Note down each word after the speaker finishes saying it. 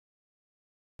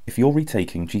If you're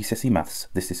retaking GCSE Maths,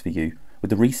 this is for you.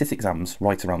 With the Resit exams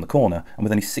right around the corner, and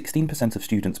with only 16% of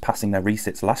students passing their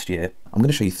resits last year, I'm going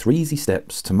to show you 3 easy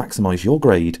steps to maximise your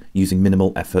grade using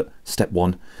minimal effort. Step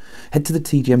 1. Head to the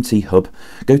TGMT hub,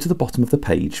 go to the bottom of the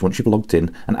page once you've logged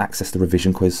in and access the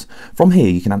revision quiz. From here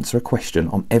you can answer a question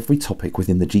on every topic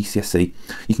within the GCSE.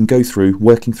 You can go through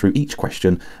working through each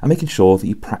question and making sure that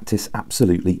you practice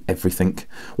absolutely everything.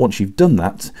 Once you've done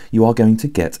that, you are going to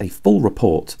get a full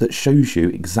report that shows you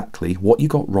exactly what you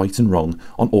got right and wrong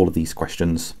on all of these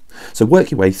questions. So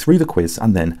work your way through the quiz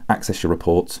and then access your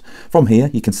report. From here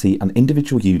you can see on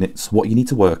individual units what you need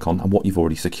to work on and what you've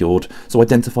already secured, so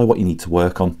identify what you need to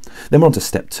work on. Then we're on to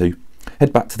step 2.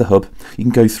 Head back to the hub, you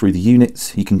can go through the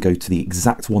units, you can go to the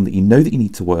exact one that you know that you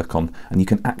need to work on, and you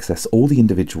can access all the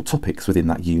individual topics within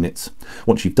that unit.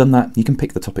 Once you've done that, you can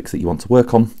pick the topics that you want to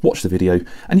work on, watch the video,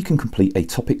 and you can complete a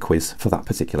topic quiz for that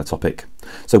particular topic.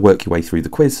 So work your way through the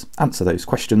quiz, answer those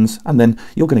questions, and then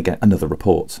you're going to get another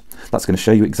report. That's going to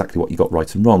show you exactly what you got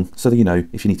right and wrong, so that you know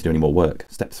if you need to do any more work.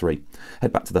 Step 3.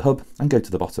 Head back to the hub and go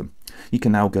to the bottom. You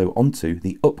can now go onto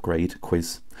the upgrade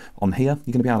quiz. On here,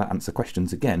 you're going to be able to answer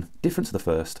questions again, different to the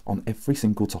first, on every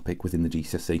single topic within the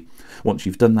GCSE. Once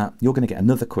you've done that, you're going to get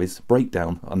another quiz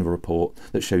breakdown and a report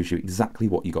that shows you exactly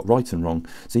what you got right and wrong,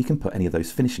 so you can put any of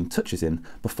those finishing touches in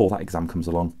before that exam comes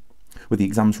along. With the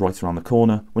exams right around the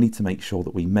corner, we need to make sure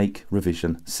that we make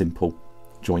revision simple.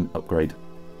 Join Upgrade.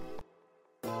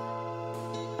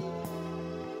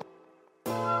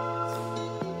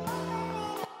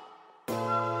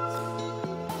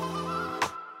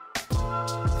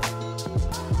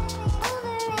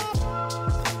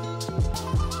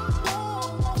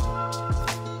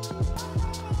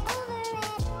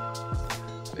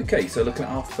 Okay, so looking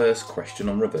at our first question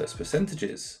on reverse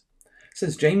percentages. It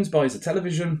says James buys a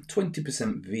television,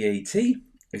 20% VAT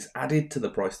is added to the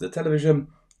price of the television.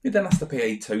 He then has to pay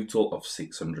a total of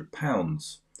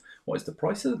 £600. What is the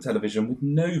price of the television with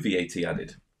no VAT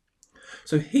added?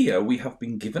 So here we have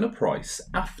been given a price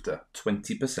after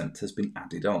 20% has been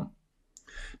added on.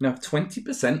 Now if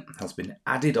 20% has been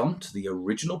added on to the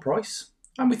original price,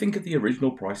 and we think of the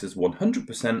original price as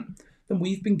 100%, then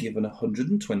we've been given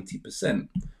 120%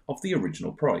 of the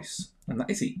original price, and that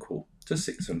is equal to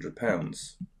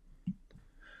 £600.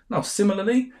 Now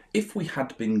similarly, if we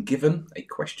had been given a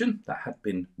question that had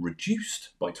been reduced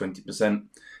by 20%,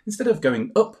 instead of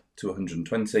going up to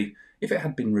 120, if it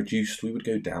had been reduced we would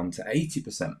go down to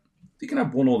 80%. You can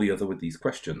have one or the other with these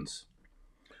questions.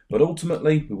 But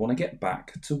ultimately we want to get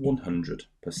back to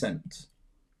 100%.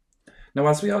 Now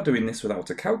as we are doing this without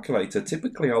a calculator,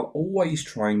 typically I'll always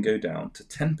try and go down to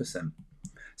 10%,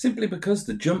 simply because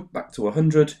the jump back to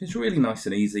 100 is really nice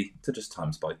and easy to just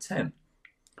times by 10.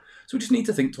 So we just need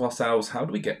to think to ourselves, how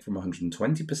do we get from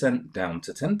 120% down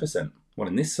to 10%? Well,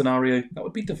 in this scenario, that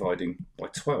would be dividing by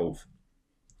 12.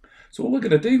 So all we're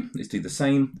going to do is do the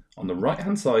same on the right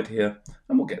hand side here,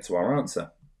 and we'll get to our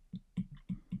answer.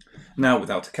 Now,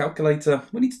 without a calculator,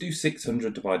 we need to do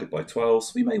 600 divided by 12,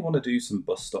 so we may want to do some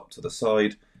bus stop to the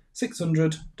side.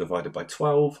 600 divided by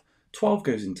 12, 12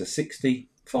 goes into 60,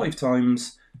 5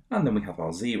 times, and then we have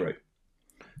our 0.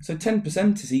 So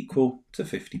 10% is equal to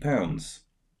 £50.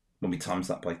 When we times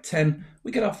that by 10,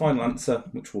 we get our final answer,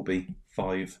 which will be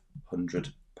 £500.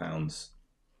 So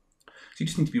you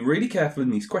just need to be really careful in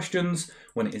these questions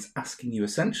when it is asking you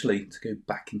essentially to go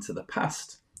back into the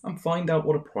past and find out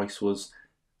what a price was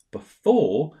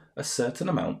before a certain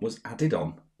amount was added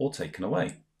on or taken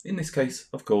away. In this case,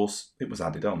 of course, it was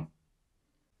added on.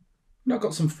 Now I've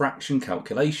got some fraction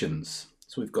calculations.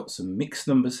 So we've got some mixed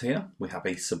numbers here. We have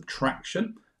a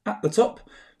subtraction at the top.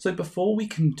 So before we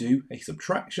can do a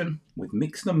subtraction with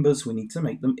mixed numbers, we need to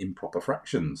make them improper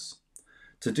fractions.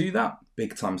 To do that,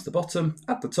 big times the bottom,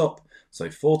 at the top. So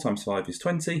 4 times 5 is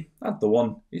 20, add the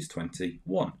 1 is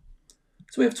 21.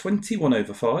 So we have 21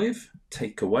 over 5,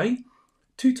 take away.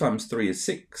 2 times 3 is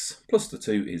 6, plus the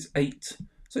 2 is 8,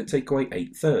 so take away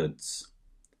 8/3.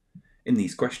 In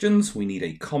these questions, we need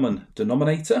a common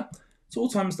denominator, so we'll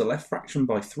times the left fraction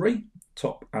by 3,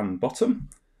 top and bottom,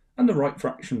 and the right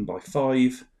fraction by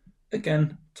 5,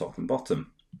 again, top and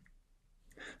bottom.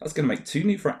 That's going to make 2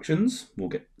 new fractions. We'll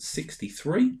get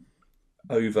 63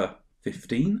 over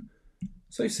 15,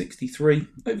 so 63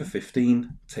 over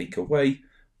 15, take away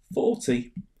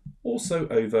 40, also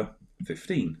over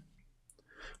 15.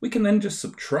 We can then just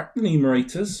subtract the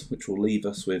numerators, which will leave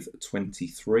us with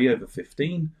 23 over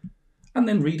 15. And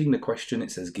then reading the question,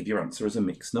 it says give your answer as a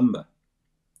mixed number.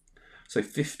 So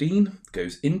 15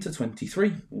 goes into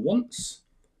 23 once,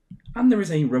 and there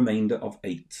is a remainder of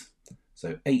 8.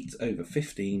 So 8 over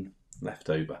 15 left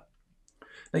over.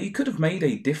 Now you could have made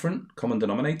a different common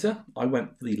denominator. I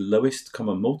went for the lowest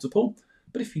common multiple,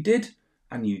 but if you did,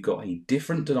 and you got a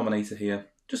different denominator here,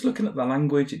 just looking at the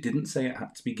language, it didn't say it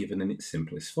had to be given in its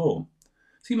simplest form.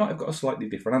 So you might have got a slightly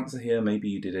different answer here. Maybe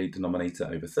you did a denominator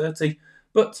over 30,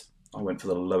 but I went for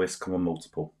the lowest common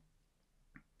multiple.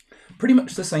 Pretty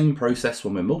much the same process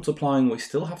when we're multiplying. We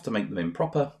still have to make them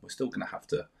improper. We're still going to have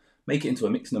to make it into a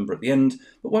mixed number at the end,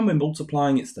 but when we're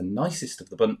multiplying, it's the nicest of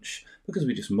the bunch because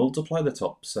we just multiply the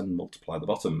tops and multiply the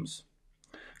bottoms.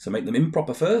 So make them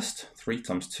improper first. 3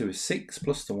 times 2 is 6,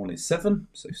 plus the 1 is 7,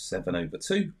 so 7 over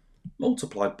 2.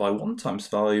 Multiplied by 1 times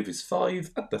 5 is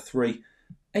 5, add the 3,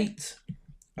 8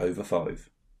 over 5.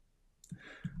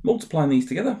 Multiplying these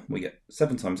together, we get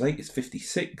 7 times 8 is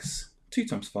 56, 2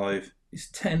 times 5 is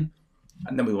 10,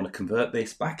 and then we want to convert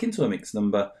this back into a mixed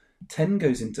number. 10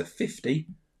 goes into 50,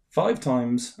 5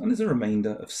 times, and there's a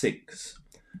remainder of 6.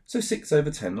 So 6 over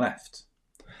 10 left.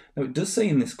 Now it does say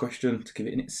in this question to give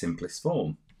it in its simplest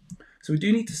form. So we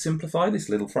do need to simplify this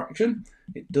little fraction.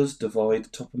 It does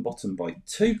divide top and bottom by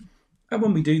 2. And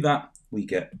when we do that, we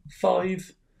get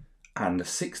 5, and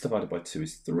 6 divided by 2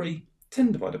 is 3.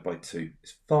 10 divided by 2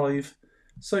 is 5.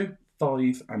 So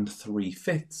 5 and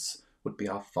 3/5 would be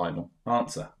our final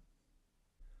answer.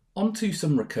 On to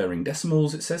some recurring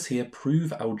decimals. It says here,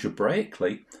 prove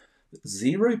algebraically that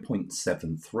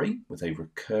 0.73 with a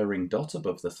recurring dot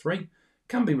above the 3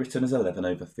 can be written as 11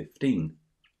 over 15.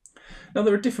 Now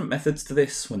there are different methods to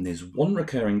this. When there's one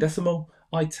recurring decimal,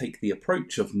 I take the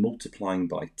approach of multiplying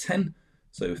by 10.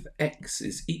 So if x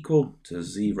is equal to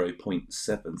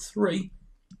 0.73,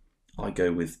 I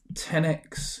go with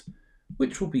 10x,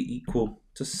 which will be equal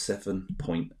to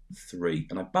 7.3.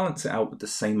 And I balance it out with the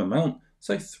same amount,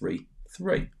 so 3.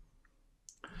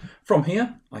 From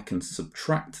here, I can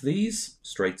subtract these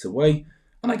straight away,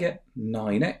 and I get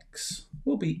 9x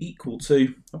will be equal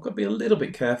to, I've got to be a little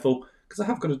bit careful, because I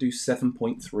have got to do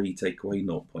 7.3 take away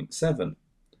 0.7.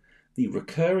 The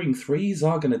recurring 3's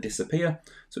are going to disappear,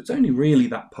 so it's only really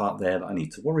that part there that I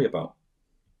need to worry about.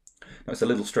 Now it's a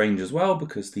little strange as well,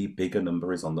 because the bigger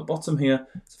number is on the bottom here,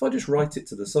 so if I just write it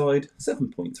to the side,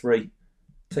 7.3,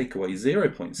 take away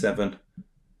 0.7,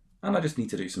 and I just need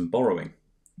to do some borrowing.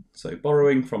 So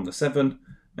borrowing from the 7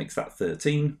 makes that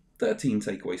 13. 13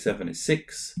 take away 7 is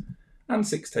 6. And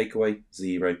 6 take away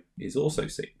 0 is also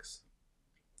 6.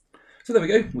 So there we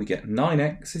go. We get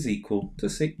 9x is equal to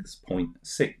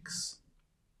 6.6.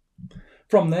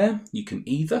 From there, you can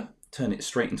either turn it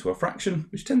straight into a fraction,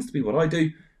 which tends to be what I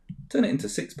do, turn it into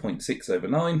 6.6 over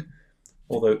 9.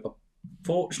 Although,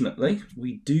 fortunately,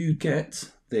 we do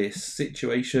get this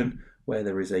situation where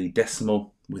there is a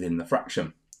decimal within the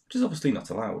fraction, which is obviously not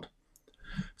allowed.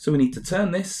 So we need to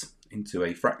turn this into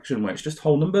a fraction where it's just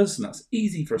whole numbers, and that's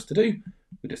easy for us to do.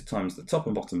 We just times the top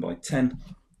and bottom by 10,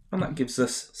 and that gives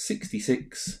us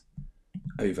 66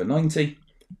 over 90.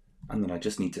 And then I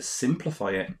just need to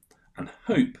simplify it and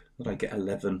hope that I get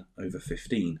 11 over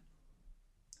 15.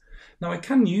 Now I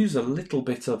can use a little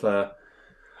bit of a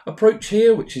approach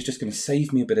here, which is just going to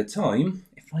save me a bit of time.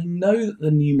 If I know that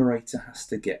the numerator has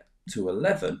to get to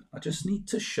 11, I just need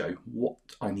to show what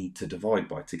I need to divide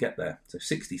by to get there. So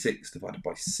 66 divided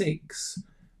by 6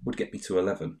 would get me to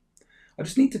 11. I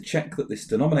just need to check that this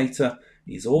denominator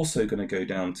is also going to go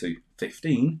down to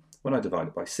 15 when I divide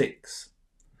it by 6.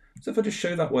 So if I just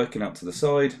show that working out to the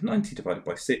side, 90 divided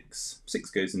by 6, 6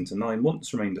 goes into 9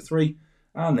 once, remainder 3,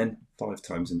 and then 5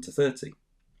 times into 30.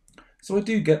 So I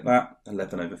do get that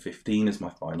 11 over 15 as my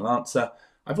final answer.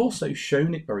 I've also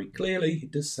shown it very clearly.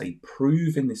 It does say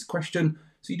prove in this question,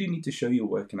 so you do need to show you're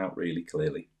working out really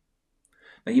clearly.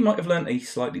 Now you might have learnt a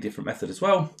slightly different method as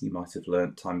well. You might have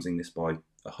learnt timesing this by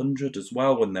 100 as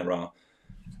well when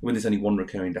there's only one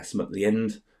recurring decimal at the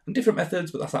end, and different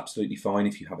methods, but that's absolutely fine.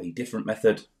 If you have a different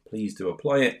method, please do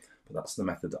apply it, but that's the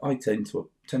method that I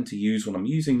tend to use when I'm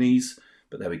using these.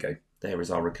 But there we go. There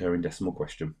is our recurring decimal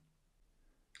question.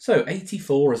 So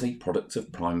 84 is a product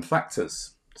of prime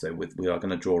factors. So we are going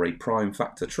to draw a prime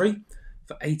factor tree.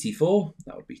 For 84,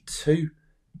 that would be 2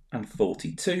 and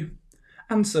 42,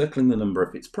 and circling the number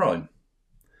if it's prime.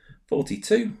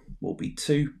 42 will be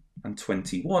 2 and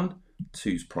 21,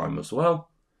 2's prime as well.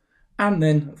 And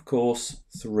then, of course,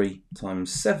 3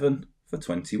 times 7 for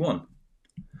 21.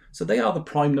 So they are the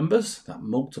prime numbers that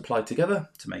multiply together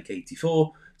to make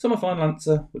 84. So my final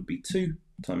answer would be 2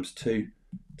 times 2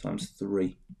 times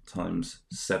 3 times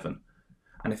 7.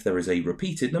 And if there is a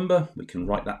repeated number, we can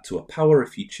write that to a power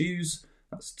if you choose.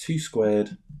 That's 2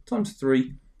 squared times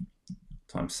 3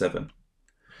 times 7.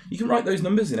 You can write those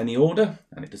numbers in any order,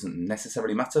 and it doesn't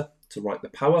necessarily matter to write the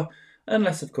power,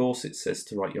 unless, of course, it says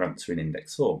to write your answer in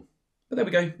index form. But there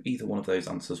we go, either one of those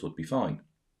answers would be fine.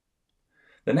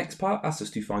 The next part asks us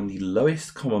to find the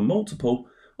lowest common multiple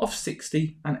of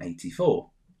 60 and 84.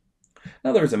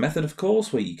 Now there is a method, of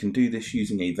course, where you can do this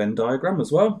using a Venn diagram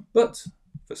as well, but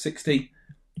for 60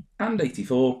 and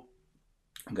 84,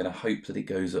 I'm going to hope that it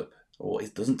goes up, or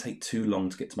it doesn't take too long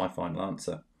to get to my final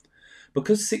answer.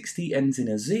 Because 60 ends in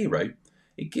a 0,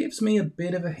 it gives me a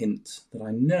bit of a hint that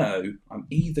I know I'm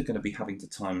either going to be having to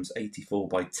times 84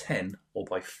 by 10 or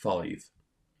by 5.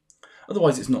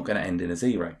 Otherwise it's not going to end in a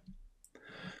 0.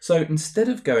 So instead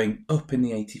of going up in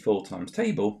the 84 times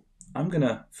table, I'm going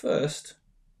to first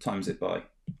times it by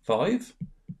 5,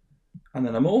 and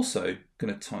then I'm also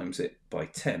going to times it by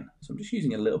 10. So I'm just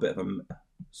using a little bit of a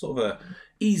sort of a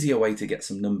easier way to get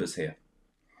some numbers here.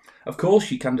 Of course,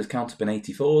 you can just count up in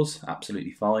 84s,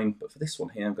 absolutely fine, but for this one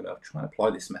here, I'm going to try and apply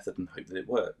this method and hope that it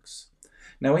works.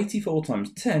 Now 84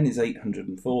 times 10 is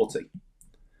 840.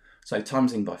 So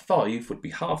timesing by 5 would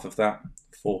be half of that,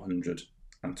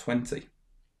 420.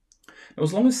 Now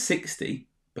as long as 60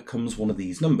 becomes one of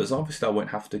these numbers, obviously I won't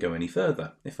have to go any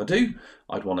further. If I do,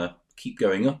 I'd want to keep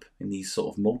going up in these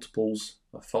sort of multiples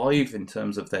of 5 in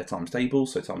terms of their times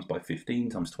tables, so times by 15,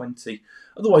 times 20.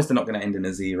 Otherwise they're not going to end in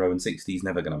a 0 and 60 is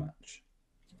never going to match.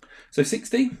 So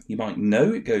 60, you might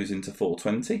know it goes into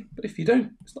 420, but if you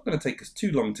don't, it's not going to take us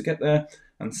too long to get there,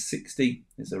 and 60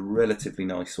 is a relatively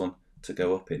nice one to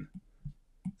go up in.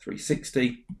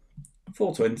 360,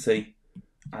 420,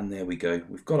 and there we go.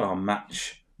 We've got our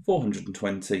match.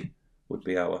 420 would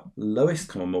be our lowest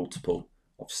common multiple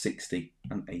of 60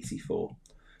 and 84.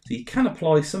 So you can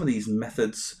apply some of these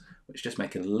methods which just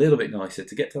make it a little bit nicer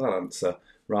to get to that answer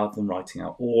rather than writing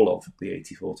out all of the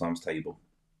 84 times table.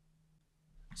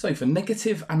 So for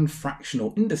negative and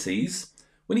fractional indices,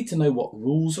 we need to know what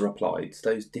rules are applied to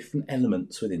those different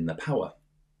elements within the power.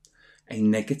 A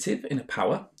negative in a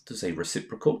power does a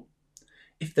reciprocal.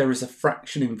 If there is a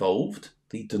fraction involved,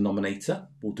 the denominator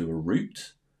will do a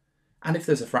root. And if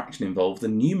there's a fraction involved, the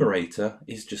numerator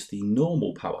is just the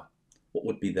normal power. What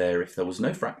would be there if there was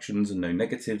no fractions and no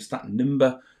negatives? That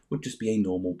number would just be a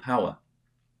normal power.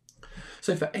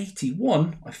 So for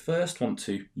 81, I first want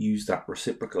to use that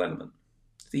reciprocal element.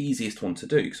 It's the easiest one to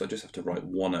do because I just have to write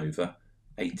 1 over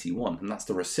 81, and that's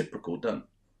the reciprocal done.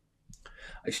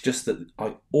 It's just that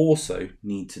I also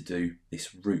need to do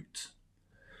this root.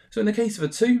 So in the case of a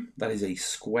 2, that is a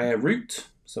square root.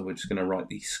 So we're just going to write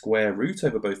the square root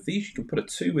over both these. You can put a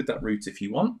 2 with that root if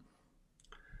you want.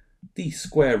 The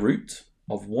square root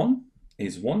of 1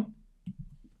 is 1.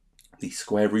 The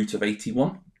square root of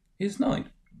 81 is 9.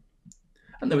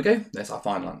 And there we go, there's our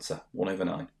final answer, 1 over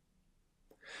 9.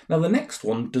 Now the next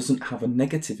one doesn't have a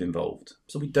negative involved,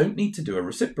 so we don't need to do a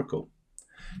reciprocal.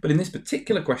 But in this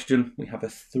particular question, we have a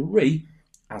 3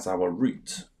 as our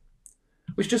root,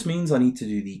 which just means I need to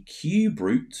do the cube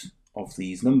root of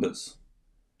these numbers.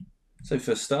 So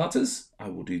for starters, I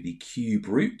will do the cube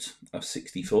root of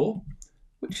 64,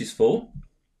 which is 4,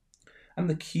 and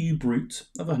the cube root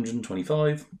of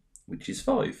 125, which is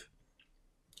 5.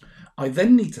 I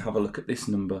then need to have a look at this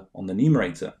number on the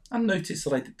numerator, and notice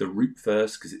that I did the root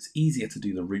first because it's easier to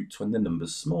do the root when the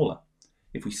number's smaller.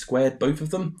 If we squared both of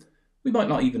them, we might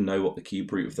not even know what the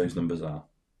cube root of those numbers are.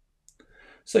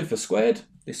 So for squared,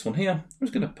 this one here, I'm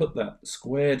just going to put that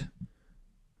squared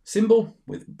symbol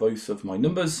with both of my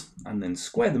numbers and then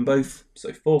square them both.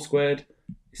 So 4 squared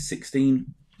is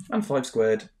 16 and 5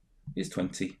 squared is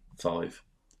 25.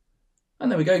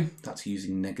 And there we go, that's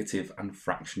using negative and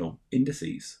fractional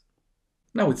indices.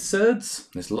 Now with surds,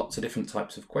 there's lots of different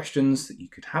types of questions that you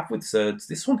could have with surds.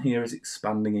 This one here is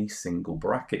expanding a single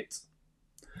bracket.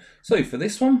 So for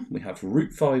this one, we have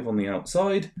root 5 on the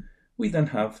outside. We then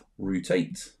have root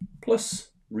 8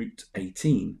 plus root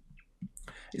 18.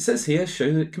 It says here,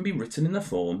 show that it can be written in the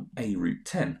form a root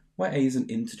 10, where a is an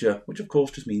integer, which of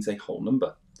course just means a whole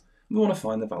number. We want to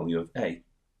find the value of a.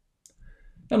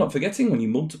 Now not forgetting, when you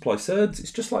multiply surds,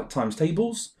 it's just like times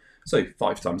tables. So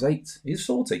 5 times 8 is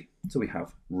 40, so we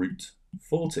have root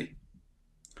 40.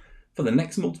 For the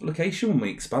next multiplication, when we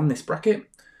expand this bracket,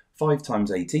 5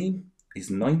 times 18 is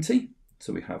 90,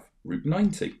 so we have root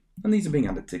 90, and these are being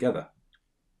added together.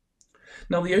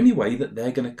 Now the only way that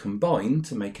they're going to combine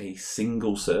to make a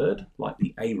single surd, like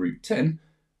the a root 10,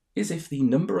 is if the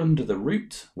number under the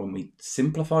root, when we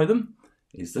simplify them,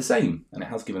 is the same, and it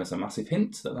has given us a massive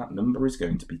hint that that number is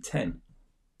going to be 10.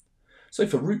 So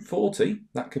for root 40,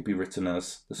 that could be written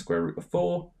as the square root of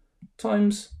 4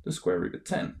 times the square root of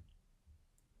 10.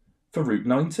 For root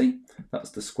 90, that's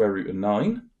the square root of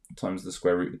 9 times the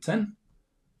square root of 10.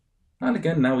 And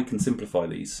again, now we can simplify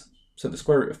these. So the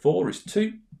square root of 4 is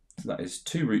 2, so that is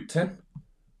 2 root 10,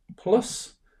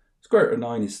 plus square root of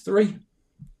 9 is 3,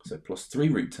 so plus 3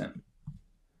 root 10.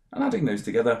 and adding those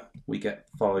together, we get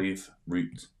 5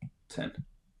 root 10.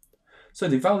 So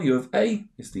the value of A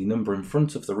is the number in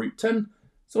front of the root 10,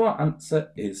 so our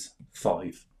answer is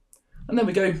 5. And there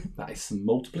we go, that is some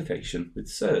multiplication with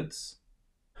surds.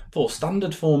 For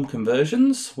standard form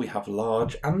conversions, we have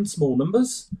large and small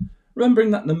numbers.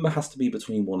 Remembering that number has to be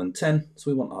between 1 and 10,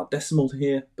 so we want our decimal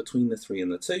here between the 3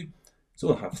 and the 2. So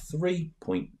we'll have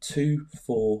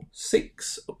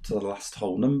 3.246 up to the last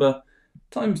whole number,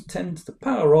 times 10 to the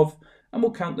power of, and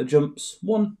we'll count the jumps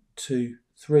 1, 2,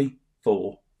 3,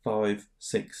 4, 5,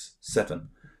 6, 7.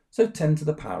 So 10 to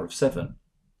the power of 7.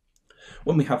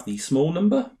 When we have the small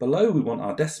number below, we want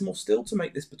our decimal still to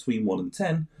make this between 1 and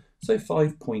 10, so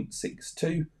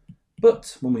 5.62.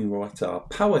 But when we write our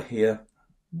power here,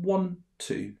 1,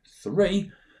 2,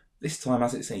 3, this time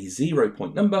as it's a 0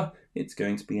 point number, it's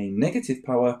going to be a negative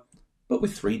power, but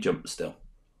with 3 jumps still.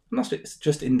 And that's it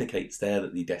just indicates there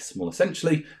that the decimal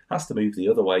essentially has to move the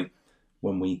other way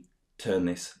when we turn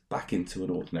this back into an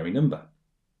ordinary number.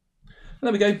 And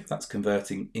there we go, that's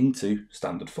converting into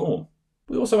standard form.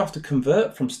 We also have to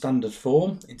convert from standard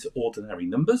form into ordinary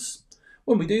numbers.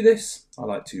 When we do this, I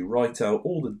like to write out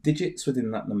all the digits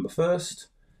within that number first,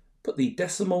 put the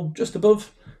decimal just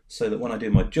above, so that when I do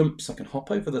my jumps I can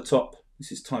hop over the top.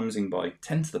 This is timesing by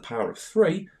 10 to the power of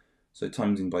 3, so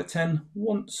timesing by 10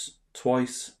 once,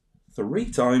 twice, 3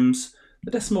 times.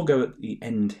 The decimal go at the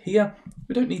end here.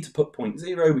 We don't need to put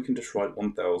 0.0, we can just write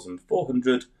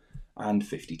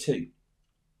 1452.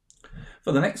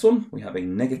 For the next one, we have a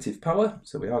negative power,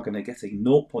 so we are going to get a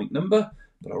 0 point number,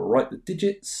 but I'll write the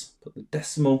digits, put the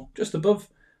decimal just above,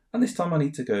 and this time I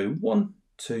need to go 1,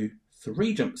 2,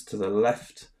 3 jumps to the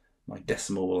left. My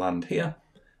decimal will land here,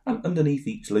 and underneath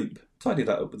each loop, tidy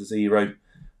that up with a 0,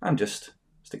 and just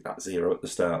stick that 0 at the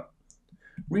start.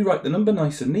 Rewrite the number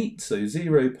nice and neat, so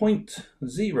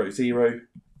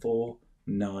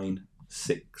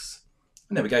 0.00496.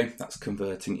 And there we go, that's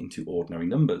converting into ordinary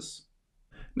numbers.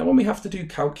 Now when we have to do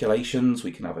calculations,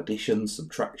 we can have additions,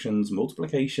 subtractions,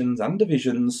 multiplications and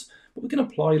divisions, but we can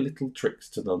apply little tricks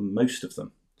to most of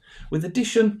them. With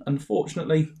addition,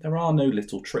 unfortunately, there are no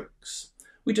little tricks.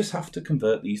 We just have to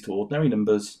convert these to ordinary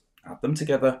numbers, add them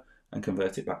together and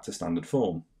convert it back to standard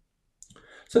form.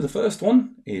 So the first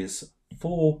one is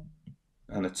 4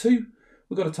 and a 2.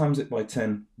 We've got to times it by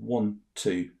 10, 1,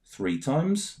 2, 3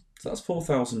 times. So that's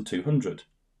 4,200.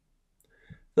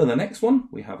 Then the next one,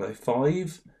 we have a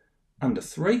 5 and a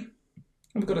 3, and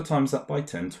we've got to times that by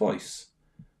 10 twice.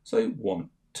 So 1,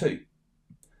 2,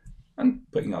 and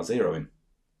putting our 0 in.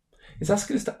 It's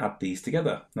asking us to add these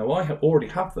together. Now I already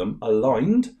have them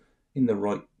aligned in the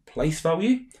right place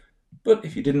value, but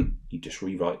if you didn't, you just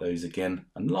rewrite those again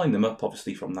and line them up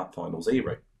obviously from that final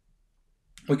 0.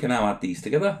 We can now add these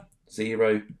together,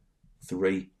 0,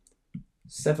 3,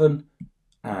 7,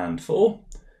 and 4.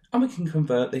 And we can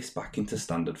convert this back into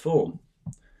standard form.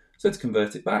 So to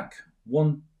convert it back,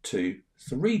 1, 2,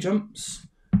 3 jumps.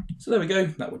 So there we go,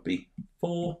 that would be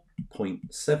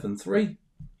 4.73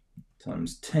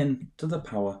 times 10 to the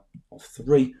power of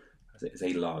 3, as it is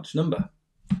a large number.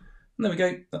 And there we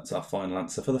go, that's our final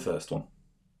answer for the first one.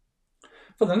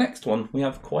 For the next one, we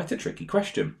have quite a tricky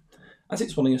question, as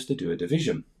it's wanting us to do a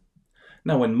division.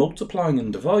 Now when multiplying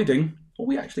and dividing, all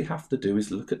we actually have to do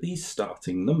is look at these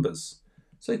starting numbers.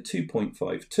 So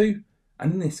 2.52,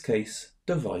 and in this case,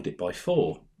 divide it by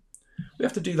 4. We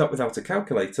have to do that without a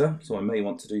calculator, so I may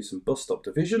want to do some bus-stop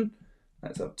division.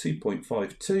 Let's have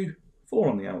 2.52, 4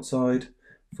 on the outside.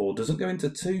 4 doesn't go into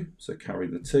 2, so carry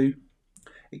the 2.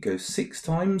 It goes 6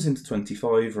 times into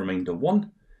 25, remainder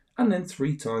 1, and then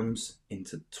 3 times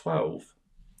into 12.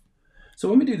 So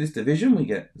when we do this division, we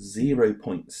get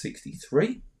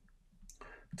 0.63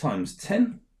 times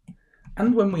 10,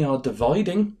 and when we are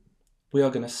dividing, we are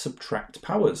going to subtract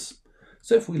powers.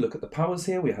 So if we look at the powers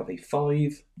here, we have a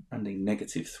 5 and a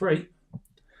negative 3.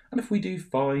 And if we do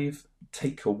 5,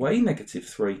 take away negative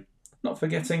 3, not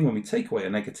forgetting when we take away a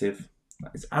negative,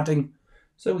 that is adding,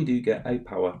 so we do get a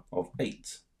power of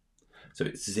 8. So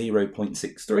it's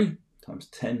 0.63 times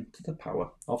 10 to the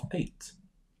power of 8.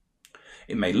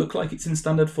 It may look like it's in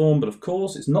standard form, but of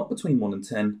course it's not between 1 and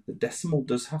 10. The decimal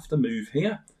does have to move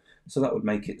here, so that would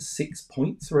make it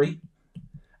 6.3.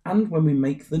 And when we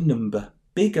make the number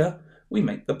bigger, we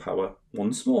make the power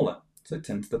 1 smaller, so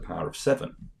 10 to the power of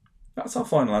 7. That's our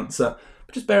final answer,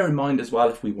 but just bear in mind as well,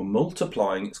 if we were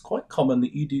multiplying, it's quite common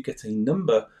that you do get a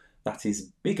number that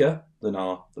is bigger than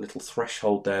our little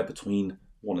threshold there between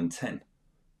 1 and 10.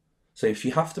 So if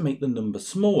you have to make the number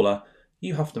smaller,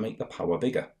 you have to make the power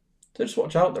bigger. So just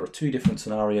watch out, there are 2 different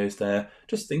scenarios there,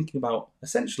 just thinking about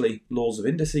essentially laws of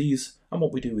indices and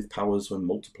what we do with powers when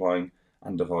multiplying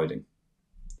and dividing.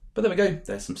 But there we go,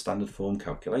 there's some standard form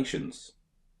calculations.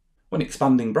 When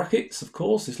expanding brackets, of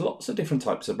course, there's lots of different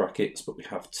types of brackets, but we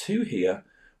have two here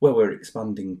where we're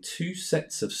expanding two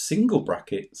sets of single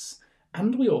brackets,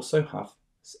 and we also have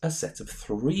a set of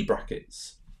three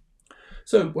brackets.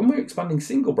 So when we're expanding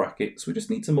single brackets, we just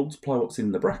need to multiply what's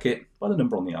in the bracket by the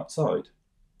number on the outside.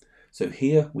 So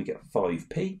here we get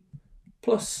 5p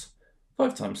plus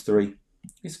 5 times 3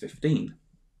 is 15.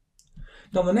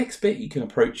 Now the next bit you can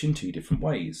approach in two different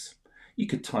ways. You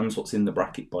could times what's in the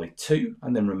bracket by 2,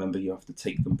 and then remember you have to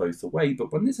take them both away,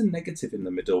 but when there's a negative in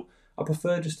the middle, I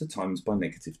prefer just to times by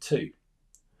 -2.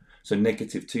 So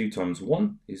 -2 times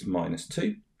 1 is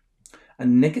 -2,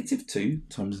 and -2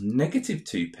 times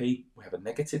 -2p, we have a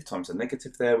negative times a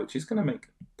negative there, which is going to make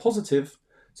positive,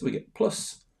 so we get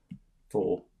plus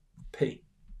 4p.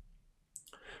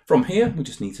 From here, we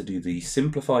just need to do the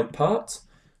simplified part.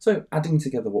 So adding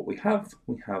together what we have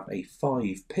a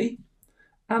 5p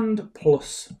and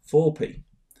plus 4p.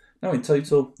 Now in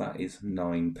total, that is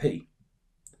 9p.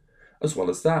 As well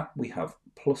as that, we have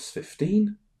plus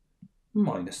 15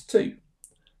 minus 2.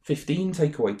 15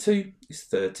 take away 2 is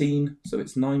 13, so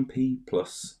it's 9p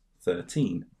plus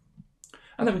 13.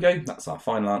 And there we go, that's our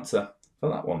final answer for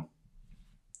that one.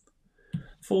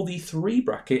 For the three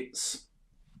brackets,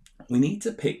 we need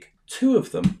to pick two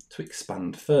of them to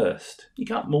expand first. You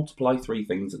can't multiply three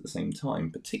things at the same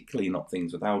time, particularly not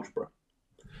things with algebra.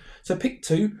 So pick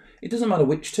two. It doesn't matter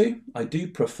which two. I do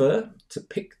prefer to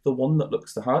pick the one that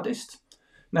looks the hardest.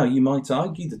 Now you might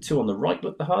argue the two on the right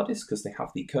look the hardest because they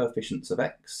have the coefficients of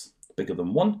x bigger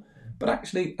than 1, but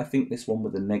actually I think this one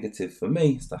with a negative for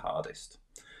me is the hardest.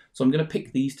 So I'm going to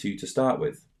pick these two to start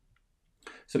with.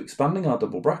 So expanding our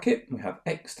double bracket, we have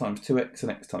x times 2x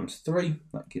and x times 3.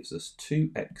 That gives us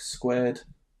 2x squared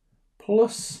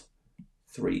plus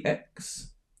 3x.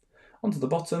 Onto the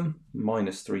bottom,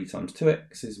 minus 3 times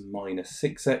 2x is minus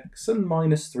 6x, and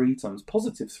minus 3 times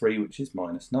positive 3, which is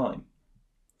minus 9.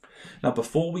 Now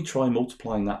before we try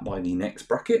multiplying that by the next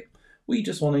bracket, we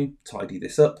just want to tidy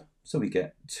this up. So we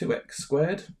get 2x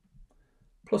squared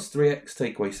plus 3x,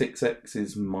 take away 6x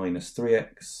is minus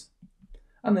 3x,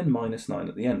 and then minus 9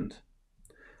 at the end.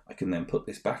 I can then put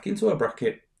this back into a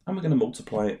bracket, and we're going to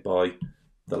multiply it by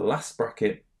the last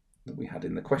bracket that we had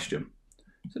in the question.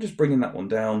 So just bringing that one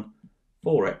down,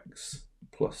 4x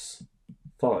plus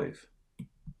 5.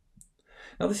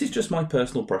 Now this is just my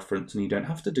personal preference and you don't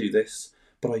have to do this,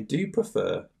 but I do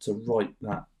prefer to write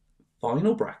that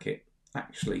final bracket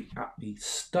actually at the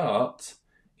start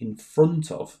in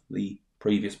front of the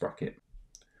previous bracket.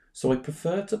 So I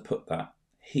prefer to put that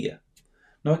here.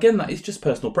 Now again, that is just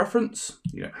personal preference.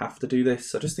 You don't have to do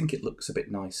this. I just think it looks a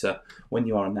bit nicer when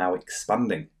you are now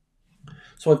expanding.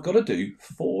 So I've got to do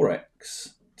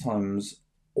 4x times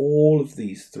all of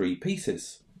these three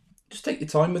pieces. Just take your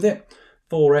time with it.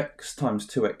 4x times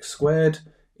 2x squared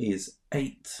is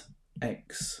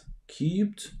 8x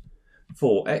cubed.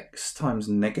 4x times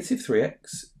negative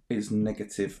 3x is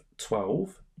negative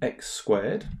 12x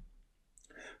squared.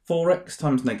 4x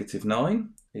times negative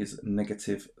 9 is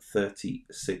negative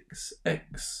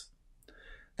 36x.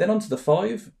 Then onto the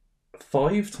 5.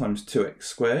 5 times 2x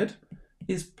squared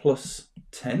is plus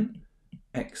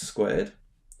 10x squared.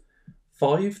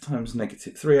 5 times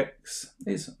negative 3x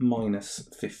is minus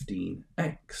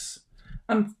 15x.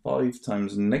 And 5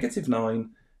 times negative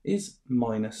 9 is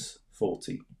minus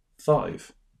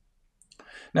 45.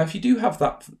 Now, if you do have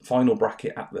that final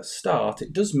bracket at the start,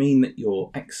 it does mean that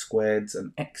your x squareds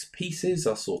and x pieces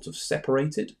are sort of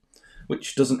separated,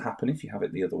 which doesn't happen if you have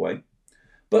it the other way.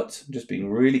 But just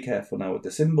being really careful now with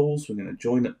the symbols, we're going to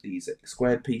join up these x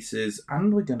squared pieces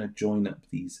and we're going to join up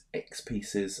these x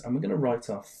pieces and we're going to write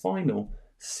our final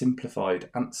simplified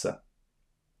answer.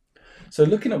 So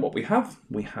looking at what we have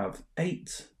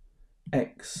 8x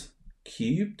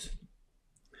cubed.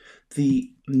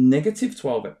 The negative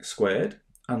 12x squared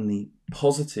and the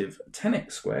positive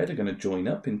 10x squared are going to join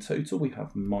up. In total, we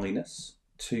have minus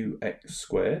 2x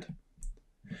squared.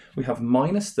 We have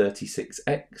minus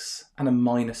 36x and a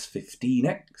minus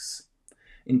 15x.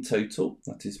 In total,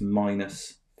 that is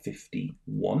minus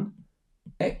 51x.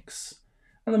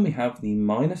 And then we have the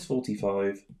minus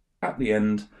 45 at the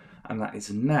end, and that is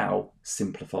now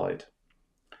simplified.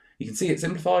 You can see it's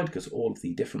simplified because all of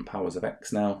the different powers of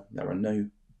x now, there are no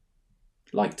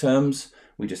like terms,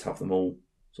 we just have them all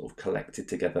sort of collected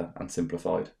together and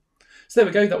simplified. So there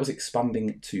we go, that was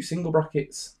expanding two single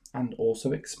brackets and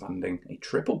also expanding a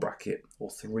triple bracket or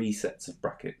three sets of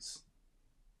brackets.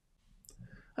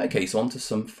 Okay, so on to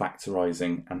some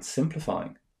factorising and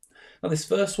simplifying. Now this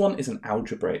first one is an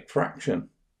algebraic fraction.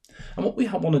 And what we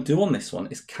want to do on this one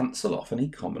is cancel off any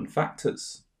common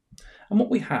factors. And what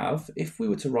we have, if we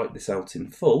were to write this out in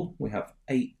full, we have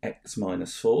 8x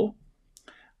minus 4.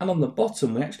 And on the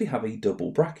bottom, we actually have a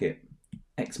double bracket,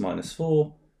 x minus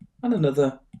 4 and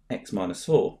another x minus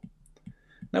 4.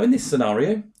 Now in this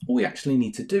scenario, all we actually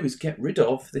need to do is get rid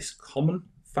of this common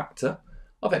factor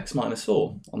of x minus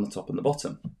 4 on the top and the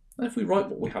bottom. And if we write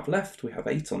what we have left, we have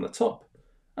 8 on the top,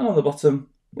 and on the bottom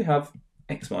we have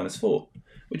x minus 4,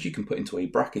 which you can put into a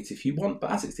bracket if you want,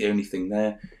 but as it's the only thing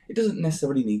there, it doesn't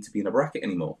necessarily need to be in a bracket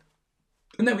anymore.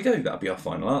 And there we go, that'll be our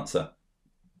final answer.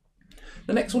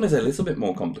 The next one is a little bit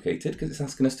more complicated because it's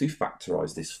asking us to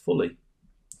factorise this fully.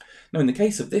 Now in the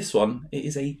case of this one, it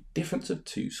is a difference of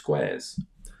 2 squares,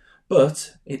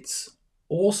 but it's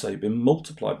also been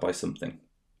multiplied by something.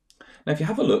 Now if you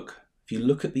have a look, if you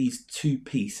look at these two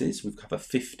pieces, we've got a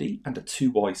 50 and a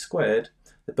 2y squared,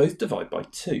 they both divide by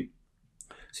 2.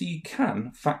 So you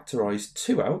can factorise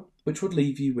 2 out, which would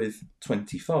leave you with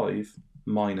 25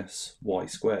 minus y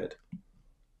squared.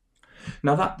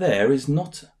 Now that there is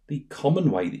not the common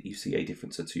way that you see a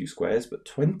difference of 2 squares, but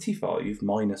 25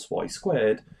 minus y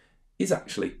squared is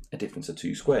actually a difference of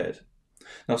 2 squared.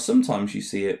 Now sometimes you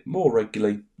see it more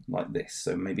regularly like this,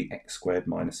 so maybe x squared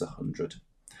minus 100,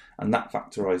 and that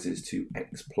factorises to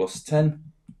x plus 10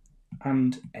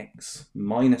 and x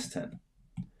minus 10.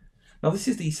 Now this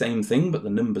is the same thing, but the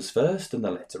number's first and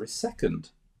the letter is second.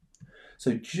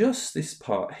 So just this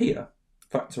part here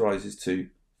factorises to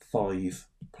 5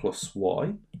 plus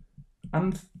y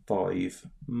and 5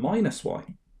 minus y.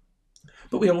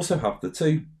 But we also have the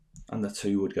 2, and the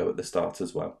 2 would go at the start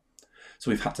as well. So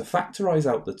we've had to factorise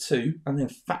out the 2 and then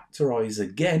factorise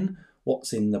again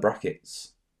what's in the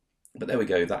brackets. But there we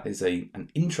go, that is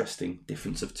an interesting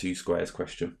difference of 2 squares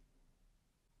question.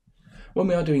 When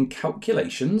we are doing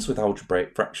calculations with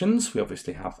algebraic fractions, we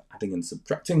obviously have adding and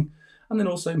subtracting, and then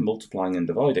also multiplying and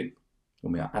dividing.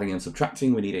 When we are adding and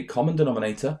subtracting, we need a common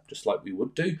denominator, just like we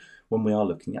would do when we are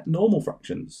looking at normal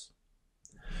fractions.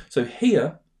 So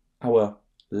here, our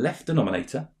left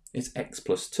denominator is x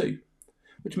plus 2,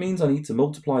 which means I need to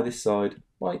multiply this side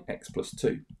by x plus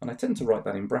 2. And I tend to write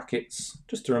that in brackets,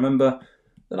 just to remember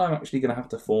that I'm actually going to have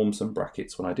to form some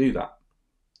brackets when I do that.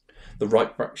 The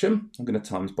right fraction, I'm going to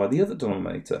times by the other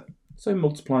denominator, so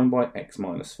multiplying by x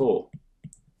minus 4.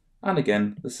 And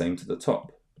again, the same to the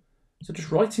top. So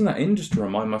just writing that in, just to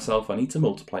remind myself, I need to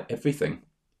multiply everything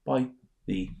by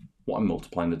what I'm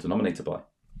multiplying the denominator by.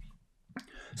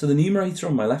 So the numerator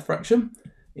on my left fraction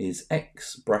is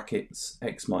x brackets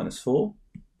x minus 4.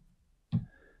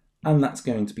 And that's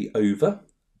going to be over,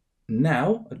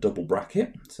 now a double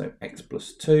bracket, so x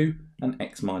plus 2 and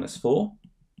x minus 4.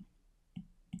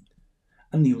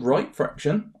 And the right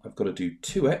fraction, I've got to do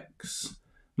 2x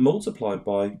multiplied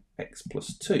by x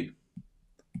plus 2.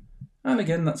 And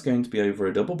again, that's going to be over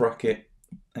a double bracket,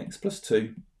 x plus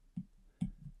 2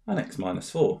 and x minus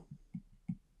 4.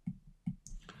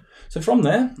 So from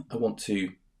there, I want to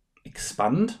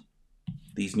expand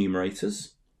these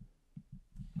numerators,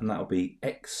 and that'll be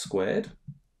x squared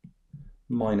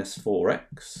minus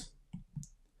 4x.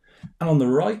 And on the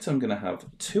right, I'm going to have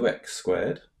 2x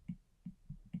squared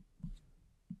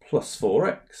plus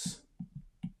 4x.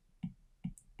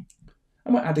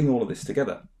 And we're adding all of this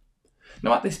together.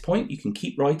 Now at this point, you can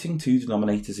keep writing 2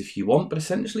 denominators if you want, but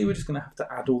essentially we're just going to have to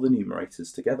add all the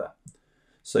numerators together.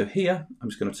 So here, I'm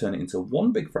just going to turn it into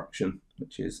one big fraction,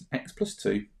 which is x plus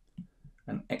 2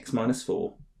 and x minus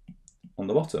 4 on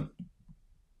the bottom.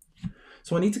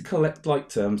 So I need to collect like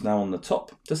terms now on the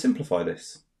top to simplify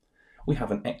this. We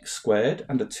have an x squared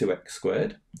and a 2x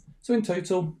squared. So in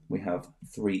total, we have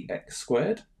 3x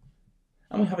squared.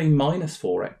 And we have a minus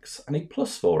 4x and a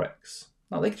plus 4x.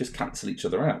 Now they just cancel each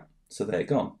other out, so they're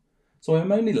gone. So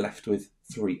I'm only left with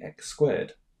 3x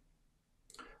squared.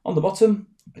 On the bottom,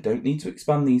 I don't need to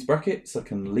expand these brackets. I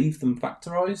can leave them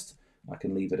factorised. I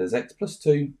can leave it as x plus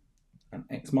 2 and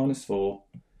x minus 4.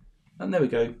 And there we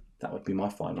go. That would be my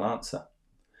final answer.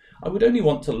 I would only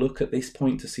want to look at this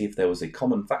point to see if there was a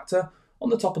common factor on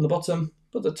the top and the bottom,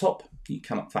 but the top you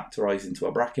cannot factorise into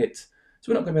a bracket,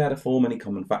 so we're not going to be able to form any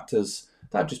common factors.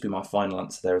 That would just be my final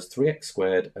answer there as 3x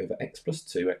squared over x plus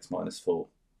 2, x minus 4.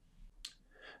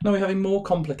 Now we have a more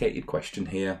complicated question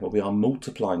here where we are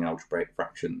multiplying algebraic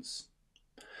fractions.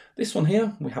 This one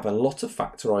here, we have a lot of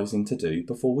factorising to do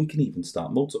before we can even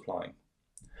start multiplying.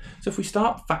 So if we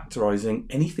start factorising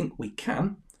anything we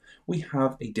can, we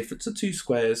have a difference of 2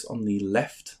 squares on the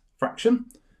left fraction.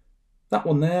 That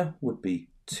one there would be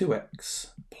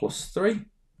 2x plus 3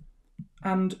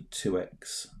 and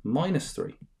 2x minus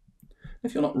 3.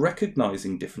 If you're not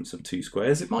recognising difference of 2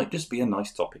 squares, it might just be a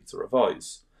nice topic to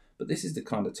revise. But this is the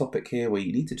kind of topic here where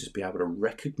you need to just be able to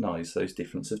recognise those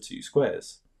difference of 2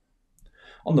 squares.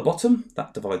 On the bottom,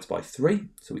 that divides by 3,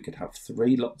 so we could have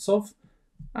 3 lots of,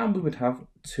 and we would have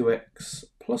 2x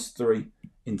plus 3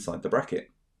 inside the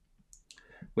bracket.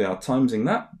 We are timesing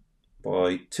that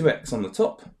by 2x on the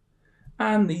top,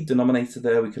 and the denominator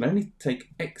there, we can only take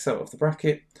x out of the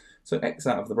bracket, so x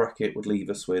out of the bracket would leave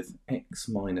us with x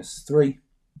minus 3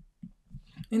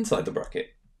 inside the bracket.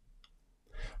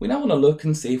 We now want to look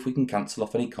and see if we can cancel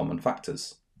off any common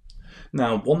factors.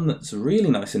 Now, one that's really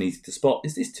nice and easy to spot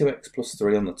is this 2x plus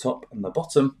 3 on the top and the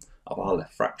bottom of our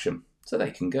left fraction, so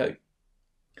they can go.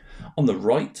 On the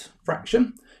right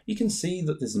fraction, you can see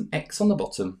that there's an x on the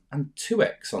bottom and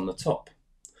 2x on the top.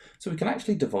 So we can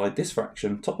actually divide this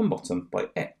fraction, top and bottom, by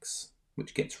x,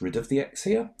 which gets rid of the x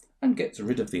here and gets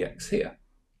rid of the x here.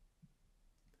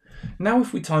 Now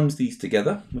if we times these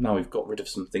together, now we've got rid of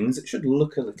some things, it should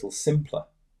look a little simpler.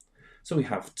 So we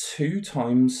have 2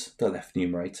 times the left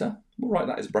numerator, we'll write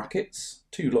that as brackets,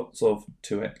 2 lots of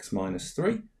 2x minus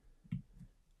 3,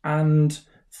 and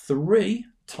 3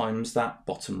 times that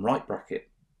bottom right bracket.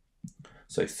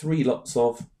 So 3 lots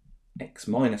of x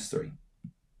minus 3.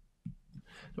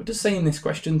 It does say in this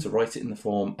question to write it in the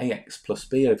form ax plus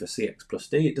b over cx plus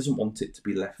d. It doesn't want it to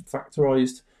be left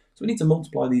factorised, so we need to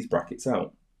multiply these brackets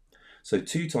out. So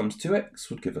 2 times 2x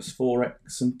would give us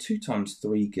 4x, and 2 times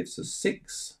 3 gives us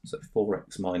 6, so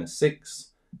 4x minus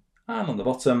 6. And on the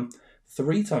bottom,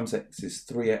 3 times x is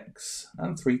 3x,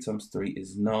 and 3 times 3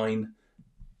 is 9,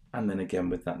 and then again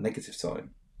with that negative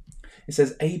sign. It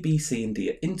says A, B, C and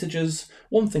D are integers.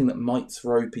 One thing that might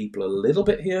throw people a little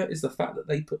bit here is the fact that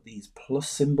they put these plus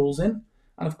symbols in,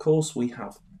 and of course we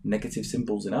have negative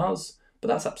symbols in ours, but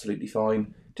that's absolutely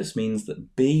fine. It just means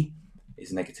that B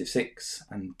is negative 6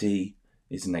 and D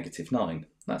is negative 9.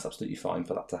 That's absolutely fine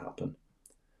for that to happen.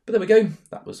 But there we go,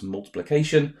 that was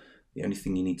multiplication. The only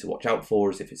thing you need to watch out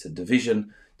for is if it's a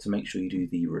division, to make sure you do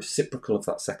the reciprocal of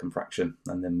that second fraction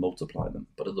and then multiply them.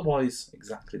 But otherwise,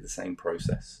 exactly the same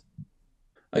process.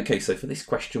 Okay, so for this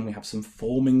question we have some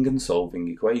forming and solving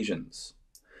equations.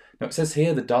 Now it says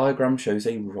here the diagram shows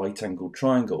a right-angled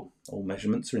triangle. All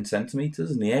measurements are in centimetres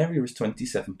and the area is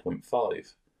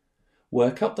 27.5.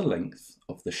 Work out the length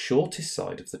of the shortest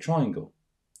side of the triangle.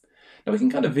 Now we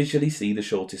can kind of visually see the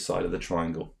shortest side of the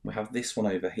triangle. We have this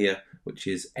one over here, which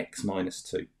is x minus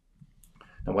 2.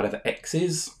 Now whatever x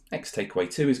is, x take away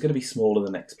 2 is going to be smaller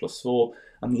than x plus 4,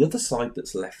 and the other side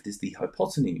that's left is the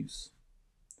hypotenuse.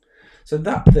 So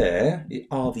that there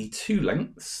are the 2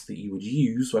 lengths that you would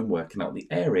use when working out the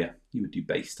area. You would do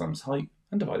base times height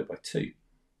and divide it by 2.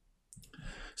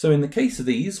 So in the case of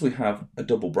these, we have a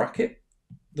double bracket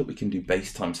that we can do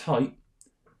base times height.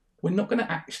 We're not going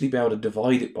to actually be able to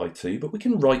divide it by 2, but we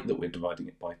can write that we're dividing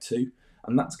it by 2,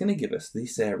 and that's going to give us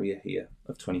this area here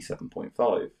of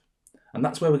 27.5. And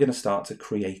that's where we're going to start to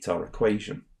create our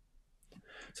equation.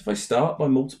 So if I start by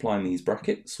multiplying these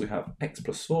brackets, we have x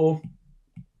plus 4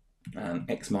 and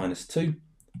x minus 2.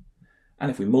 And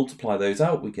if we multiply those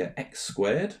out, we get x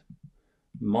squared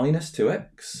minus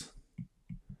 2x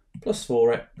plus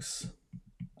 4x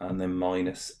and then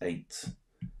minus 8.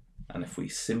 And if we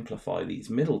simplify these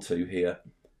middle two here,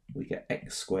 we get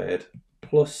x squared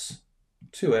plus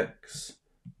 2x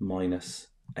minus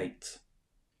 8.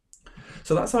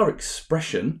 So that's our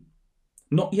expression,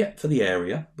 not yet for the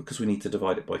area because we need to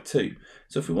divide it by 2.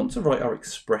 So if we want to write our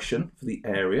expression for the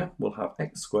area, we'll have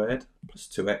x squared plus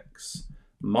 2x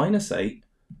minus 8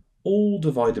 all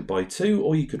divided by 2,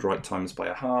 or you could write times by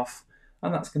a half,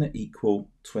 and that's going to equal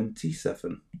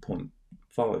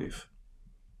 27.5.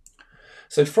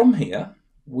 So from here,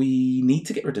 we need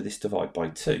to get rid of this divide by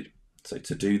 2. So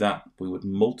to do that, we would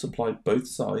multiply both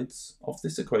sides of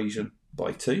this equation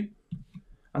by 2,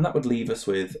 and that would leave us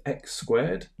with x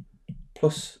squared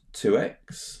plus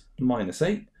 2x minus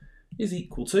 8 is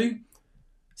equal to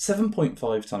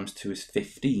 7.5 times 2 is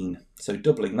 15. So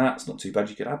doubling that's not too bad.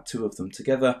 You could add 2 of them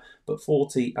together, but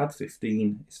 40 add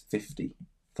 15 is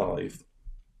 55.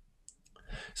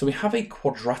 So we have a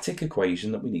quadratic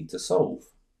equation that we need to solve.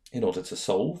 In order to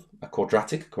solve a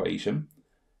quadratic equation,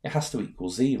 it has to equal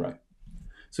 0.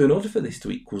 So in order for this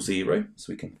to equal 0,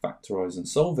 so we can factorise and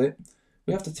solve it,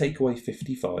 we have to take away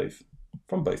 55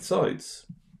 from both sides.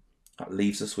 That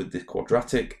leaves us with the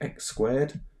quadratic x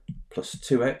squared plus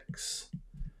 2x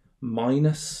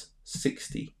minus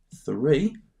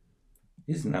 63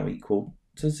 is now equal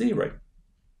to 0.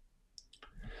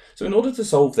 So in order to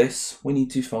solve this, we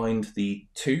need to find the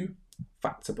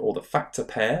factor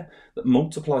pair that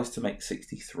multiplies to make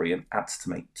 63 and adds to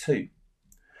make 2.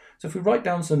 So if we write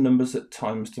down some numbers that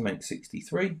times to make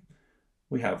 63,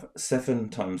 we have 7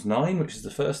 times 9, which is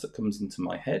the first that comes into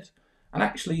my head, and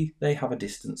actually they have a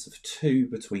distance of 2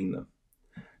 between them.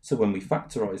 So when we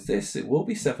factorise this, it will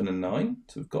be 7 and 9.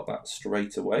 So we've got that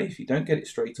straight away. If you don't get it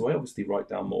straight away, obviously write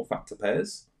down more factor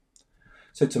pairs.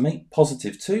 So to make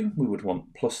positive 2, we would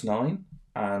want plus 9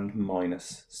 and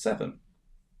minus 7.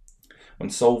 When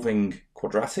solving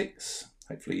quadratics,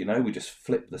 hopefully you know, we just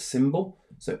flip the symbol.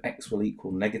 So x will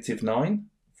equal negative 9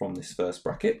 from this first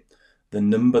bracket. The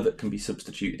number that can be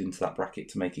substituted into that bracket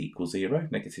to make it equal 0.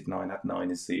 Negative 9 add 9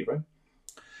 is 0.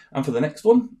 And for the next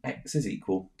one, x is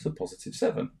equal to positive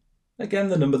 7. Again,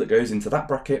 the number that goes into that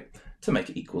bracket to make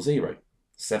it equal 0.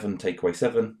 7 take away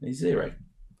 7 is 0.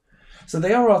 So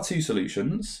they are our two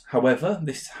solutions. However,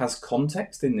 this has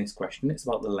context in this question. It's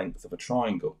about the length of a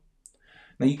triangle.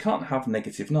 Now you can't have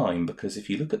negative 9 because if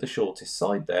you look at the shortest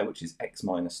side there, which is x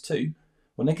minus 2,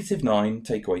 well, negative 9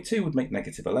 take away 2 would make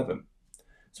negative 11.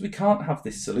 So we can't have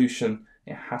this solution.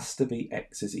 It has to be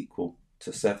x is equal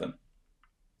to 7.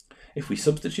 If we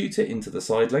substitute it into the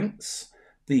side lengths,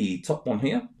 the top one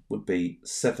here would be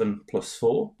 7 plus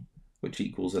 4, which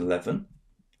equals 11.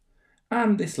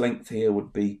 And this length here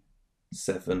would be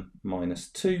 7 minus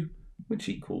 2, which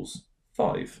equals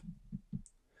 5.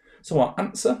 So our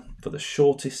answer for the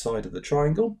shortest side of the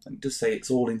triangle, and it does say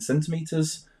it's all in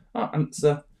centimetres, our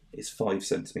answer is 5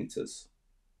 centimetres.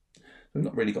 We've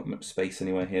not really got much space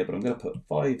anywhere here, but I'm going to put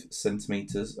 5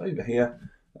 centimetres over here.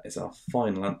 That is our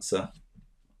final answer,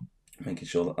 making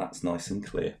sure that that's nice and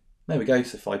clear. There we go,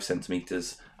 so 5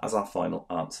 centimetres as our final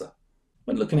answer.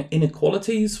 When looking at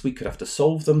inequalities, we could have to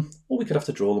solve them, or we could have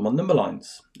to draw them on number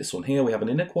lines. This one here, we have an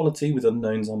inequality with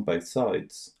unknowns on both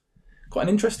sides. Quite an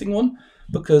interesting one,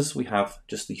 because we have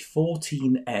just the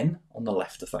 14n on the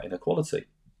left of that inequality.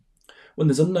 When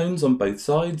there's unknowns on both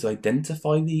sides,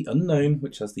 identify the unknown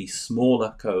which has the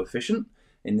smaller coefficient,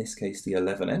 in this case the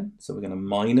 11n, so we're going to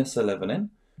minus 11n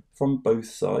from both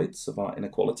sides of our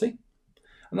inequality.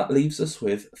 And that leaves us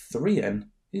with 3n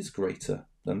is greater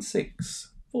than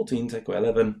 6. 14 take away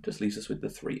 11 just leaves us with the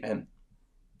 3n.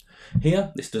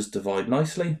 Here, this does divide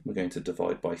nicely. We're going to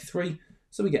divide by 3,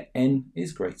 so we get n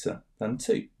is greater than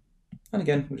 2. And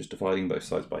again, we're just dividing both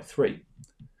sides by 3.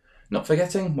 Not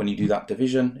forgetting, when you do that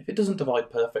division, if it doesn't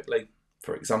divide perfectly,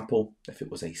 for example, if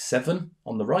it was a 7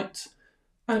 on the right,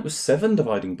 and it was 7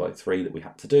 dividing by 3 that we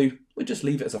had to do, we'd just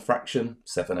leave it as a fraction,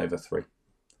 7 over 3.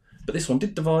 But this one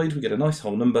did divide, we get a nice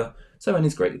whole number, so n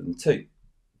is greater than 2.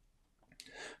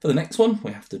 For the next one,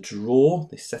 we have to draw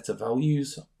this set of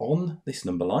values on this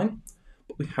number line,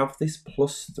 but we have this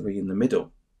plus 3 in the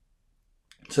middle.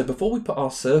 So before we put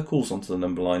our circles onto the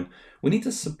number line, we need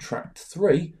to subtract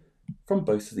 3 from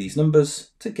both of these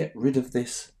numbers to get rid of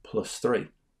this plus 3.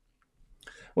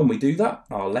 When we do that,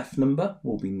 our left number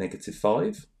will be negative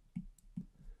 5,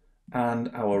 and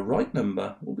our right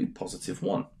number will be positive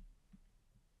 1.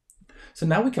 So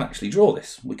now we can actually draw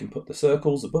this. We can put the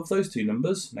circles above those two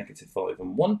numbers, negative 5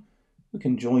 and 1. We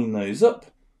can join those up,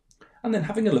 and then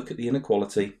having a look at the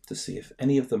inequality to see if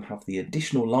any of them have the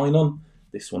additional line on.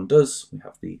 This one does. We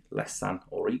have the less than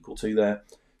or equal to there.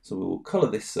 So we will colour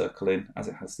this circle in as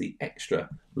it has the extra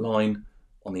line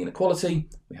on the inequality.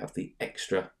 We have the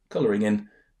extra colouring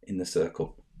in the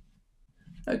circle.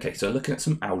 Okay, so looking at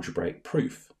some algebraic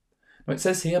proof. Now it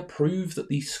says here, prove that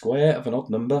the square of an odd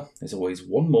number is always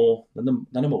one more than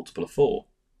a multiple of 4.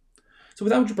 So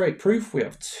with algebraic proof, we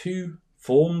have two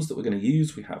forms that we're going to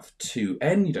use. We have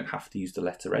 2n, you don't have to use the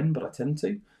letter n, but I tend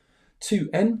to.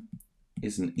 2n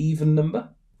is an even number,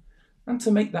 and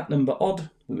to make that number odd,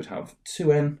 we would have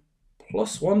 2n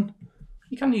plus 1.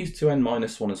 You can use 2n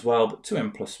minus 1 as well, but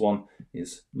 2n plus 1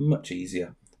 is much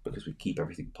easier because we keep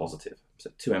everything positive.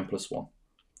 So 2n plus 1.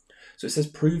 So it says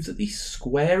prove that the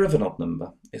square of an odd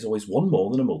number is always one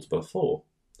more than a multiple of 4.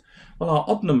 Well, our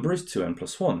odd number is 2n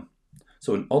plus 1.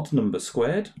 So an odd number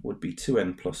squared would be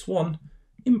 2n plus 1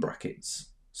 in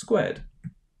brackets squared.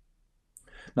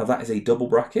 Now that is a double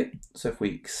bracket, so if we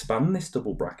expand this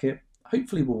double bracket,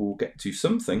 hopefully we will get to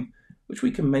something which we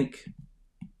can make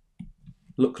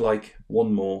look like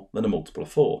one more than a multiple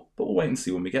of 4, but we'll wait and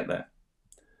see when we get there.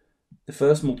 The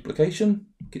first multiplication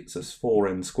gets us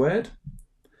 4n squared.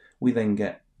 We then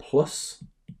get plus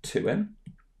 2n,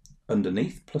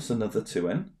 underneath plus another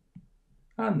 2n,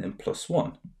 and then plus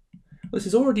 1. This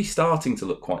is already starting to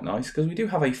look quite nice because we do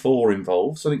have a 4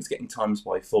 involved, so I think it's getting times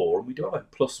by 4, and we do have a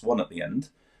plus 1 at the end,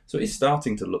 so it is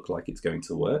starting to look like it's going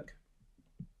to work.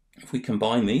 If we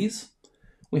combine these,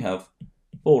 we have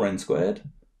 4n squared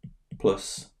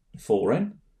plus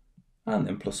 4n, and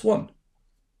then plus 1.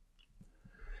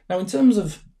 Now in terms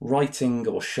of writing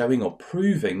or showing or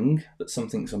proving that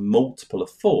something's a multiple of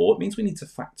 4, it means we need to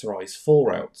factorise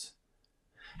 4 out.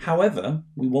 However,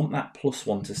 we want that plus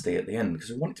 1 to stay at the end because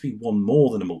we want it to be one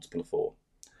more than a multiple of 4.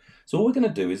 So all we're going to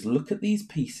do is look at these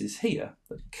pieces here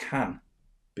that can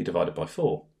be divided by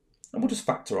 4. And we'll just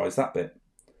factorise that bit.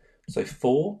 So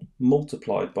 4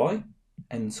 multiplied by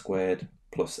n squared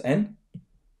plus n.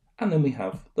 And then we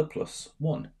have the plus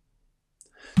 1.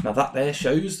 Now that there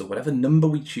shows that whatever number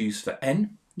we choose for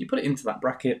n, you put it into that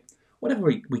bracket. Whatever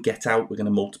we get out, we're going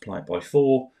to multiply it by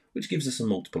 4, which gives us a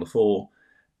multiple of 4.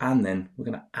 And then we're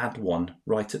going to add 1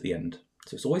 right at the end.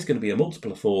 So it's always going to be a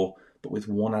multiple of 4, but with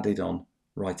 1 added on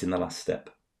right in the last step.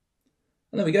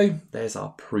 And there we go, there's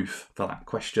our proof for that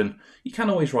question. You can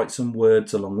always write some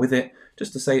words along with it,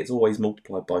 just to say it's always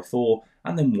multiplied by 4,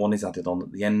 and then 1 is added on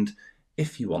at the end,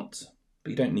 if you want,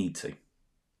 but you don't need to.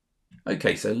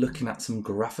 Okay, so looking at some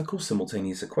graphical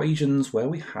simultaneous equations where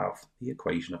we have the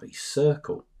equation of a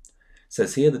circle. It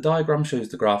says here the diagram shows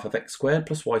the graph of x squared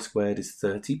plus y squared is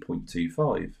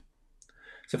 30.25.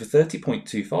 So for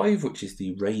 30.25, which is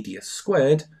the radius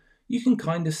squared, you can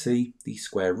kind of see the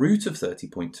square root of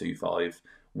 30.25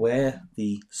 where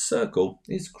the circle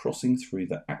is crossing through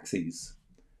the axes.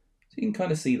 So you can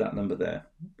kind of see that number there.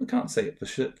 We can't say it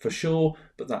for sure,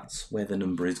 but that's where the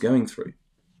number is going through.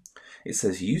 It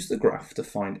says use the graph to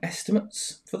find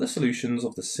estimates for the solutions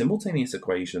of the simultaneous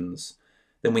equations.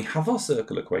 Then we have our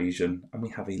circle equation and we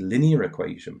have a linear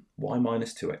equation, y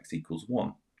minus 2x equals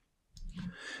 1.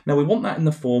 Now we want that in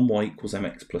the form y equals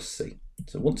mx plus c.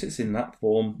 So once it's in that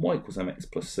form, y equals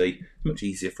mx plus c, it's much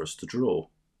easier for us to draw.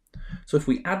 So if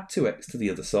we add 2x to the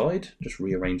other side, just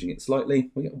rearranging it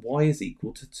slightly, we get y is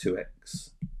equal to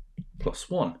 2x plus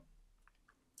 1.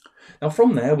 Now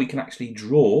from there we can actually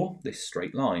draw this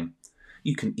straight line.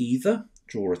 You can either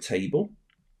draw a table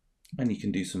and you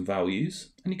can do some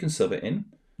values and you can sub it in.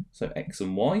 So x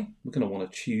and y, we're going to want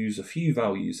to choose a few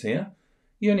values here.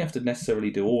 You only have to necessarily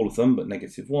do all of them, but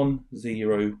 -1,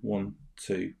 0, 1,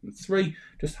 2 and 3.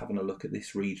 Just having a look at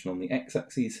this region on the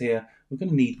x-axis here, we're going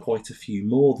to need quite a few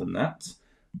more than that,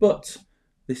 but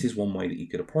this is one way that you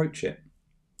could approach it.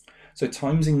 So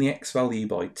timesing the x value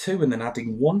by 2 and then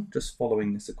adding 1, just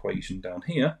following this equation down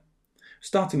here.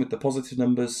 Starting with the positive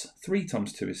numbers, 3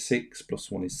 times 2 is 6,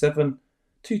 plus 1 is 7,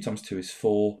 2 times 2 is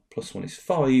 4, plus 1 is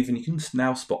 5, and you can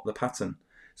now spot the pattern.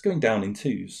 It's going down in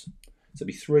 2s. So it'll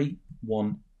be 3,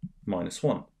 1, minus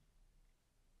 1.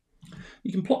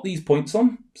 You can plot these points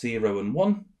on, 0 and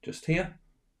 1, just here,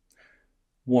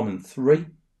 1 and 3,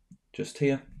 just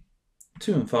here,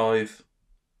 2 and 5,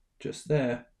 just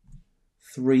there,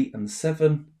 3 and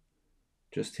 7,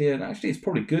 just here. And actually it's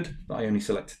probably good that I only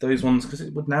selected those ones because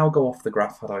it would now go off the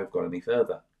graph had I have got any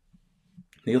further.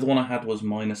 The other one I had was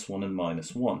 -1 and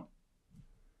 -1.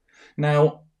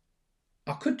 Now,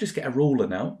 I could just get a ruler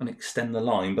now and extend the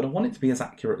line, but I want it to be as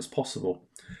accurate as possible.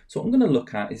 So what I'm going to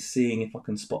look at is seeing if I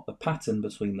can spot the pattern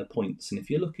between the points. And if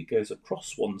you look, it goes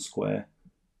across 1 square,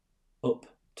 up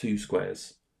 2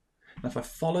 squares. And if I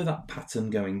follow that pattern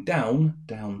going down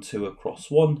 2 across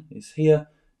 1 is here,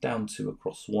 down 2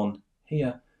 across 1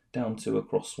 here, down 2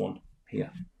 across 1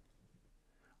 here.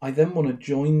 I then want to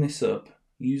join this up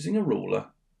using a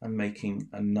ruler and making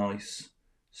a nice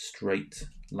straight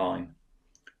line.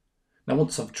 Now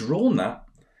once I've drawn that,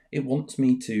 it wants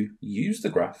me to use the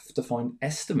graph to find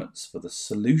estimates for the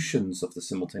solutions of the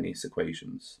simultaneous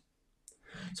equations.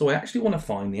 So I actually want to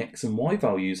find the x and y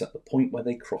values at the point where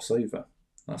they cross over.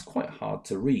 That's quite hard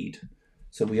to read.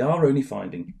 So we are only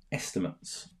finding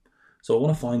estimates. So I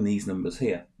want to find these numbers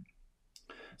here.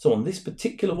 So on this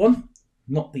particular one,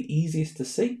 not the easiest to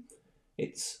see.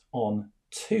 It's on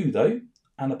 2 though,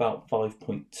 and about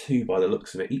 5.2 by the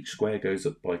looks of it. Each square goes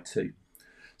up by 2.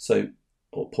 So,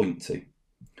 or 0.2.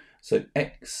 So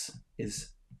x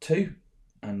is 2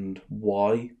 and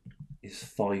y is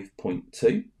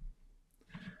 5.2.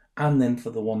 And then for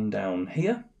the one down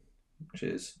here, which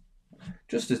is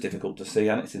just as difficult to see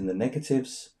and it's in the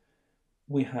negatives,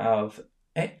 we have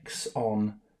x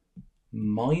on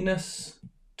minus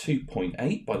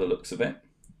 2.8 by the looks of it.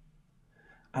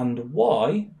 And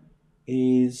y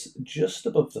is just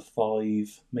above the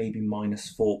 5, maybe minus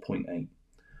 4.8.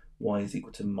 Y is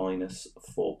equal to minus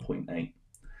 4.8.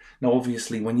 Now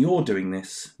obviously when you're doing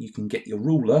this, you can get your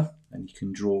ruler and you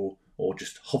can draw or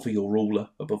just hover your ruler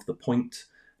above the point,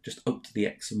 just up to the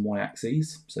x and y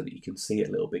axes so that you can see it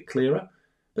a little bit clearer.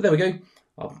 But there we go.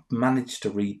 I've managed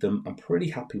to read them. I'm pretty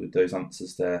happy with those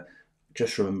answers there.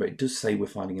 Just remember, it does say we're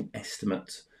finding an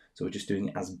estimate. So we're just doing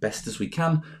it as best as we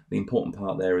can. The important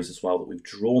part there is as well that we've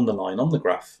drawn the line on the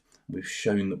graph. We've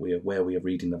shown that we are where we are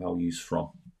reading the values from.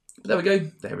 But there we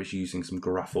go. There is using some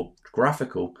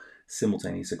graphical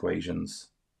simultaneous equations.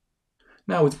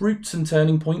 Now with roots and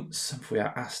turning points, if we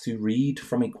are asked to read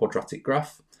from a quadratic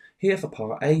graph, Here for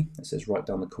part A, it says write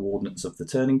down the coordinates of the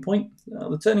turning point. Now,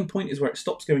 the turning point is where it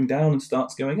stops going down and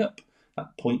starts going up.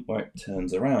 That point where it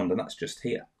turns around, and that's just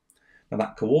here. Now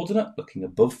that coordinate, looking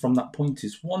above from that point,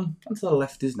 is 1, and to the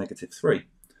left is -3.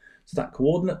 So that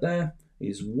coordinate there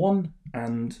is 1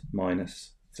 and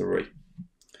 -3.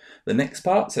 The next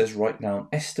part says write down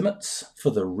estimates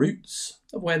for the roots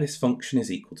of where this function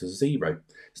is equal to 0.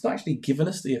 It's not actually given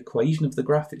us the equation of the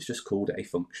graph, it's just called a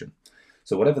function.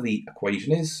 So whatever the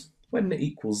equation is, when it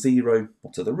equals 0,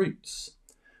 what are the roots?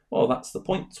 Well, that's the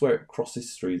points where it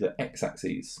crosses through the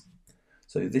x-axis.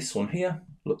 So this one here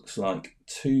looks like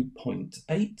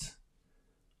 2.8,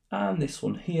 and this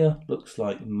one here looks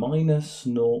like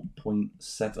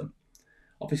 -0.7.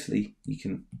 Obviously, you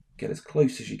can get as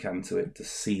close as you can to it to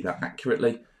see that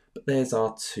accurately, but there's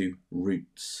our two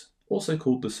roots, also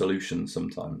called the solution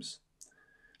sometimes.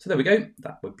 So there we go,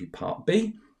 that would be part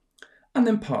B. And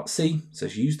then part C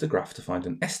says use the graph to find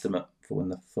an estimate for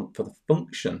the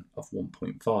function of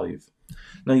 1.5.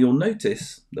 Now you'll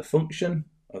notice the function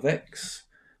of x,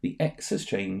 the x has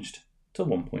changed to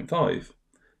 1.5.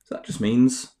 So that just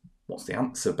means, what's the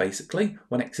answer basically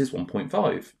when x is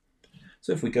 1.5?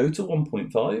 So if we go to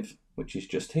 1.5, which is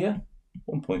just here,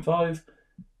 1.5,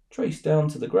 trace down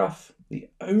to the graph, the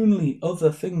only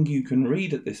other thing you can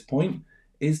read at this point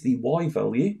is the y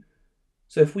value.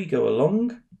 So if we go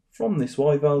along from this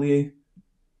y value,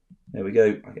 there we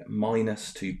go, I get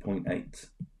 -2.8.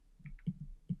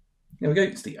 There we go,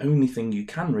 it's the only thing you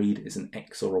can read is an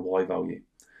x or a y value.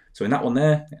 So in that one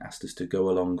there, it asked us to go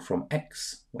along from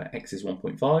x, where x is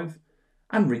 1.5,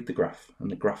 and read the graph. And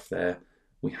the graph there,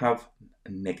 we have a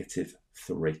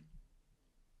 -3.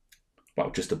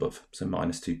 Well, just above, so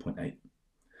 -2.8.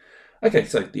 Okay,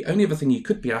 so the only other thing you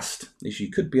could be asked is you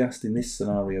could be asked in this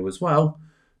scenario as well,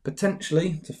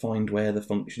 potentially to find where the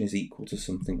function is equal to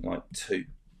something like 2.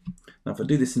 Now if I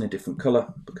do this in a different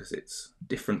colour, because it's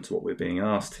different to what we're being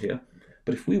asked here,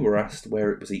 but if we were asked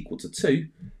where it was equal to 2,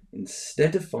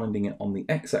 instead of finding it on the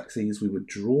x-axis, we would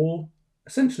draw,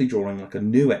 essentially drawing like a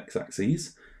new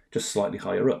x-axis, just slightly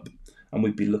higher up, and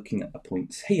we'd be looking at the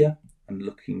points here and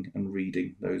looking and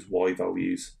reading those y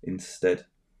values instead.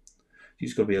 You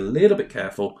just got to be a little bit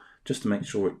careful just to make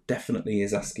sure it definitely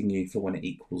is asking you for when it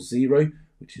equals 0,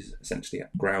 which is essentially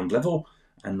at ground level,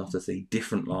 and not as a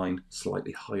different line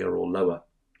slightly higher or lower.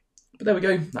 But there we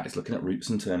go, that is looking at roots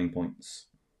and turning points.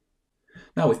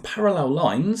 Now with parallel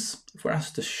lines, if we're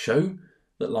asked to show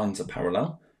that lines are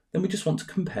parallel, then we just want to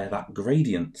compare that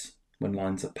gradient. When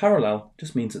lines are parallel,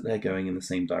 just means that they're going in the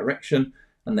same direction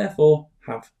and therefore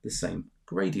have the same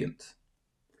gradient.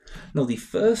 Now the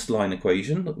first line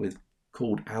equation that we've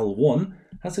called L1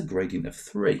 has a gradient of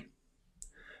 3.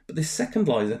 But this second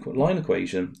line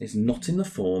equation is not in the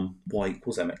form y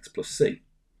equals mx plus c.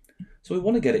 So we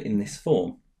want to get it in this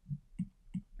form.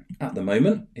 At the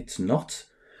moment, it's not,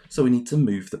 so we need to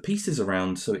move the pieces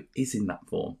around so it is in that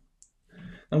form.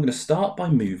 I'm going to start by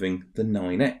moving the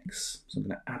 9x. So I'm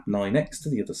going to add 9x to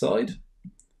the other side.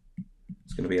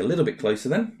 It's going to be a little bit closer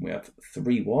then. We have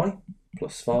 3y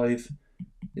plus 5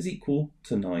 is equal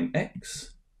to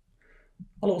 9x.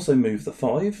 I'll also move the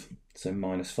 5, so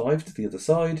minus 5 to the other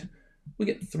side. We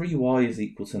get 3y is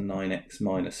equal to 9x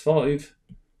minus 5.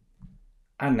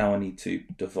 And now I need to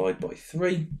divide by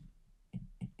 3.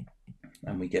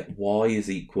 And we get y is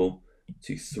equal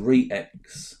to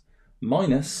 3x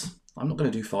minus, I'm not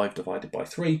going to do 5 divided by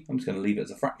 3, I'm just going to leave it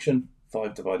as a fraction,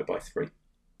 5 divided by 3.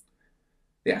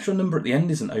 The actual number at the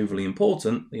end isn't overly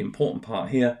important. The important part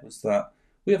here was that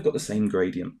we have got the same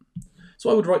gradient. So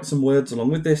I would write some words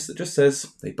along with this that just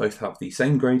says they both have the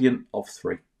same gradient of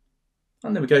 3.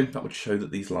 And there we go, that would show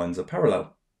that these lines are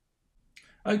parallel.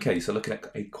 Okay, so looking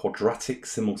at a quadratic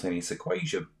simultaneous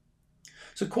equation.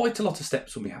 So quite a lot of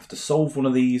steps when we have to solve one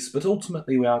of these, but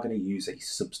ultimately we are going to use a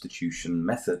substitution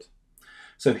method.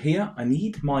 So here I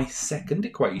need my second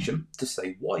equation to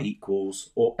say y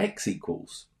equals or x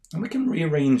equals. And we can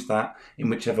rearrange that in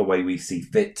whichever way we see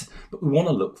fit, but we want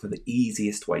to look for the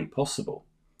easiest way possible.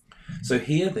 So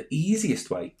here the easiest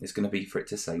way is going to be for it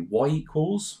to say y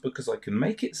equals, because I can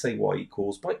make it say y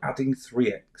equals by adding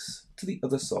 3x to the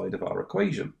other side of our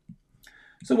equation.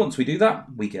 So once we do that,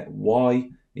 we get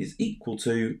y is equal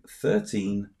to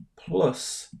 13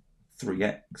 plus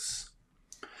 3x.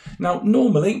 Now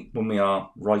normally when we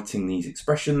are writing these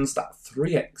expressions, that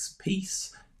 3x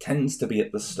piece tends to be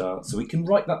at the start, so we can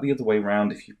write that the other way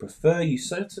around if you prefer. You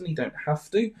certainly don't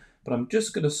have to, but I'm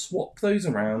just going to swap those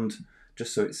around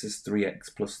just so it says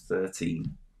 3x plus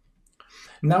 13.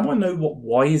 Now I know what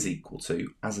y is equal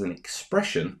to as an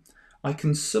expression. I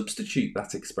can substitute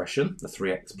that expression, the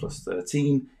 3x plus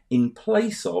 13, in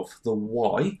place of the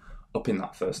y up in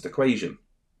that first equation.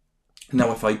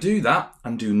 Now if I do that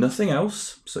and do nothing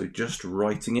else, so just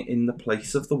writing it in the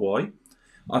place of the y,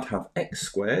 I'd have x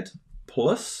squared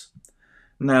plus,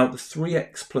 now the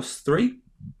 3x plus 3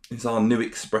 is our new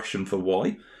expression for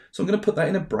y, so I'm going to put that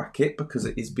in a bracket because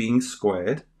it is being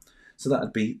squared, so that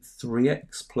would be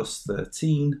 3x plus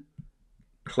 13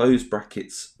 close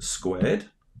brackets squared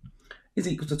is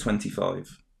equal to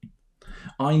 25.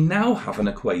 I now have an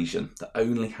equation that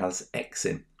only has x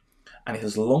in, and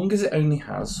as long as it only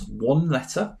has one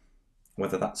letter,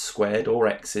 whether that's squared or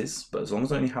x's, but as long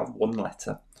as I only have one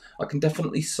letter, I can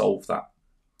definitely solve that.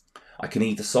 I can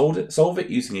either solve it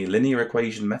using a linear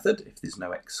equation method if there's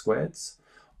no x squareds,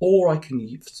 or I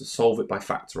can solve it by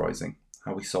factorising,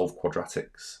 how we solve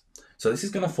quadratics. So this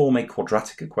is going to form a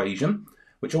quadratic equation,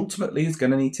 which ultimately is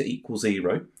going to need to equal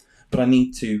 0, but I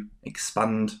need to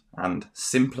expand and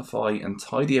simplify and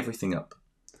tidy everything up.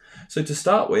 So to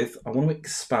start with, I want to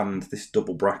expand this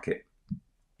double bracket.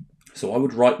 So I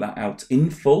would write that out in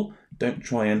full. Don't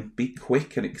try and be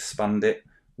quick and expand it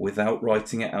without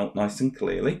writing it out nice and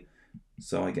clearly.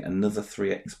 So I get another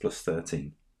 3x plus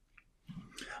 13.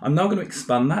 I'm now going to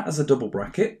expand that as a double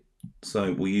bracket.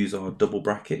 So we'll use our double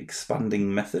bracket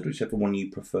expanding method, whichever one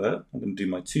you prefer. I'm going to do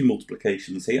my 2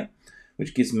 multiplications here,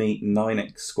 which gives me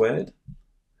 9x squared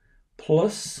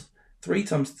plus 3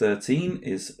 times 13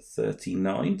 is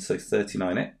 39, so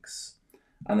 39x.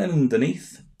 And then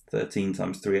underneath, 13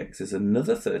 times 3x is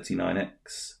another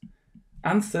 39x.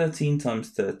 And 13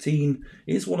 times 13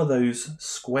 is one of those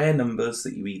square numbers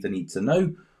that you either need to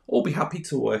know or be happy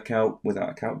to work out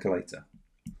without a calculator.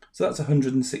 So that's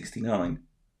 169.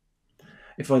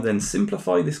 If I then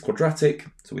simplify this quadratic,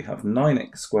 so we have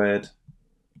 9x squared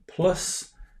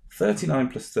plus 39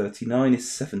 plus 39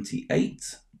 is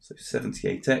 78. So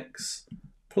 78x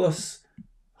plus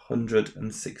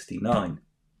 169.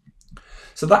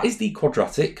 So that is the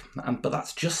quadratic, but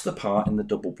that's just the part in the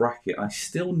double bracket. I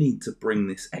still need to bring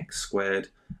this x squared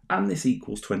and this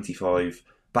equals 25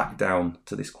 back down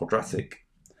to this quadratic.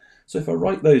 So if I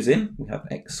write those in, we have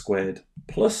x squared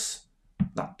plus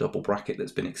that double bracket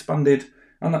that's been expanded,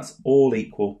 and that's all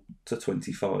equal to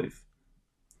 25.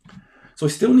 So I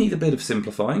still need a bit of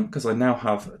simplifying because I now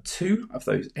have 2 of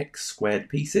those x squared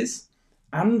pieces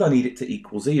and I need it to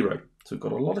equal 0. So we've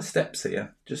got a lot of steps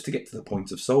here just to get to the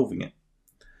point of solving it.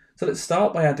 So let's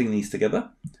start by adding these together.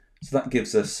 So that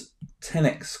gives us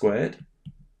 10x squared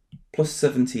plus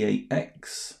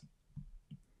 78x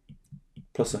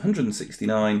plus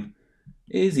 169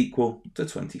 is equal to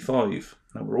 25.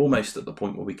 Now we're almost at the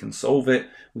point where we can solve it.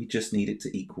 We just need it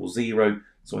to equal 0.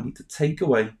 So I need to take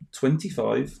away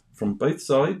 25 from both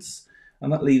sides,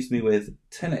 and that leaves me with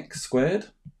 10x squared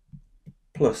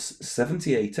plus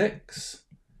 78x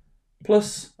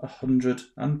plus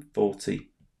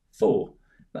 144.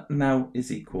 That now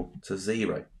is equal to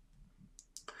 0.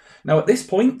 Now at this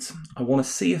point, I want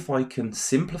to see if I can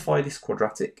simplify this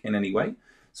quadratic in any way.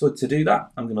 So to do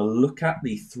that, I'm going to look at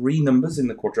the 3 numbers in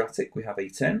the quadratic. We have a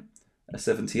 10, a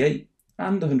 78,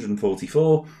 and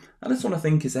 144. I just want to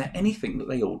think, is there anything that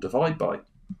they all divide by?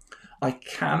 I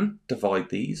can divide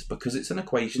these because it's an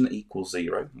equation that equals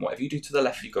 0. Whatever you do to the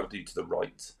left, you've got to do to the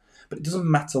right. But it doesn't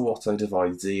matter what I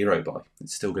divide 0 by.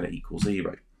 It's still going to equal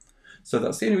 0. So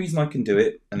that's the only reason I can do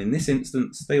it. And in this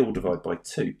instance, they all divide by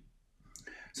 2.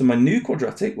 So my new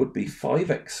quadratic would be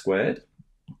 5x squared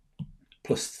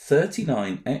plus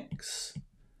 39x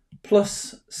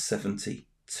plus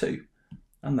 72.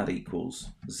 And that equals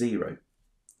 0.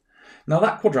 Now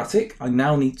that quadratic, I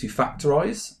now need to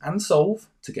factorise and solve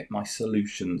to get my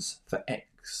solutions for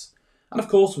x. And of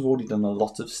course, we've already done a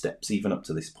lot of steps even up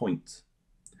to this point.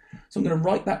 So I'm going to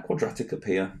write that quadratic up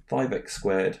here, 5x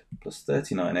squared plus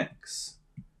 39x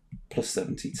plus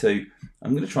 72.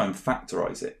 I'm going to try and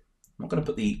factorise it. I'm not going to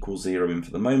put the equal 0 in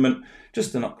for the moment,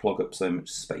 just to not clog up so much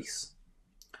space.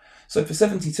 So for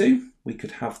 72, we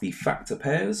could have the factor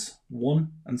pairs,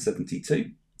 1 and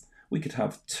 72. We could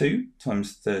have 2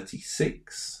 times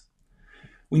 36.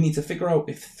 We need to figure out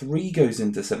if 3 goes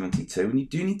into 72, and you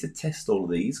do need to test all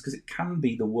of these because it can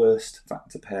be the worst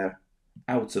factor pair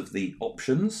out of the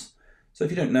options. So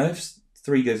if you don't know if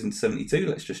 3 goes into 72,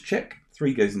 let's just check.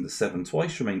 3 goes into 7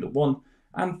 twice, remainder 1,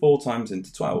 and 4 times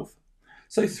into 12.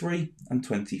 So 3 and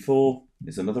 24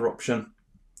 is another option.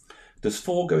 Does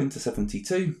 4 go into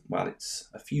 72? Well, it's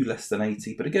a few less than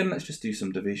 80, but again, let's just do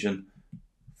some division.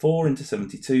 4 into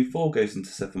 72, 4 goes into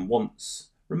 7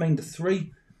 once, remainder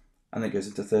 3, and then it goes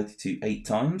into 32 8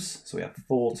 times, so we have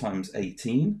 4 times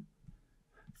 18.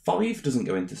 5 doesn't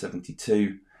go into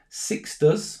 72, 6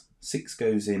 does, 6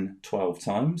 goes in 12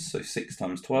 times, so 6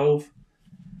 times 12.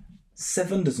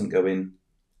 7 doesn't go in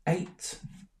 8,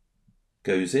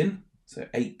 goes in. So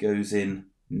 8 goes in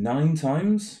 9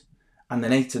 times, and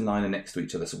then 8 and 9 are next to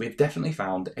each other. So we've definitely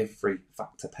found every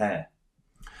factor pair.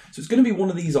 So it's going to be one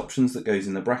of these options that goes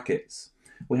in the brackets.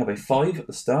 We have a 5 at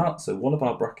the start, so one of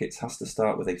our brackets has to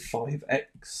start with a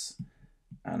 5x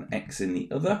and x in the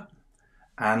other.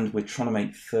 And we're trying to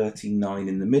make 39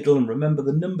 in the middle. And remember,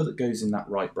 the number that goes in that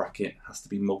right bracket has to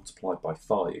be multiplied by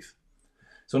 5.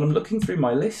 So when I'm looking through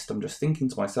my list, I'm just thinking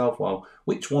to myself, well,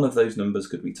 which one of those numbers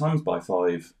could we times by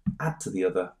 5, add to the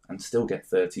other, and still get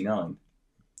 39?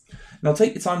 Now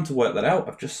take your time to work that out.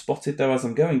 I've just spotted though as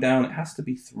I'm going down, it has to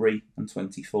be 3 and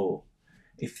 24.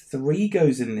 If 3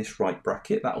 goes in this right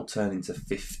bracket, that'll turn into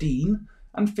 15,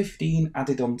 and 15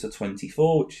 added on to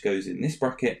 24, which goes in this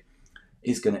bracket,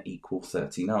 is going to equal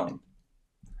 39.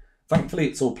 Thankfully,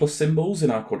 it's all plus symbols in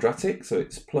our quadratic, so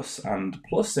it's plus and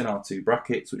plus in our 2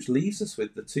 brackets, which leaves us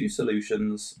with the 2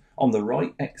 solutions. On the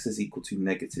right, x is equal to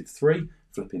 -3,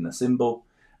 flipping the symbol,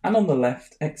 and on the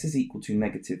left, x is equal to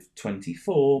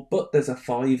 -24, but there's a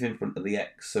 5 in front of the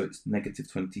x, so it's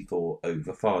 -24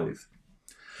 over 5.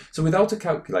 So without a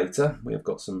calculator, we have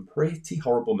got some pretty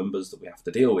horrible numbers that we have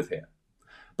to deal with here.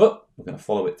 But we're going to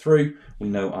follow it through. We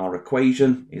know our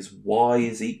equation is y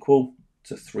is equal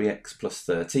to 3x plus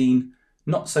 13.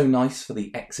 Not so nice for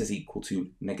the x is equal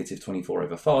to -24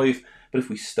 over 5, but if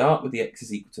we start with the x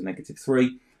is equal to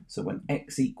 -3, so when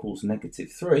x equals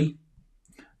 -3,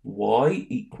 y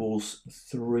equals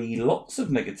 3 lots of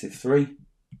 -3,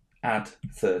 add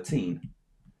 13.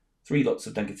 3 lots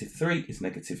of -3 is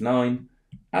 -9,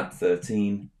 add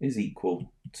 13 is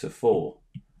equal to 4.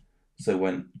 So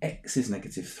when x is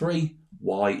 -3,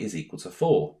 y is equal to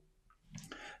 4.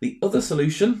 The other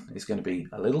solution is going to be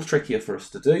a little trickier for us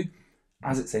to do,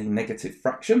 as it's a negative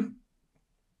fraction,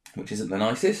 which isn't the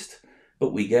nicest,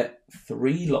 but we get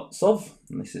 3 lots of,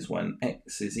 and this is when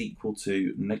x is equal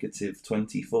to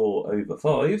 -24 over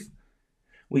 5,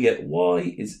 we get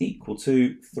y is equal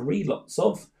to 3 lots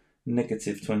of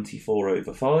 -24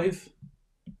 over 5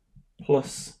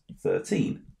 plus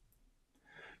 13.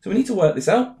 So we need to work this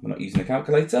out. We're not using a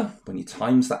calculator. When you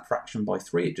times that fraction by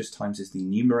 3, it just times the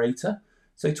numerator.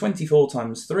 So 24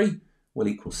 times 3 will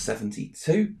equal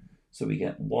 72. So we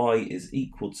get y is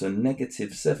equal to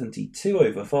 -72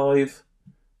 over 5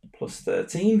 plus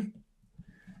 13.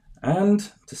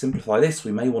 And to simplify this,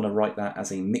 we may want to write that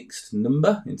as a mixed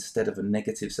number instead of a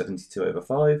 -72 over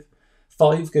 5.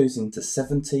 5 goes into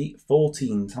 70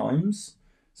 14 times.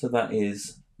 So that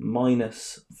is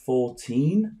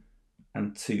 -14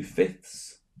 and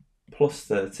 2/5 plus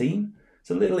 13. It's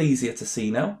a little easier to see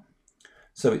now.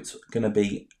 So it's going to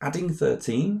be adding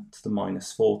 13 to the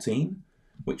 -14,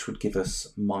 which would give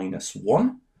us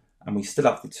 -1. And we still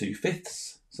have the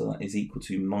 2/5, so that is equal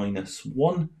to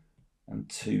 -1 and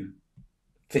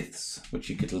 2/5, which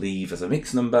you could leave as a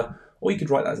mixed number, or you could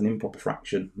write that as an improper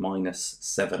fraction,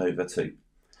 -7 over 2.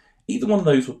 Either one of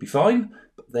those would be fine,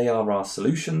 but they are our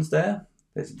solutions there.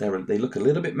 They look a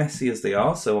little bit messy as they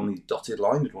are, so on the dotted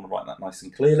line, you'd want to write that nice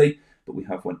and clearly. But we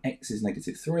have when x is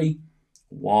 -3,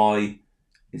 y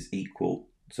is equal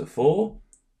to 4.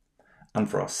 And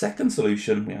for our second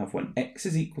solution, we have when x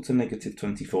is equal to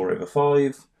 -24 over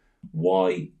 5,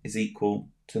 y is equal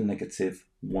to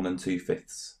 -1 and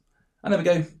 2/5. And there we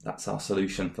go, that's our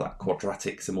solution for that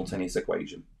quadratic simultaneous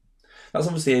equation. That's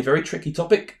obviously a very tricky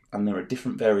topic, and there are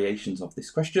different variations of this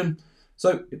question.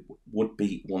 So it would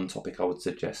be one topic I would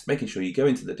suggest making sure you go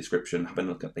into the description, having a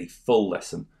look at the full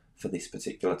lesson for this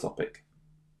particular topic.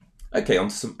 Okay, on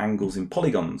to some angles in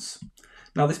polygons.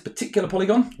 Now this particular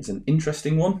polygon is an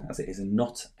interesting one, as it is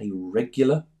not a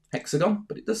regular hexagon,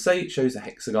 but it does say it shows a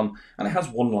hexagon and it has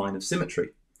one line of symmetry.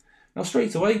 Now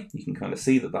straight away, you can kind of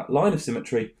see that that line of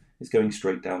symmetry is going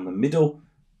straight down the middle,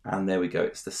 and there we go,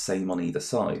 it's the same on either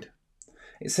side.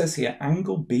 It says here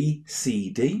angle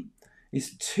BCD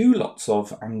is 2 lots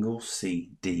of angle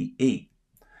CDE.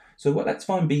 So let's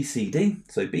find BCD.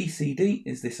 So BCD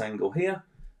is this angle here,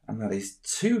 and that is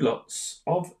 2 lots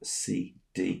of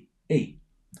CDE.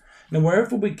 Now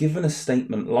wherever we're given a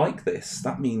statement like this,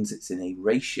 that means it's in a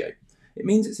ratio. It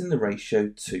means it's in the ratio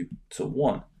 2 to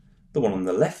 1. The one on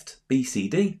the left,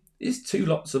 BCD, is 2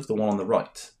 lots of the one on the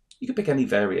right. You could pick any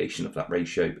variation of that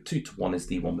ratio, but 2 to 1 is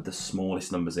the one with the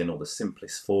smallest numbers in, or the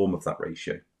simplest form of that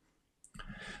ratio.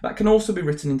 That can also be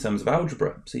written in terms of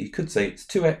algebra. So you could say it's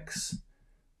 2x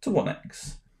to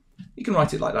 1x. You can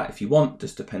write it like that if you want,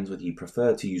 just depends whether you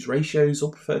prefer to use ratios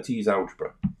or prefer to use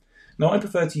algebra. Now I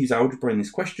prefer to use algebra in this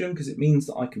question because it means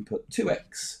that I can put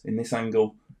 2x in this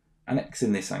angle and x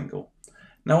in this angle.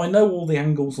 Now I know all the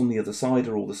angles on the other side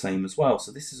are all the same as well,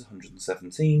 so this is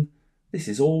 117, this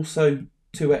is also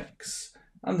 2x,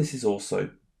 and this is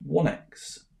also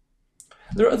 1x.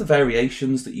 There are other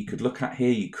variations that you could look at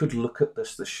here. You could look at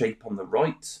the shape on the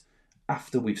right.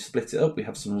 After we've split it up, we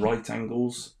have some right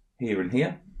angles here and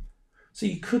here. So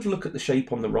you could look at the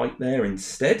shape on the right there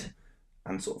instead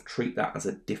and sort of treat that as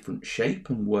a different shape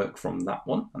and work from that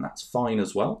one, and that's fine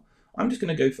as well. I'm just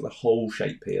going to go for the whole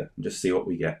shape here and just see what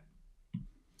we get.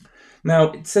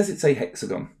 Now, it says it's a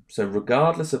hexagon, so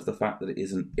regardless of the fact that it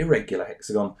is an irregular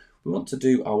hexagon, we want to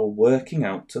do our working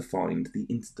out to find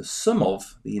the sum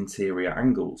of the interior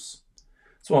angles.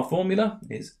 So our formula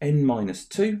is n minus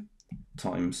 2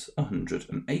 times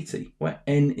 180, where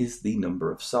n is the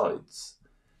number of sides.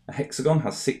 A hexagon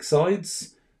has 6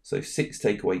 sides, so 6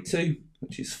 take away 2,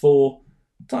 which is 4,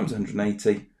 times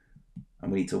 180,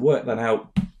 and we need to work that out.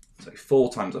 So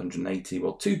 4 times 180,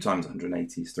 well 2 times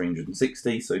 180 is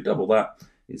 360, so double that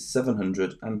is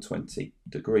 720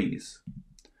 degrees.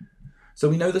 So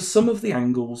we know the sum of the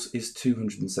angles is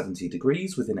 270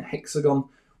 degrees within a hexagon.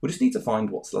 We just need to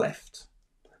find what's left.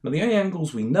 Now the only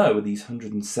angles we know are these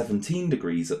 117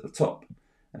 degrees at the top.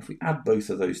 And if we add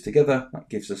both of those together, that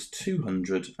gives us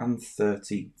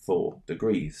 234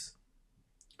 degrees.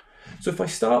 So if I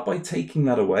start by taking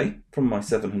that away from my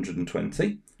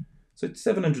 720, so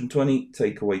 720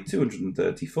 take away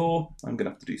 234, I'm going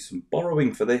to have to do some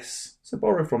borrowing for this. So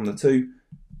borrow from the 2,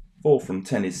 4 from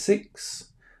 10 is 6, I'm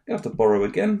going to have to borrow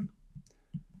again,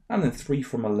 and then 3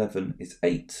 from 11 is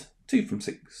 8, 2 from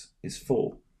 6 is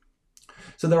 4.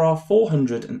 So there are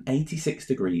 486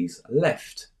 degrees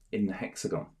left in the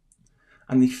hexagon.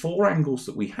 And the 4 angles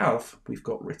that we have, we've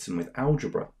got written with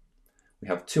algebra. We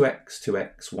have 2x,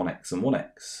 2x, 1x and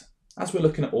 1x. As we're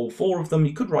looking at all 4 of them,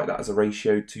 you could write that as a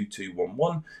ratio 2, 2, 1,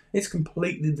 1. It's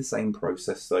completely the same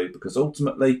process though, because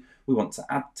ultimately we want to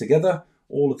add together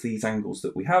all of these angles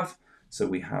that we have. So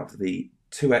we have the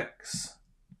 2x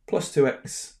plus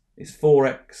 2x is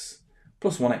 4x,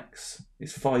 plus 1x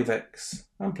is 5x,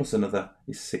 and plus another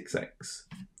is 6x.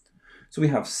 So we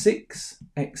have 6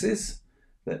 x's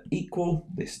that equal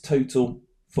this total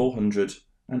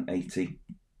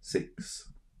 486.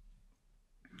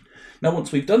 Now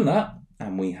once we've done that,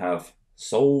 and we have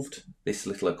solved this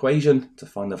little equation to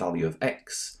find the value of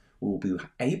x, we'll be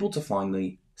able to find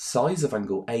the size of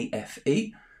angle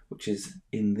AFE, which is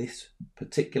in this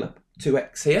particular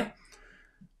 2x here,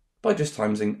 by just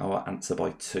timesing our answer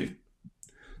by 2.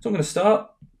 So I'm going to start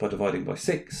by dividing by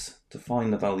 6 to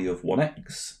find the value of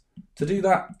 1x. To do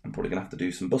that, I'm probably going to have to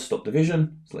do some bus stop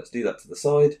division, so let's do that to the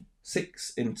side.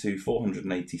 6 into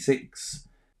 486.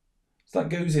 So that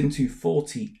goes into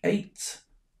 48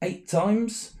 8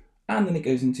 times, and then it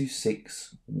goes into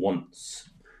 6 once.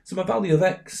 So my value of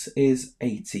x is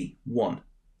 81.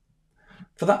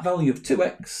 For that value of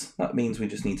 2x, that means we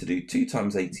just need to do 2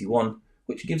 times 81,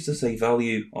 which gives us a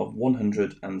value of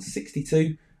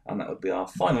 162, and that would be our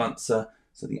final answer.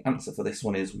 So the answer for this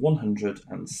one is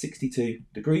 162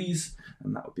 degrees,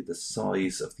 and that would be the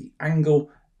size of the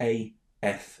angle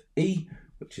AFE,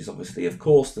 which is obviously, of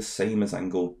course, the same as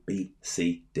angle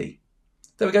BCD.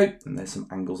 There we go, and there's some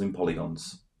angles in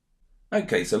polygons.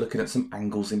 Okay, so looking at some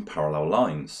angles in parallel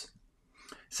lines.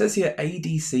 It says here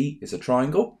ADC is a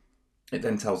triangle. It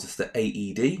then tells us that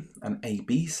AED and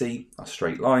ABC are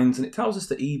straight lines, and it tells us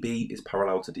that EB is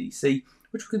parallel to DC,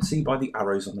 which we can see by the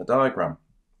arrows on the diagram.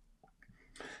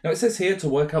 Now it says here to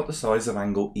work out the size of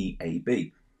angle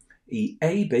EAB.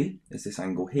 EAB is this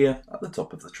angle here at the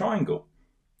top of the triangle.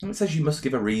 And it says you must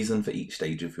give a reason for each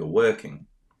stage of your working.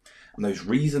 And those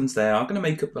reasons there are going to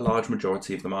make up the large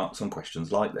majority of the marks on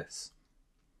questions like this.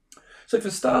 So for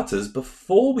starters,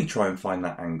 before we try and find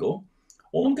that angle,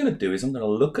 all I'm going to do is I'm going to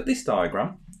look at this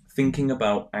diagram, thinking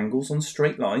about angles on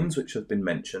straight lines, which have been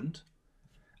mentioned,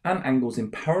 and angles in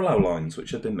parallel lines,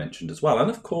 which have been mentioned as well, and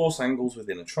of course angles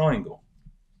within a triangle.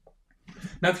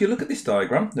 Now if you look at this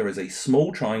diagram, there is a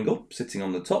small triangle sitting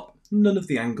on the top, none of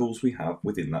the angles we have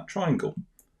within that triangle.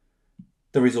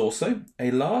 There is also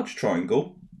a large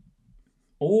triangle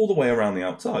all the way around the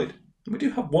outside. We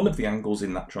do have one of the angles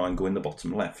in that triangle in the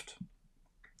bottom left.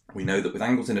 We know that with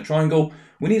angles in a triangle,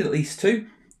 we need at least 2,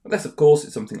 unless of course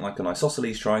it's something like an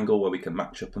isosceles triangle where we can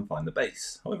match up and find the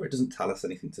base. However, it doesn't tell us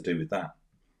anything to do with that.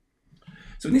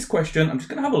 So in this question, I'm just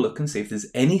going to have a look and see if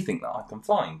there's anything that I can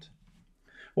find.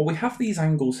 Well, we have these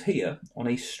angles here on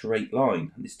a straight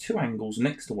line, and there's 2 angles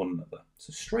next to one another.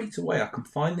 So straight away I can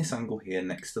find this angle here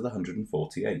next to the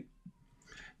 148.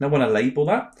 Now when I label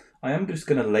that, I am just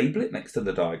going to label it next to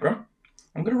the diagram.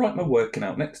 I'm going to write my working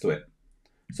out next to it.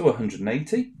 So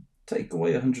 180, take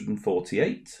away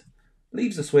 148,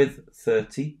 leaves us with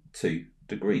 32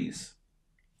 degrees.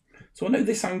 So I know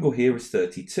this angle here is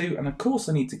 32, and of course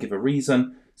I need to give a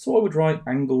reason, so I would write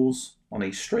angles on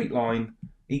a straight line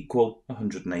equal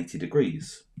 180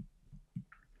 degrees.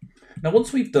 Now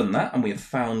once we've done that and we have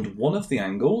found one of the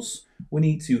angles, we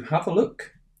need to have a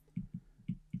look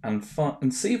and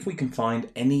see if we can find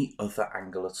any other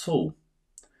angle at all.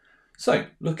 So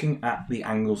looking at the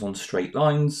angles on straight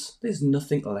lines, there's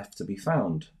nothing left to be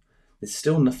found. There's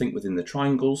still nothing within the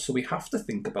triangles, so we have to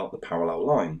think about the parallel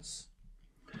lines.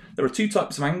 There are two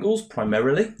types of angles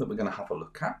primarily that we're going to have a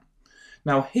look at.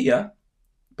 Now here,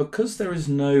 because there is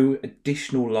no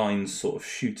additional lines sort of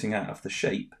shooting out of the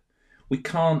shape, we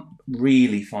can't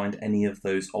really find any of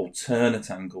those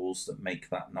alternate angles that make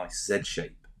that nice Z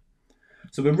shape.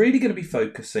 So we're really going to be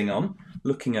focusing on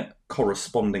looking at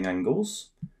corresponding angles,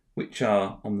 which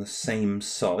are on the same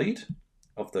side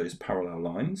of those parallel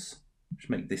lines, which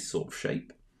make this sort of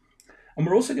shape. And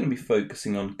we're also going to be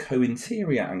focusing on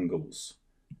co-interior angles,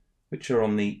 which are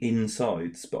on the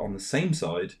insides, but on the same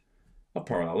side of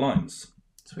parallel lines.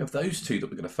 So we have those two that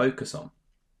we're going to focus on.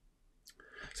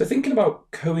 So thinking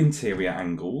about co-interior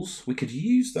angles, we could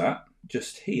use that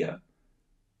just here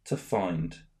to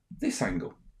find this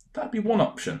angle. That'd be one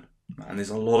option. And there's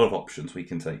a lot of options we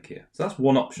can take here. So that's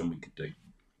one option we could do.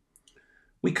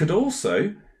 We could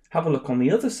also have a look on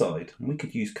the other side, and we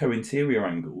could use co-interior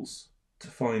angles to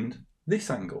find this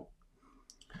angle.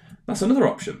 That's another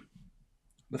option.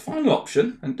 The final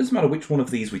option, and it doesn't matter which one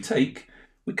of these we take,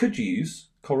 we could use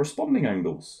corresponding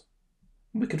angles.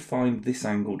 And we could find this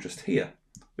angle just here,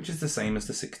 which is the same as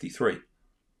the 63.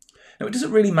 Now it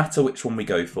doesn't really matter which one we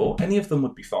go for, any of them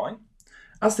would be fine.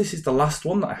 As this is the last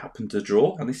one that I happen to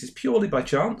draw, and this is purely by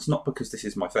chance, not because this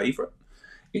is my favourite,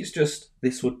 it's just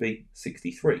this would be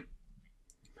 63.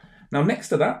 Now next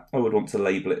to that, I would want to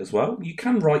label it as well. You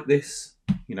can write this,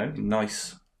 in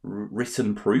nice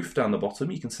written proof down the bottom.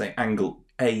 You can say angle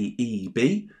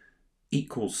AEB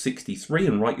equals 63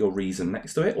 and write your reason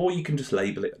next to it, or you can just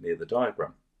label it near the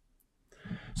diagram.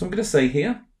 So I'm going to say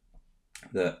here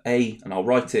that A, and I'll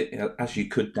write it as you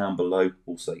could down below,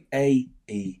 we'll say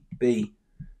AEB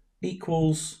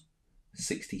equals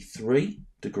 63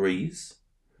 degrees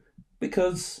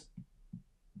because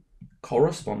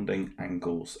corresponding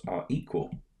angles are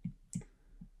equal.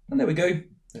 And there we go.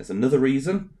 There's another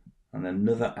reason and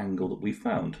another angle that we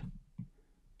found.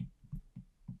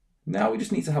 Now we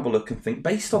just need to have a look and think,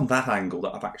 based on that angle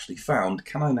that I've actually found,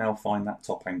 can I now find that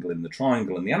top angle in the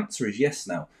triangle? And the answer is yes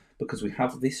now, because we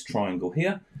have this triangle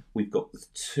here. We've got the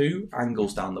two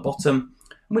angles down the bottom,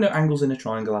 and we know angles in a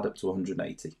triangle add up to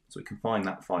 180, so we can find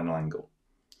that final angle.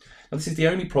 Now this is the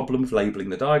only problem with labelling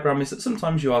the diagram, is that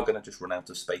sometimes you are going to just run out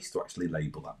of space to actually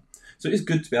label that. So it is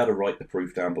good to be able to write the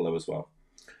proof down below as well.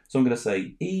 So I'm going to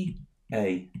say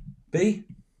EAB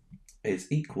is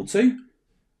equal to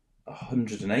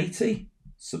 180,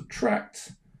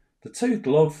 subtract the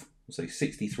total of, we'll say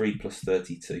 63 plus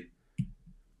 32.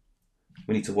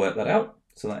 We need to work that out.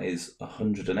 So that is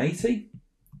 180.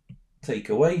 Take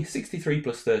away 63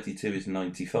 plus 32 is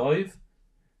 95.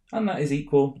 And that is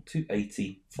equal to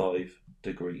 85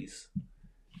 degrees.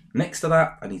 Next to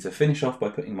that, I need to finish off by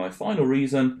putting my final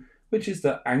reason, which is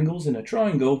that angles in a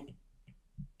triangle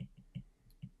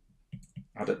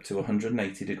add up to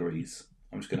 180 degrees.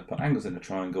 I'm just going to put angles in a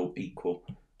triangle equal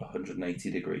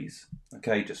 180 degrees.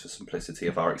 Okay, just for simplicity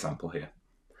of our example here.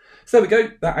 So there we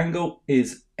go, that angle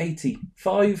is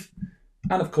 85.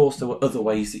 And of course, there were other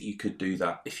ways that you could do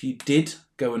that. If you did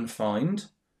go and find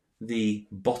the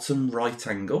bottom right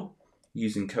angle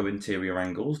using co-interior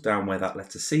angles down where that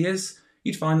letter C is,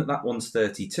 you'd find that that one's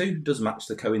 32, does match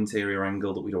the co-interior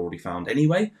angle that we'd already found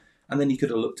anyway. And then you could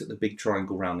have looked at the big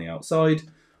triangle around the outside,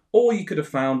 or you could have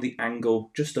found the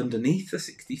angle just underneath the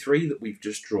 63 that we've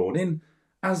just drawn in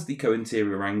as the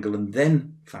co-interior angle, and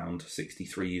then found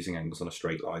 63 using angles on a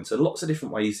straight line. So lots of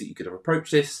different ways that you could have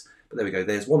approached this, but there we go,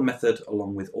 there's one method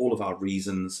along with all of our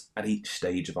reasons at each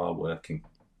stage of our working.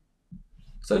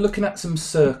 So looking at some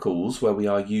circles where we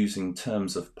are using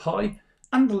terms of pi,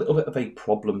 and a little bit of a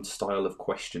problem style of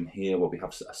question here where we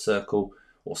have a circle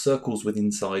or circles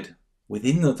within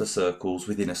other circles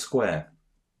within a square.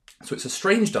 So it's a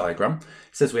strange diagram.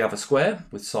 It says we have a square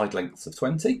with side lengths of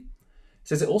 20. It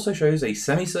says it also shows a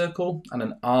semicircle and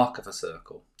an arc of a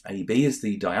circle. AB is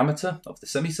the diameter of the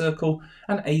semicircle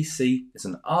and AC is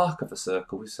an arc of a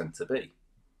circle with centre B.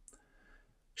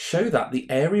 Show that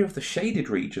the area of the shaded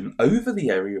region over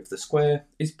the area of the square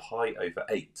is pi over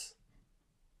 8.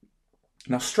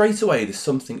 Now straight away there's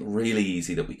something really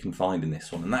easy that we can find in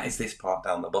this one, and that is this part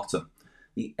down the bottom,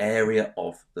 the area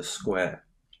of the square.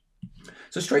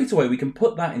 So straight away we can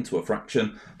put that into a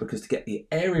fraction, because to get the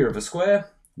area of a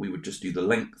square we would just do the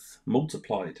length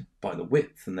multiplied by the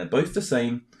width, and they're both the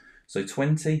same. So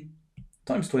 20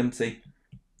 times 20,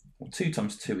 or 2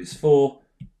 times 2 is 4,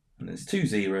 and there's 2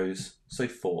 zeros, so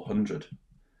 400.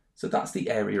 So that's the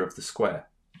area of the square.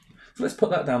 So let's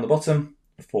put that down the bottom,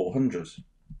 400.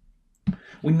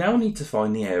 We now need to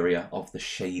find the area of the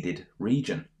shaded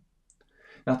region.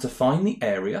 Now, to find the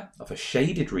area of a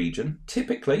shaded region,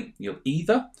 typically you'll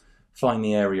either find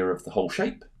the area of the whole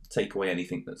shape, take away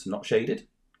anything that's not shaded,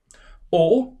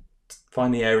 or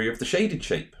find the area of the shaded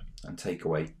shape and take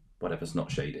away whatever's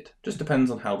not shaded. Just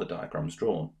depends on how the diagram's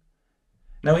drawn.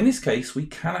 Now, in this case, we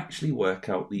can actually work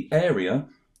out the area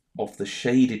of the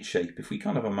shaded shape. If we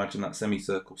kind of imagine that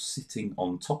semicircle sitting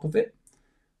on top of it,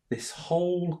 this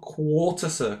whole quarter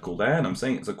circle there, and I'm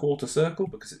saying it's a quarter circle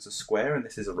because it's a square and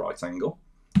this is a right angle,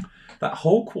 that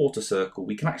whole quarter circle,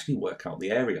 we can actually work out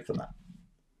the area for that.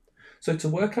 So to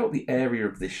work out the area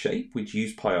of this shape, we'd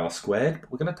use pi r squared,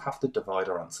 but we're going to have to divide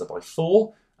our answer by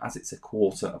 4 as it's a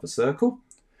quarter of a circle.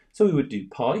 So we would do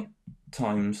pi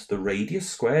times the radius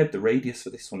squared. The radius for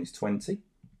this one is 20.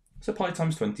 So pi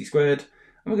times 20 squared,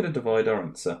 and we're going to divide our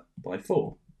answer by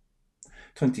 4.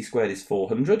 20 squared is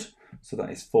 400, so that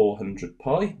is 400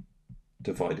 pi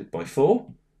divided by 4,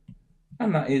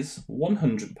 and that is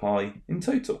 100 pi in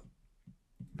total.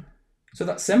 So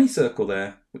that semicircle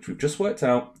there, which we've just worked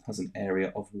out, has an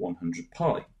area of 100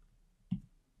 pi.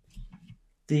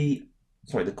 The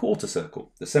quarter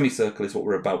circle. The semicircle is what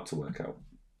we're about to work out.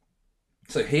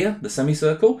 So here, the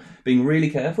semicircle, being really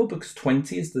careful because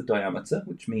 20 is the diameter,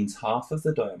 which means half of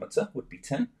the diameter would be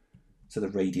 10. So the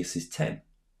radius is 10.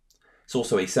 It's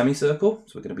also a semicircle,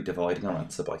 so we're going to be dividing our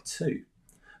answer by 2.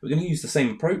 We're going to use the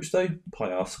same approach though,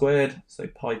 pi r squared, so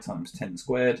pi times 10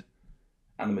 squared,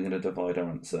 and then we're going to divide our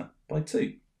answer by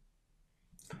 2.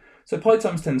 So pi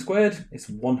times 10 squared is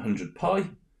 100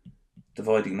 pi.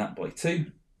 Dividing that by 2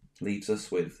 leaves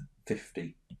us with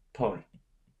 50 pi.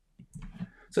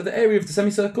 So the area of the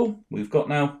semicircle we've got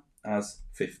now as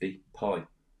 50 pi.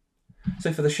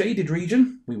 So for the shaded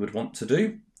region, we would want to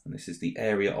do, and this is the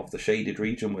area of the shaded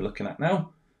region we're looking at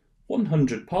now,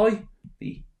 100 pi,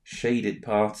 the shaded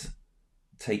part,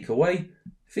 take away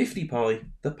 50 pi,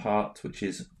 the part which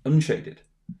is unshaded.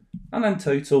 And then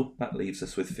total, that leaves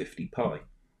us with 50 pi.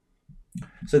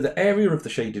 So the area of the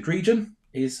shaded region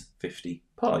is 50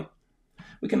 pi.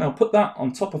 We can now put that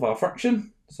on top of our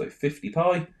fraction, so 50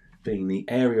 pi being the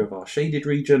area of our shaded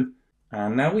region,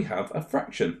 and now we have a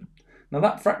fraction. Now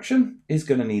that fraction is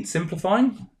going to need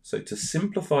simplifying, so to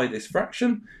simplify this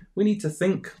fraction, we need to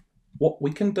think what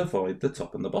we can divide the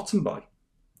top and the bottom by.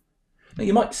 Now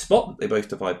you might spot that they both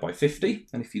divide by 50,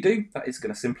 and if you do, that is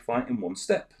going to simplify it in one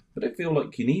step. But don't feel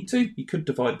like you need to, you could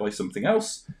divide by something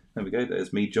else. There we go,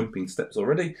 there's me jumping steps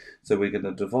already. So we're going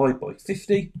to divide by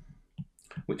 50,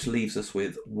 which leaves us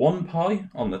with 1 pi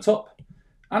on the top,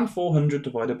 and 400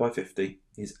 divided by 50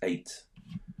 is 8.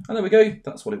 And there we go,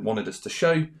 that's what it wanted us to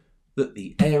show, that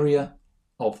the area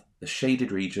of the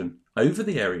shaded region over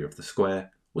the area of the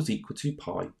square was equal to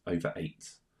pi over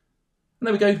 8. And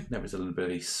there we go, there is a little bit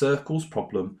of a circles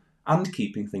problem and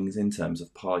keeping things in terms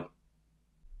of pi.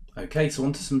 Okay, so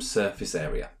on to some surface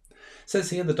area. It says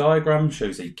here the diagram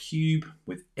shows a cube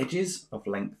with edges of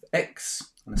length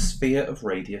x and a sphere of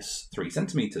radius 3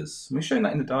 centimetres. And we're showing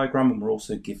that in the diagram, and we're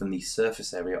also given the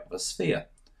surface area of a sphere.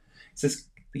 It says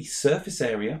the surface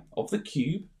area of the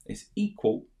cube is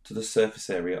equal to the surface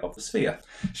area of the sphere.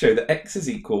 Show that x is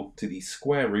equal to the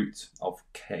square root of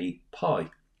k pi,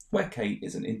 where k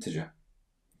is an integer.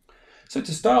 So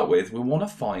to start with, we want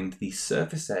to find the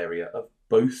surface area of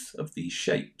both of these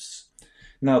shapes.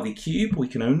 Now the cube we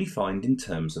can only find in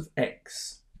terms of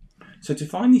x. So to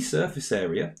find the surface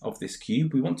area of this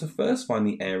cube, we want to first find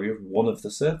the area of one of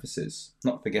the surfaces,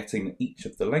 not forgetting that each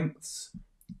of the lengths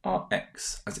are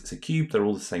x. As it's a cube, they're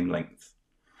all the same length.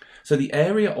 So the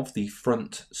area of the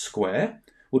front square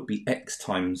would be x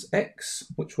times x,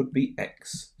 which would be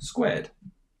x squared.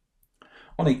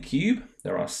 On a cube,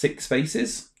 there are 6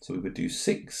 faces, so we would do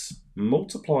 6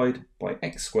 multiplied by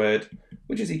x squared,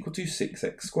 which is equal to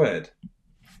 6x squared.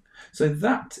 So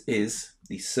that is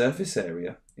the surface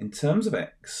area in terms of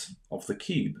x of the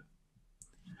cube.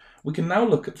 We can now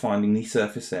look at finding the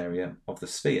surface area of the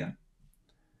sphere.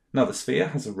 Now the sphere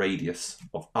has a radius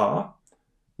of r,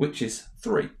 which is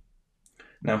 3.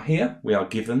 Now here we are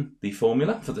given the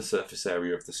formula for the surface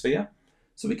area of the sphere,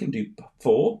 so we can do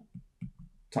 4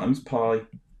 times pi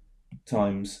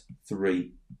times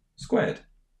 3 squared.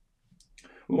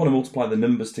 We want to multiply the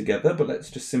numbers together, but let's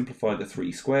just simplify the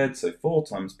 3 squared. So 4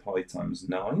 times pi times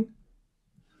 9.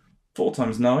 4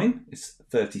 times 9 is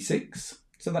 36,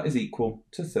 so that is equal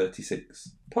to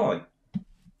 36 pi.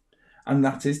 And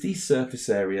that is the surface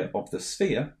area of the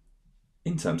sphere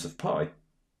in terms of pi.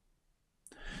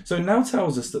 So it now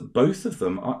tells us that both of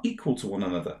them are equal to one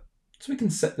another. So we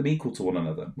can set them equal to one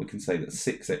another. We can say that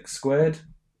 6x squared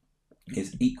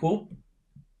is equal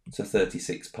to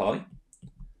 36 pi.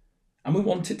 And we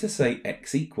want it to say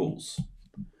x equals.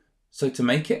 So to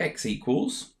make it x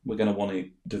equals, we're going to want to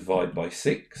divide by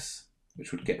 6,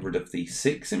 which would get rid of the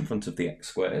 6 in front of the x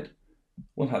squared.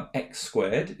 We'll have x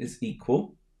squared is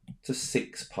equal to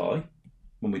 6 pi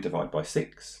when we divide by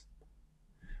 6.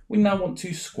 We now want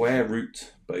to square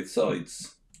root both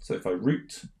sides. So if I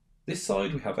root this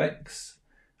side, we have x.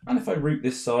 And if I root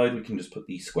this side, we can just put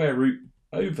the square root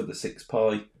over the 6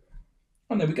 pi.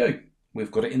 And there we go.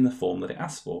 We've got it in the form that it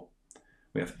asks for.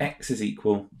 We have x is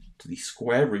equal to the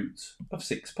square root of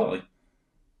 6 pi.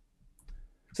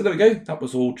 So there we go. That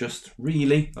was all just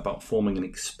really about forming an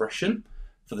expression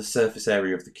for the surface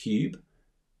area of the cube,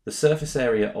 the surface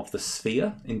area of the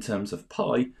sphere in terms of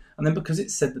pi, and then because it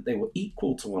said that they were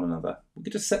equal to one another, we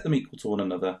could just set them equal to one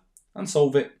another and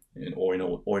solve it, or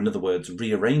in other words,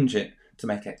 rearrange it to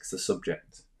make x the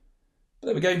subject. But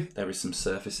there we go. There is some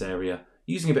surface area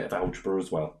using a bit of algebra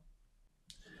as well.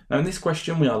 Now in this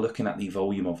question we are looking at the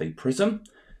volume of a prism.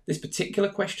 This particular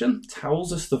question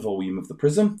tells us the volume of the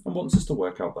prism and wants us to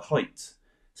work out the height.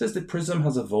 It says the prism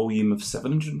has a volume of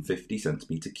 750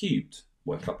 centimetre cubed.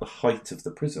 Work out the height of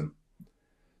the prism.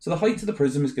 So the height of the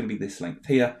prism is going to be this length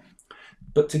here.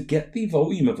 But to get the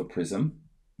volume of a prism,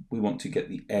 we want to get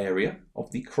the area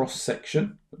of the cross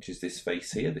section, which is this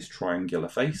face here, this triangular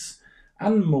face,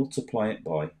 and multiply it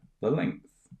by the length.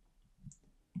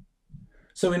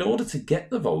 So in order to get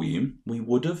the volume, we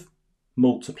would have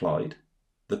multiplied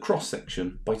the cross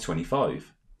section by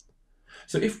 25.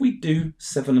 So if we do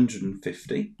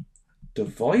 750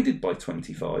 divided by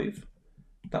 25,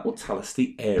 that will tell us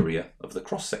the area of the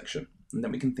cross section, and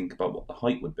then we can think about what the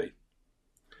height would be.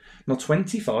 Now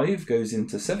 25 goes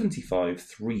into 75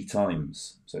 3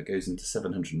 times, so it goes into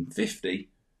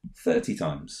 750 30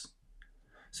 times.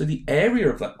 So the area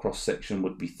of that cross section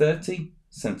would be 30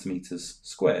 centimetres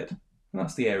squared, and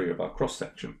that's the area of our cross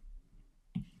section.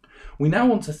 We now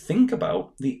want to think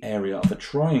about the area of a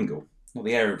triangle. Well,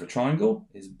 the area of a triangle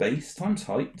is base times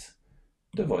height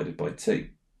divided by 2.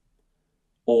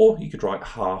 Or you could write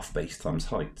half base times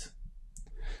height.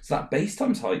 So that base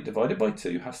times height divided by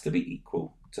 2 has to be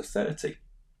equal to 30.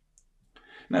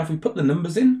 Now if we put the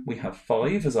numbers in, we have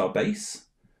 5 as our base.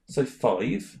 So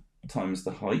 5 times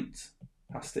the height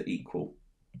has to equal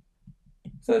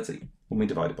 30 when we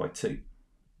divide it by 2.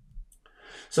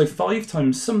 So 5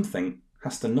 times something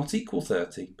has to not equal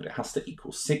 30, but it has to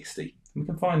equal 60. We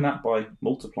can find that by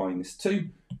multiplying this 2,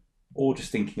 or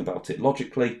just thinking about it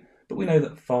logically, but we know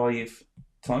that 5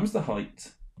 times the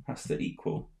height has to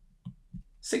equal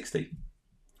 60.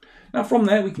 Now from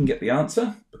there we can get the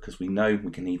answer, because we know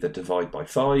we can either divide by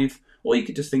 5, or you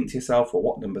could just think to yourself, well,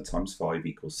 what number times 5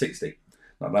 equals 60?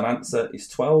 Now that answer is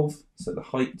 12, so the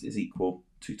height is equal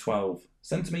to 12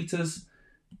 centimetres.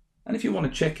 And if you want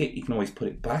to check it, you can always put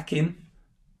it back in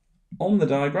on the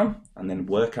diagram and then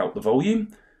work out the volume.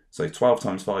 So 12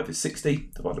 times 5 is 60,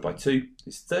 divided by 2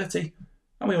 is 30.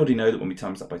 And we already know that when we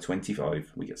times that by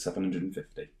 25, we get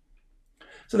 750.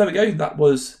 So there we go. That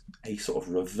was a sort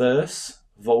of reverse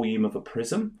volume of a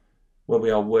prism, where we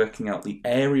are working out the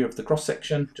area of the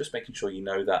cross-section, just making sure you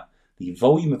know that the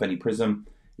volume of any prism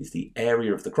is the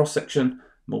area of the cross-section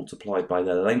multiplied by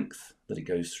the length that it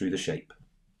goes through the shape.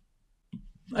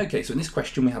 Okay, so in this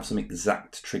question we have some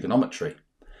exact trigonometry.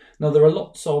 Now there are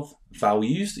lots of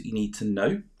values that you need to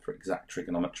know for exact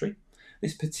trigonometry.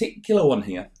 This particular one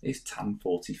here is tan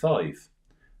 45.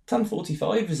 Tan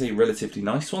 45 is a relatively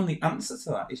nice one. The answer to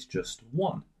that is just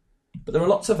 1. But there are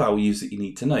lots of values that you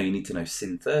need to know. You need to know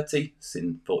sin 30,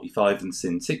 sin 45 and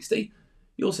sin 60.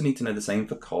 You also need to know the same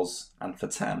for cos and for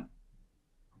tan.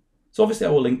 So obviously I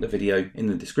will link the video in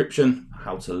the description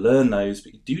how to learn those,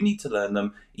 but you do need to learn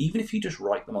them even if you just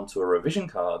write them onto a revision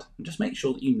card, and just make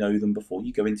sure that you know them before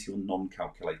you go into your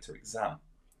non-calculator exam.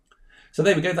 So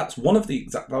there we go, that's one of the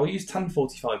exact values. Tan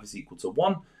 45 is equal to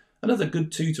 1. Another good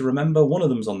 2 to remember, one of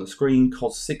them is on the screen.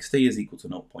 Cos 60 is equal to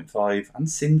 0.5, and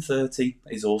sin 30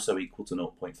 is also equal to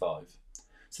 0.5.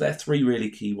 So they're 3 really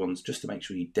key ones just to make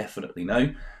sure you definitely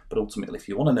know, but ultimately if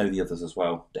you want to know the others as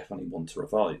well, definitely want to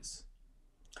revise.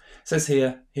 It says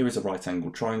here is a right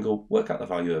angled triangle, work out the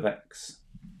value of x.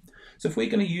 So if we're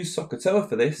going to use SOHCAHTOA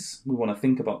for this, we want to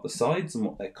think about the sides and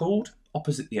what they're called.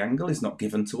 Opposite the angle is not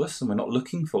given to us and we're not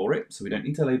looking for it, so we don't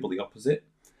need to label the opposite.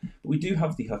 But we do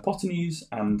have the hypotenuse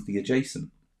and the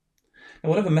adjacent. Now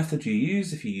whatever method you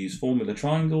use, if you use formula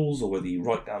triangles or whether you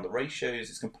write down the ratios,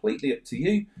 it's completely up to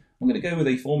you. I'm going to go with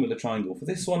a formula triangle for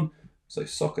this one. So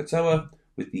SOHCAHTOA,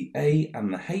 With the A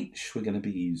and the H, we're going to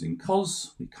be using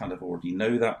cos. We kind of already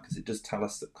know that because it does tell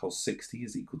us that cos 60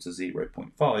 is equal to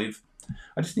 0.5.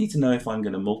 I just need to know if I'm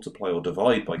going to multiply or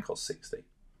divide by cos 60.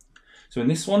 So in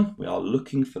this one, we are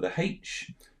looking for the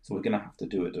H, so we're going to have to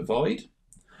do a divide.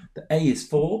 The A is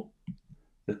 4,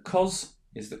 the cos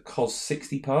is the cos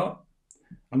 60 part.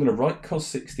 I'm going to write cos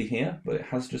 60 here, but it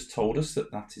has just told us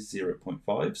that that is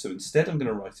 0.5. So instead, I'm going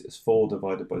to write it as 4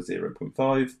 divided by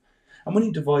 0.5. And when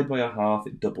you divide by a half,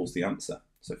 it doubles the answer.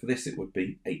 So for this, it would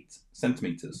be 8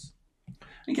 centimetres.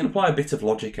 You can apply a bit of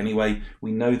logic anyway.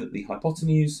 We know that the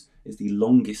hypotenuse is the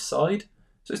longest side.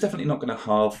 So it's definitely not going to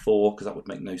halve 4 because that would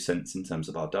make no sense in terms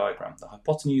of our diagram. The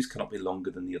hypotenuse cannot be longer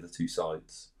than the other two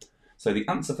sides. So the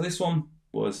answer for this one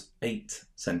was 8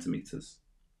 centimetres.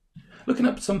 Looking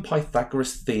up some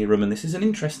Pythagoras theorem, and this is an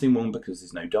interesting one because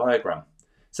there's no diagram.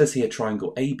 It says here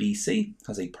triangle ABC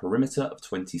has a perimeter of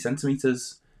 20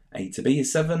 centimetres. A to B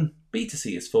is 7, B to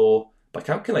C is 4. By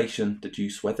calculation,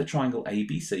 deduce whether triangle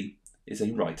ABC is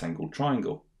a right-angled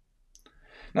triangle.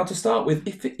 Now to start with,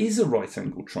 if it is a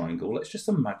right-angled triangle, let's just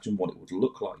imagine what it would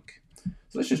look like.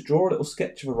 So let's just draw a little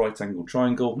sketch of a right-angled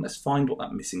triangle and let's find what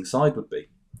that missing side would be.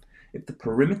 If the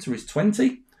perimeter is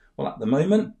 20, well at the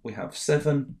moment we have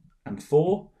 7 and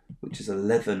 4, which is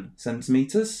 11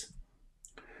 centimetres.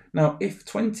 Now if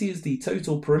 20 is the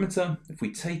total perimeter, if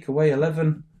we take away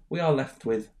 11, we are left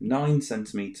with 9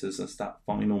 centimetres as that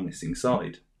final missing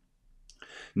side.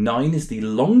 9 is the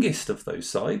longest of those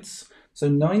sides, so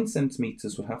 9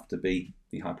 centimetres would have to be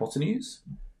the hypotenuse.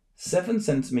 7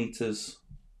 centimetres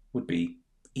would be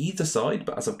either side,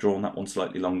 but as I've drawn that one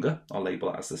slightly longer, I'll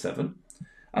label that as the 7.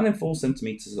 And then 4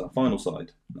 centimetres is our final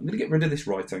side. I'm going to get rid of this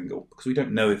right angle because we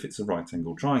don't know if it's a right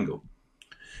angle triangle.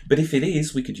 But if it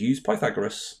is, we could use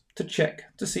Pythagoras to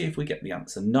check to see if we get the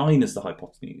answer 9 as the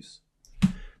hypotenuse.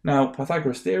 Now,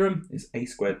 Pythagoras' theorem is a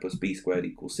squared plus b squared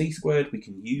equals c squared. We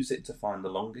can use it to find the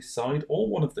longest side or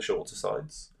one of the shorter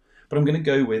sides. But I'm going to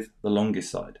go with the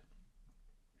longest side.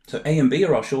 So a and b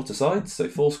are our shorter sides, so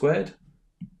 4 squared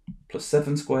plus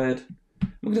 7 squared.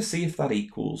 I'm going to see if that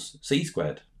equals c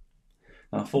squared.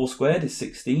 Now 4 squared is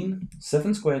 16,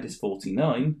 7 squared is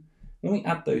 49. When we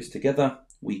add those together,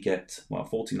 we get, well,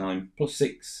 49 plus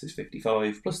 6 is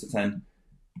 55, plus the 10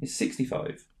 is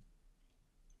 65.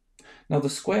 Now the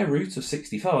square root of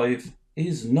 65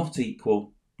 is not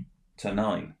equal to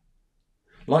 9.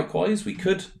 Likewise, we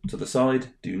could, to the side,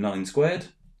 do 9 squared,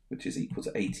 which is equal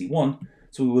to 81.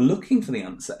 So we were looking for the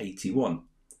answer 81.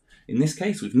 In this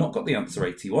case, we've not got the answer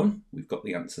 81, we've got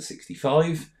the answer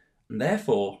 65, and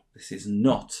therefore this is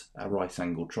not a right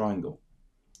angled triangle.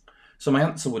 So my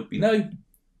answer would be no.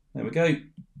 There we go.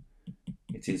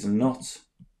 It is not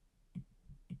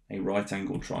a right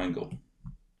angled triangle.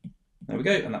 There we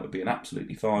go, and that would be an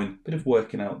absolutely fine bit of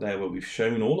working out there where we've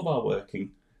shown all of our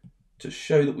working to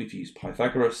show that we've used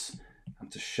Pythagoras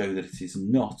and to show that it is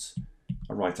not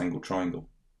a right angled triangle.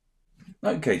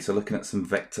 Okay, so looking at some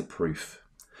vector proof.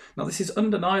 Now this is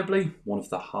undeniably one of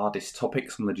the hardest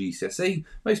topics on the GCSE.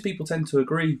 Most people tend to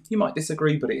agree, you might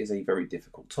disagree, but it is a very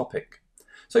difficult topic.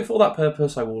 So for that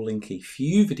purpose, I will link a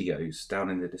few videos down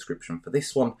in the description for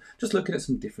this one, just looking at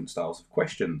some different styles of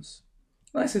questions.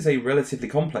 This is a relatively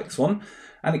complex one,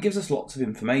 and it gives us lots of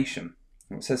information.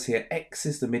 It says here x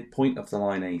is the midpoint of the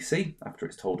line AC, after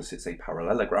it's told us it's a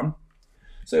parallelogram.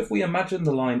 So if we imagine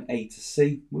the line A to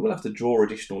C, we will have to draw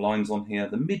additional lines on here.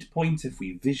 The midpoint, if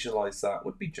we visualise that,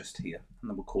 would be just here, and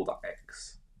then we'll call that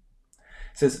x.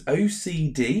 It says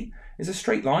OCD is a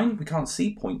straight line. We can't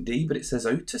see point D, but it says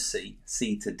O to C,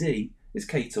 C to D is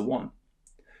K to 1.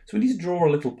 So we need to draw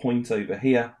a little point over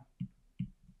here.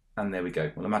 And there we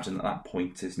go. We'll imagine that that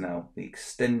point is now the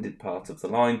extended part of the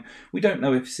line. We don't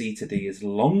know if C to D is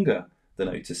longer than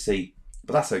O to C,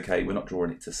 but that's okay. We're not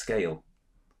drawing it to scale.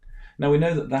 Now we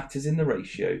know that that is in the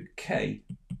ratio K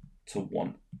to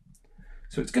 1.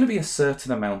 So it's going to be a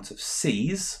certain amount of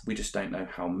C's. We just don't know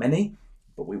how many,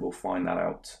 but we will find that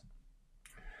out.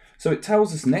 So it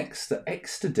tells us next that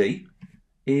x to D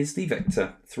is the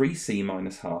vector 3c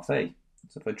minus half a.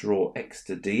 So if I draw x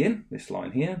to d in, this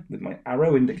line here, with my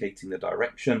arrow indicating the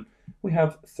direction, we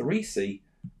have 3c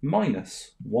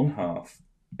minus 1/2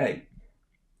 a.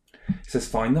 It says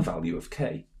find the value of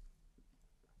k.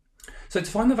 So to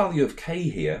find the value of k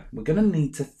here, we're going to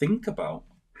need to think about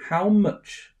how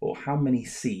much or how many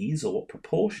c's or what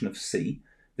proportion of c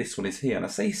this one is here. And I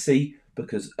say c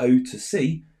because O to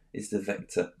C is the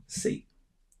vector c.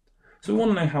 So we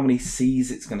want to know how many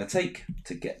c's it's going to take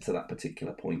to get to that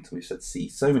particular point. We've said c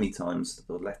so many times that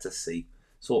the letter c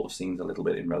sort of seems a little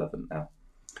bit irrelevant now.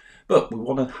 But we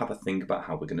want to have a think about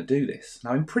how we're going to do this.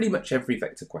 Now, in pretty much every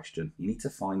vector question, you need to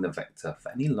find the vector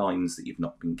for any lines that you've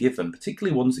not been given,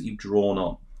 particularly ones that you've drawn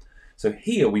on. So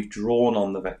here we've drawn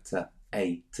on the vector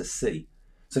A to C.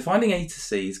 So finding A to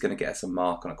C is going to get us a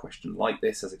mark on a question like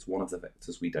this, as it's one of the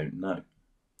vectors we don't know.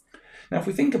 Now, if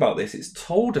we think about this, it's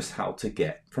told us how to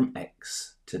get from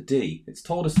X to D. It's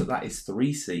told us that that is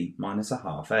 3C minus a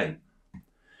half A.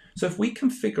 So if we can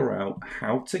figure out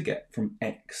how to get from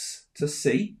X to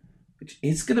C, which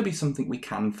is going to be something we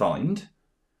can find,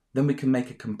 then we can make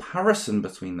a comparison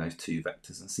between those two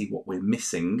vectors and see what we're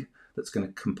missing that's going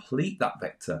to complete that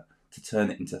vector to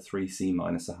turn it into 3C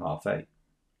minus a half A.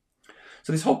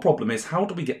 So this whole problem is, how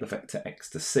do we get the vector X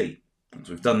to C? Once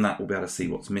we've done that, we'll be able to see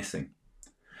what's missing.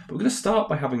 But we're going to start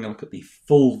by having a look at the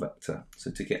full vector,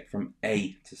 so to get from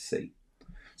A to C.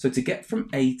 So to get from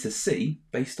A to C,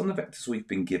 based on the vectors we've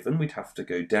been given, we'd have to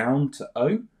go down to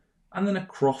O and then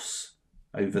across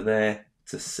over there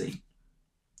to C.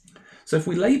 So if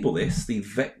we label this the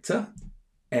vector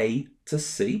A to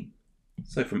C,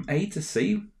 so from A to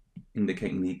C,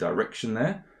 indicating the direction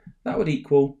there, that would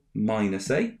equal minus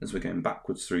A, as we're going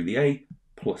backwards through the A,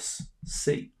 plus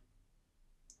C.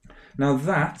 Now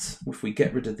that, if we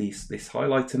get rid of this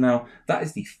highlighter now, that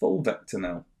is the full vector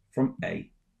now, from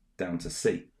A down to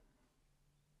C.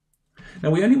 Now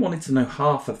we only wanted to know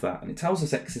half of that, and it tells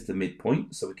us X is the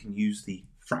midpoint, so we can use the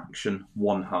fraction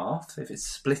 1/2. If it's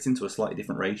split into a slightly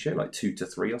different ratio, like 2 to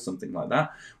 3 or something like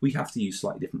that, we have to use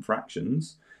slightly different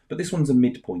fractions, but this one's a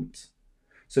midpoint.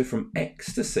 So from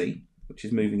X to C, which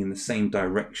is moving in the same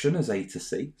direction as A to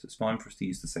C, so it's fine for us to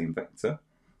use the same vector,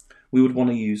 we would want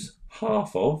to use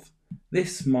half of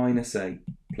this minus A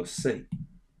plus C.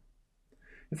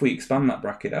 If we expand that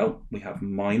bracket out, we have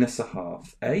minus a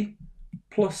half A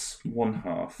plus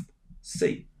 1/2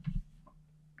 C.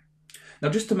 Now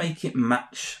just to make it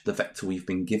match the vector we've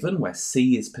been given, where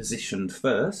C is positioned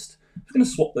first, we're going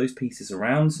to swap those pieces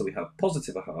around, so we have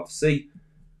positive a half C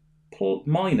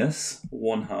minus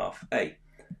 1/2 A.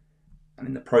 And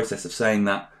in the process of saying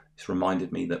that, it's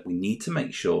reminded me that we need to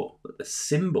make sure that the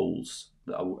symbols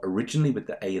that are originally with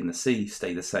the A and the C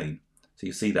stay the same. So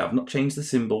you see that I've not changed the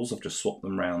symbols, I've just swapped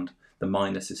them round. The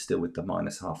minus is still with the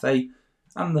minus half A,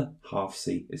 and the half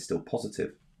C is still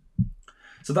positive.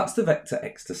 So that's the vector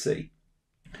X to C.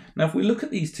 Now if we look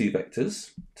at these two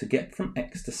vectors, to get from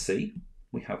X to C,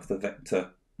 we have the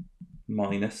vector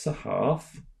minus a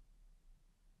half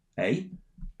A,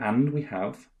 and we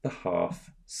have the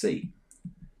half C.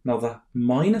 Now the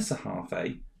minus a half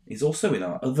A is also in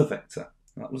our other vector.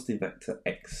 That was the vector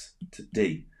X to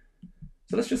D.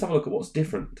 So let's just have a look at what's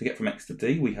different. To get from X to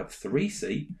D, we have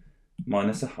 3C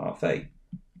minus a half A.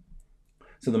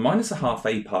 So the minus a half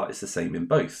A part is the same in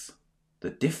both. The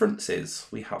difference is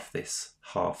we have this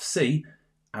half C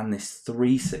and this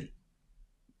 3C.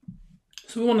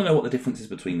 So we want to know what the difference is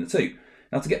between the two.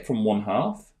 Now to get from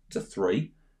 1/2 to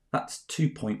 3, that's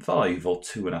 2.5 or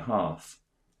 2.5.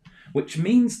 Which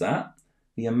means that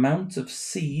the amount of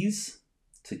C's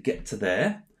to get to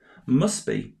there must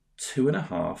be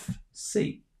 2.5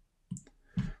 C.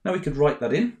 Now we could write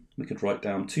that in. We could write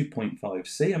down 2.5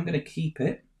 C. I'm going to keep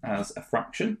it as a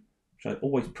fraction, which I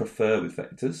always prefer with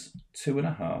vectors,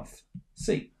 2.5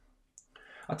 C.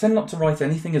 I tend not to write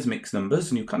anything as mixed numbers,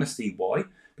 and you'll kind of see why.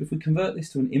 But if we convert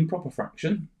this to an improper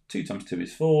fraction, 2 times 2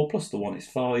 is 4, plus the 1 is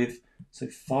 5, so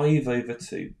 5 over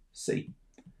 2 C.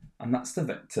 And that's the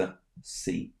vector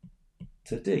C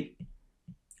to D.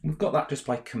 We've got that just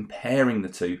by comparing the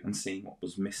two and seeing what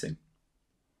was missing.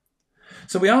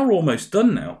 So we are almost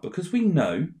done now, because we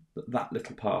know that that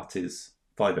little part is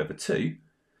 5 over 2,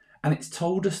 and it's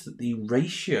told us that the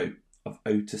ratio of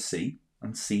O to C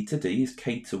and C to D is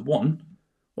K to 1.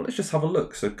 Well, let's just have a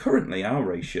look. So currently our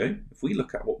ratio, if we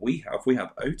look at what we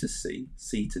have O to C,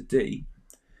 C to D,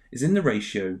 is in the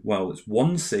ratio, well, it's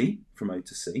 1C from O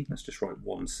to C. Let's just write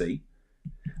 1C.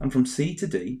 And from C to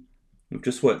D, we've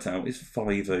just worked out is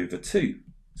 5 over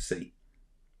 2C.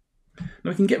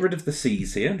 Now we can get rid of the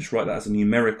C's here and just write that as a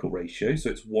numerical ratio. So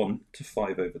it's 1 to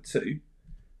 5 over 2.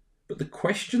 But the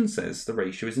question says the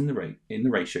ratio is in the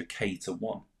ratio K to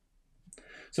 1.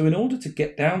 So in order to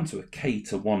get down to a K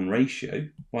to 1 ratio,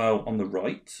 well, on the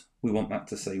right, we want that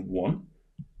to say 1.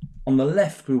 On the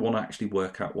left, we want to actually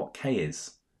work out what K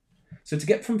is. So to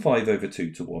get from 5 over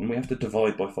 2 to 1, we have to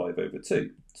divide by 5 over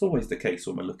 2. It's always the case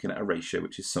when we're looking at a ratio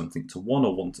which is something to 1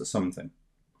 or 1 to something.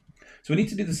 So we need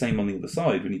to do the same on the other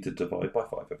side. We need to divide by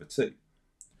 5 over 2.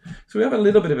 So we have a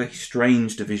little bit of a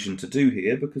strange division to do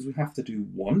here, because we have to do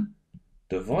 1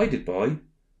 divided by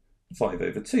 5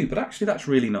 over 2. But actually that's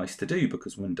really nice to do,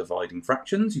 because when dividing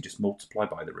fractions, you just multiply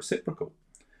by the reciprocal.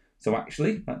 So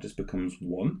actually that just becomes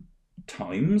 1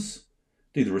 times,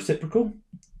 do the reciprocal,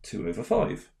 2 over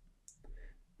 5.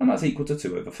 And that's equal to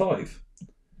 2 over 5.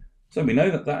 So we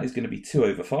know that that is going to be 2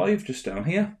 over 5 just down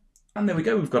here. And there we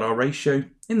go, we've got our ratio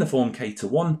in the form k to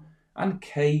 1, and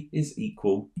k is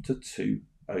equal to 2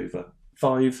 over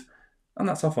 5. And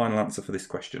that's our final answer for this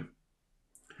question.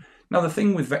 Now the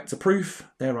thing with vector proof,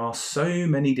 there are so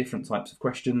many different types of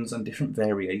questions and different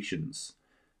variations.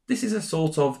 This is a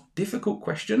sort of difficult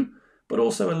question, but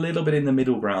also a little bit in the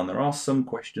middle ground. There are some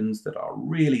questions that are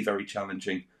really very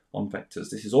challenging on vectors.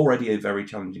 This is already a very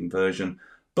challenging version,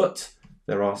 but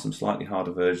there are some slightly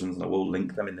harder versions, and I will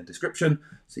link them in the description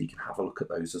so you can have a look at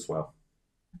those as well.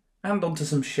 And on to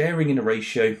some sharing in a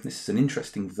ratio. This is an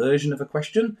interesting version of a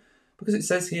question because it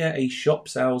says here a shop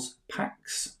sells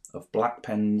packs of black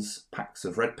pens, packs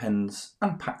of red pens,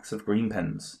 and packs of green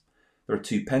pens. There are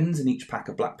 2 pens in each pack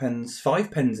of black pens,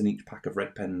 5 pens in each pack of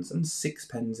red pens, and 6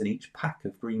 pens in each pack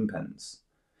of green pens.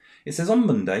 It says on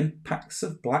Monday, packs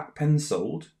of black pens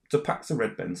sold to packs of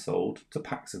red pens sold to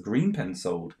packs of green pens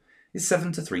sold is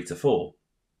 7 to 3 to 4.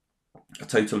 A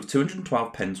total of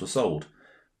 212 pens were sold.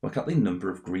 Work out the number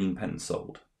of green pens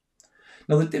sold.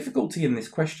 Now the difficulty in this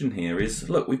question here is,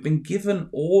 look, we've been given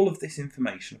all of this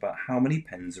information about how many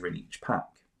pens are in each pack.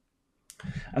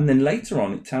 And then later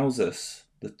on it tells us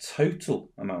the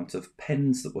total amount of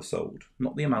pens that were sold,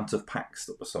 not the amount of packs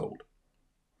that were sold.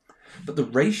 But the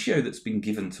ratio that's been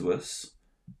given to us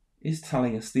is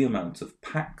telling us the amount of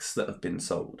packs that have been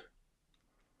sold.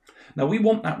 Now we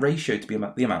want that ratio to be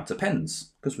the amount of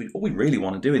pens, because all we really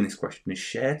want to do in this question is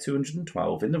share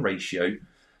 212 in the ratio,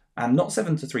 and not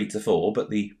 7 to 3 to 4, but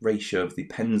the ratio of the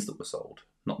pens that were sold,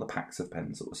 not the packs of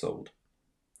pens that were sold.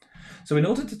 So in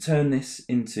order to turn this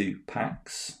into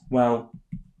packs, well,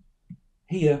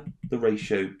 here the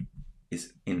ratio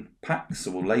is in packs,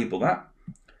 so we'll label that.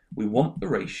 We want the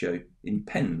ratio in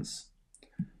pens.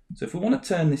 So if we want to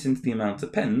turn this into the amount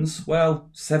of pens, well,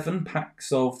 7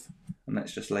 packs of, and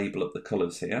let's just label up the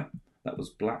colours here. That was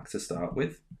black to start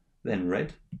with, then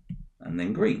red, and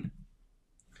then green.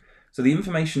 So the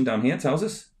information down here tells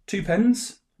us 2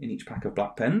 pens in each pack of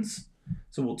black pens.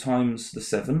 So we'll times the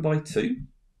 7 by 2,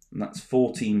 and that's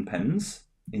 14 pens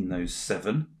in those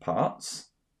 7 parts.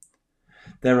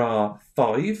 There are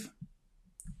 5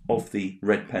 of the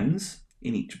red pens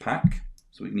in each pack,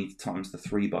 so we need to times the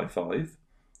 3 by 5,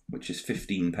 which is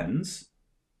 15 pens.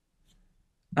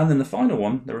 And then the final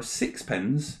one, there are 6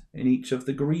 pens in each of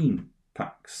the green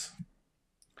packs.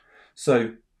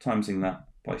 So timesing that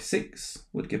by 6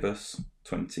 would give us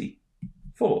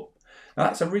 24. Now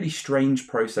that's a really strange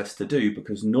process to do,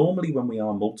 because normally when we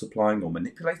are multiplying or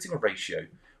manipulating a ratio,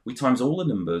 we times all the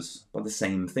numbers by the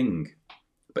same thing.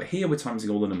 But here we're timesing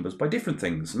all the numbers by different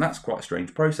things, and that's quite a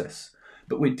strange process.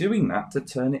 But we're doing that to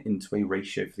turn it into a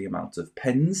ratio for the amount of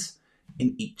pens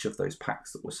in each of those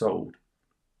packs that were sold.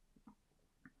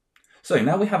 So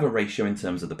now we have a ratio in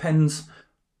terms of the pens.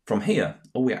 From here,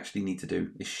 all we actually need to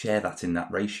do is share that in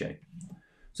that ratio.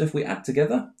 So if we add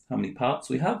together how many parts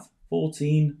we have,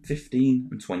 14, 15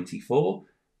 and 24,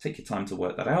 take your time to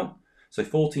work that out. So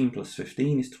 14 plus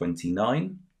 15 is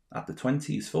 29, add the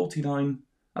 20 is 49,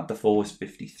 add the 4 is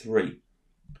 53.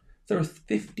 There are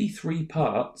 53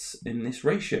 parts in this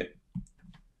ratio.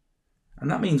 And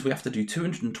that means we have to do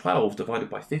 212 divided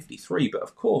by 53, but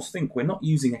of course think we're not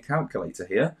using a calculator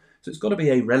here, so it's got to be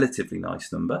a relatively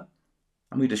nice number,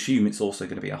 and we'd assume it's also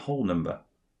going to be a whole number.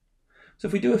 So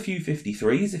if we do a few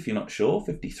 53s, if you're not sure,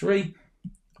 53,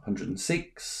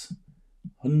 106,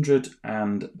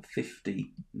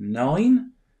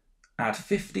 159, add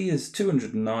 50 is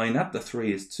 209, add the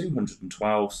 3 is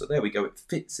 212, so there we go, it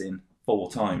fits in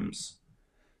 4 times.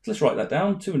 So let's write that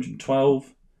down,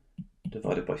 212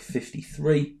 divided by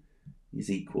 53 is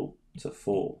equal to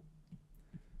 4.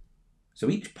 So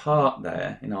each part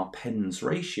there in our pens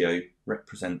ratio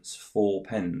represents 4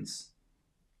 pens.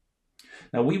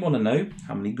 Now we want to know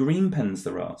how many green pens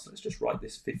there are, so let's just write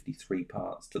this 53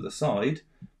 parts to the side,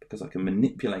 because I can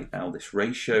manipulate now this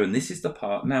ratio, and this is the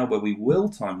part now where we will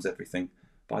times everything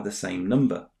by the same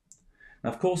number. Now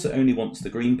of course it only wants the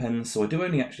green pens, so I do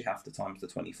only actually have to times the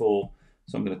 24,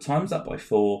 so I'm going to times that by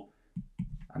 4,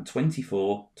 and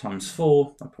 24 times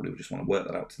 4, I probably just want to work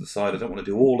that out to the side, I don't want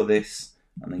to do all of this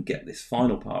and then get this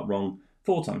final part wrong.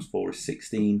 4 times 4 is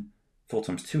 16, 4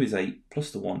 times 2 is 8, plus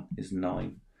the 1 is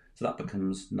 9. So that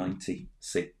becomes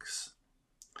 96.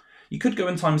 You could go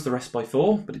and times the rest by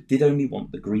 4, but it did only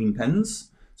want the green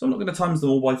pens. So I'm not going to times them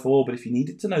all by 4, but if you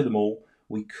needed to know them all,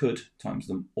 we could times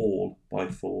them all by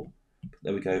 4. But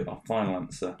there we go, our final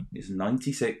answer is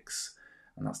 96,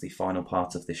 and that's the final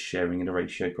part of this sharing in a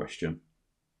ratio question.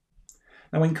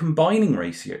 Now, when combining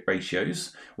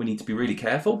ratios, we need to be really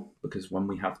careful, because when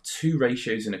we have two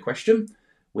ratios in a question,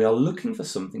 we are looking for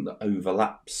something that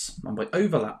overlaps. And by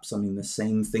overlaps, I mean the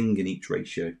same thing in each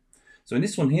ratio. So in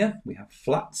this one here, we have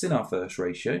flats in our first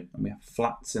ratio, and we have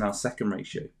flats in our second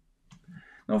ratio.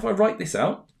 Now, if I write this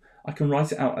out, I can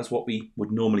write it out as what we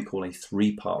would normally call a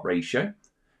three-part ratio.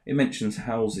 It mentions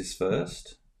houses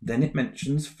first, then it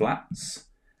mentions flats,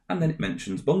 and then it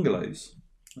mentions bungalows.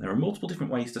 There are multiple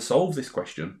different ways to solve this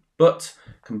question, but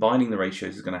combining the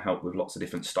ratios is going to help with lots of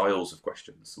different styles of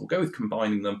questions. So we'll go with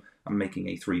combining them and making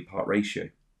a three-part ratio.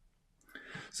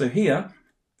 So here,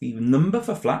 the number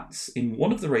for flats in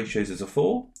one of the ratios is a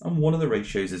 4 and one of the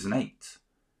ratios is an 8.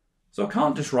 So I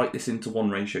can't just write this into one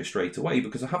ratio straight away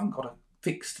because I haven't got a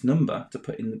fixed number to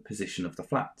put in the position of the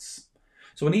flats.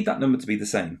 So I need that number to be the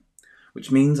same,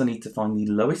 which means I need to find the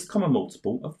lowest common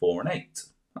multiple of 4 and 8.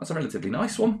 That's a relatively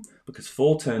nice one, because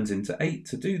 4 turns into 8.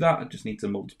 To do that, I just need to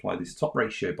multiply this top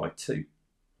ratio by 2.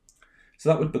 So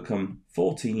that would become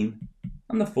 14,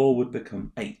 and the 4 would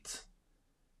become 8.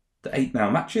 The 8 now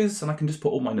matches, and I can just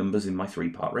put all my numbers in my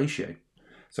three-part ratio.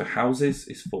 So houses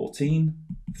is 14,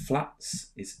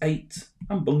 flats is 8,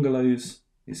 and bungalows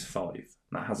is 5.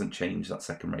 That hasn't changed, that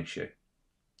second ratio.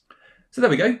 So there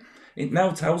we go. It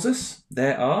now tells us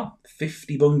there are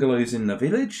 50 bungalows in the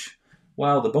village,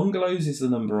 while the bungalows is the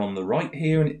number on the right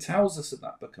here, and it tells us that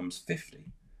that becomes 50.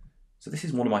 So this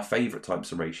is one of my favourite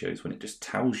types of ratios, when it just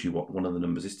tells you what one of the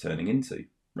numbers is turning into.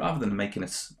 Rather than making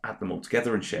us add them all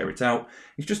together and share it out,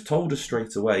 it's just told us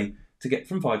straight away to get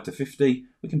from 5 to 50,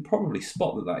 we can probably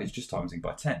spot that that is just timesing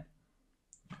by 10.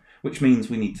 Which means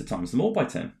we need to times them all by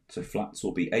 10. So flats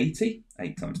will be 80,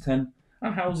 8 times 10,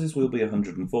 and houses will be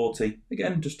 140,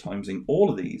 again just timesing all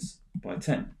of these by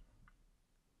 10.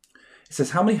 It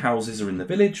says how many houses are in the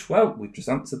village? Well, we've just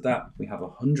answered that. We have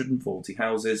 140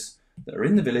 houses that are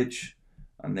in the village,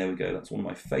 and there we go. That's one of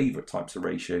my favourite types of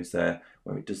ratios there,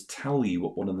 where it does tell you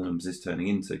what one of the numbers is turning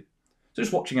into. So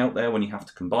just watching out there when you have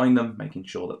to combine them, making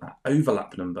sure that that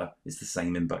overlap number is the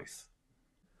same in both.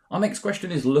 Our next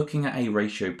question is looking at a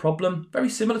ratio problem, very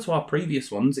similar to our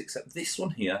previous ones, except this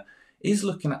one here is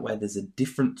looking at where there's a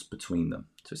difference between them.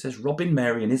 So it says Robin,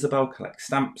 Mary and Isabel collect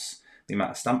stamps. The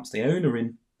amount of stamps they own are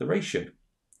in the ratio.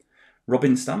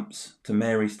 Robin stamps to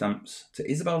Mary stamps to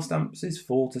Isabel stamps is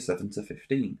 4 to 7 to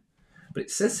 15. But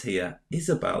it says here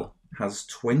Isabel has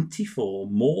 24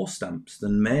 more stamps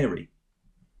than Mary.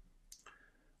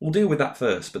 We'll deal with that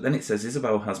first, but then it says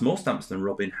Isabel has more stamps than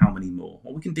Robin, how many more?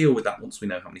 Well, we can deal with that once we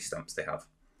know how many stamps they have.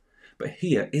 But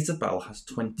here, Isabel has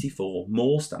 24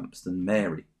 more stamps than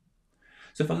Mary.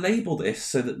 So if I label this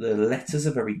so that the letters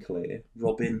are very clear,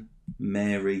 Robin,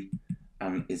 Mary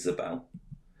and Isabel,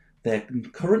 their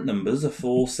current numbers are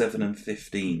 4, 7 and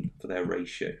 15 for their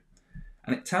ratio.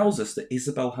 And it tells us that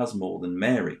Isabel has more than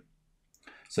Mary.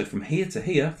 So from here to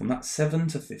here, from that 7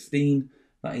 to 15,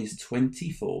 that is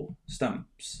 24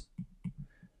 stamps.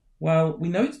 Well, we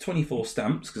know it's 24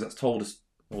 stamps because that's told us,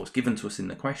 or it's given to us in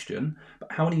the question,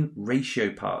 but how many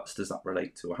ratio parts does that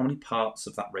relate to? Or how many parts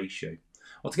of that ratio?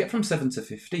 Well, to get from 7 to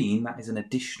 15, that is an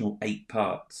additional 8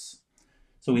 parts.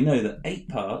 So we know that 8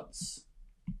 parts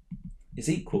is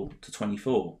equal to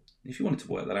 24. If you wanted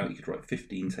to work that out, you could write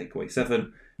 15 take away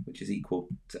 7, which is equal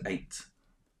to 8.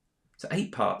 So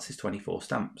 8 parts is 24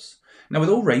 stamps. Now with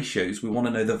all ratios, we want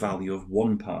to know the value of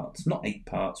 1 part, not 8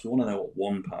 parts. We want to know what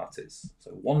 1 part is. So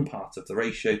 1 part of the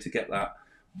ratio, to get that,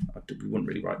 we wouldn't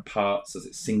really write parts as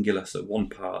it's singular, so 1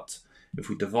 part. If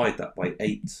we divide that by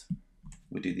 8,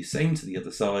 we do the same to the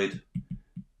other side.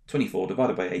 24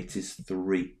 divided by 8 is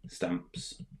 3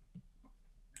 stamps.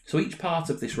 So each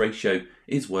part of this ratio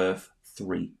is worth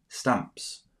 3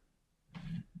 stamps.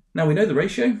 Now we know the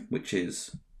ratio, which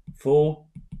is 4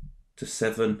 to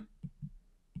 7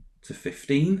 to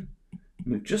 15.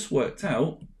 And we've just worked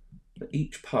out that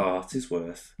each part is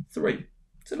worth 3.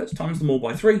 So let's times them all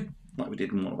by 3, like we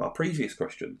did in one of our previous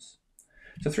questions.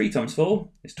 So 3 times 4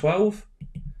 is 12,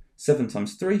 7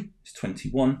 times 3 is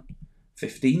 21,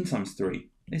 15 times 3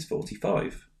 is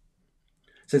 45.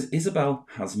 It says Isabel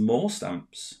has more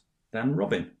stamps than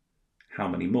Robin. How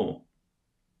many more?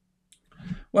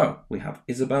 Well, we have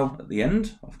Isabel at the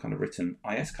end. I've kind of written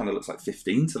IS, kind of looks like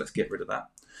 15, so let's get rid of that.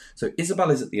 So Isabel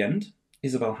is at the end.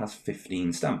 Isabel has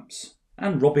 15 stamps,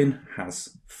 and Robin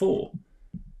has 4.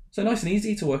 So nice and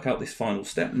easy to work out this final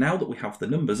step now that we have the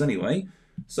numbers anyway.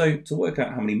 So to work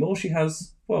out how many more she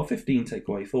has, well, 15 take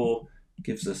away 4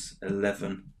 gives us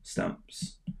 11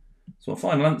 stamps. So our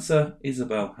final answer,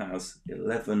 Isabel has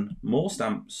 11 more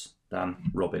stamps than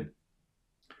Robin.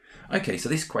 Okay, so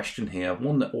this question here,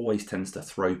 one that always tends to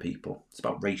throw people. It's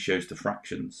about ratios to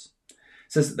fractions. It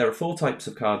says that there are 4 types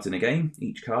of cards in a game.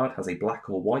 Each card has a black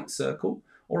or white circle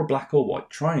or a black or white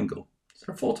triangle. So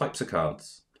there are 4 types of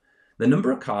cards. The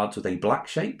number of cards with a black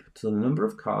shape to the number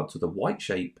of cards with a white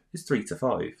shape is 3 to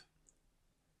 5.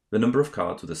 The number of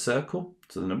cards with a circle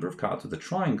to the number of cards with a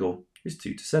triangle is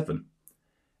 2 to 7.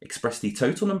 Express the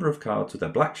total number of cards with a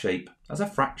black shape as a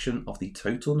fraction of the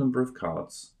total number of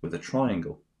cards with a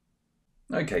triangle.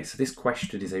 Okay, so this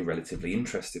question is a relatively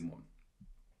interesting one.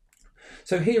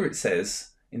 So here it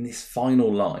says, in this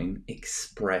final line,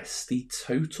 express the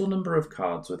total number of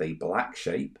cards with a black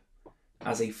shape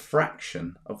as a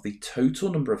fraction of the total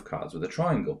number of cards with a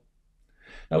triangle.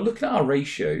 Now, looking at our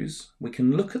ratios, we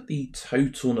can look at the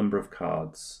total number of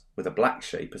cards with a black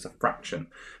shape as a fraction,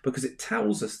 because it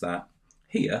tells us that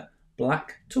here,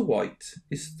 black to white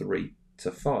is 3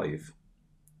 to 5.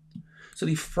 So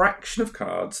the fraction of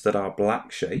cards that are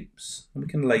black shapes, and we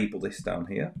can label this down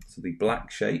here, so the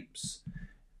black shapes,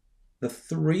 the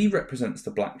 3 represents the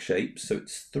black shapes, so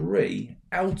it's 3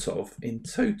 out of, in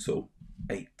total,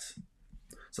 8.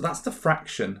 So that's the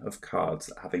fraction of cards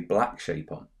that have a black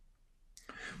shape on.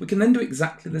 We can then do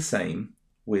exactly the same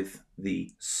with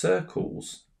the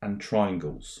circles and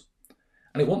triangles.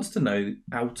 And it wants to know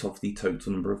out of the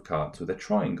total number of cards with a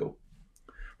triangle.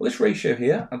 Well, this ratio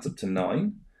here adds up to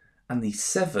 9, and the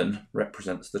 7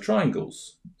 represents the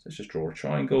triangles. So let's just draw a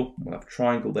triangle. We'll have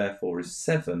triangle, therefore, is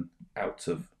 7 out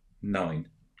of 9.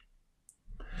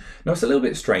 Now, it's a little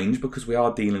bit strange because we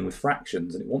are dealing with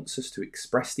fractions, and it wants us to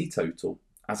express the total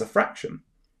as a fraction.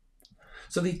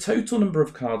 So the total number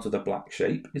of cards with a black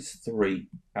shape is 3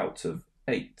 out of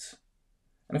 8.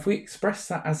 And if we express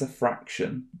that as a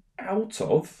fraction out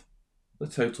of the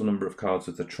total number of cards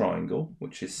with a triangle,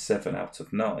 which is 7 out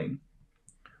of 9,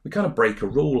 we kind of break a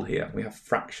rule here. We have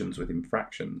fractions within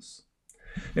fractions.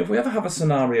 Now, if we ever have a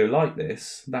scenario like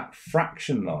this, that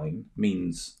fraction line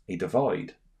means a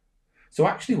divide. So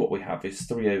actually what we have is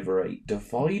 3 over 8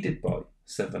 divided by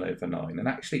 7 over 9, and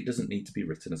actually it doesn't need to be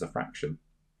written as a fraction.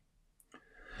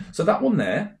 So that one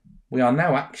there, we are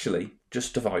now actually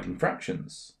just dividing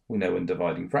fractions. We know when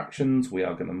dividing fractions, we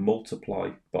are going to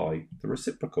multiply by the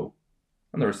reciprocal,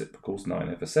 and the reciprocal is 9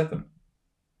 over 7.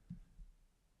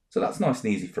 So that's nice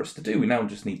and easy for us to do. We now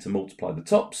just need to multiply the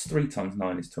tops. 3 times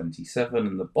 9 is 27,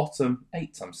 and the bottom,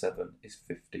 8 times 7 is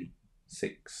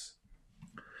 56.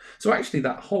 So actually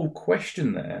that whole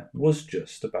question there was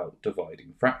just about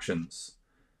dividing fractions.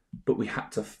 But we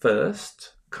had to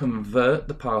first convert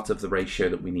the part of the ratio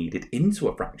that we needed into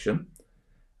a fraction,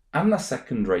 and the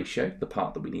second ratio, the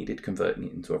part that we needed, converting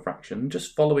it into a fraction.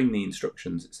 Just following the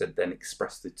instructions, it said then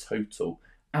express the total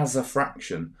as a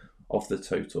fraction of the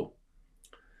total.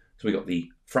 So we got the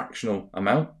fractional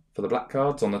amount for the black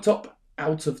cards on the top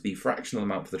out of the fractional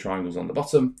amount for the triangles on the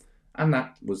bottom, and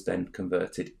that was then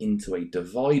converted into a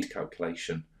divide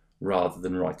calculation rather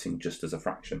than writing just as a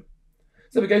fraction.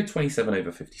 So there we go, 27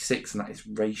 over 56, and that is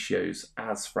ratios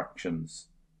as fractions.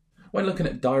 When looking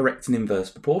at direct and inverse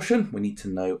proportion, we need to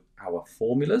know our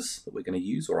formulas that we're going to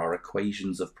use, or our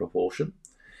equations of proportion.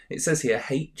 It says here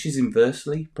h is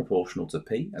inversely proportional to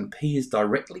p, and p is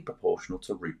directly proportional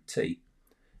to root t.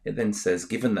 It then says,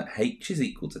 given that h is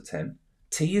equal to 10,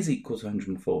 t is equal to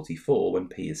 144 when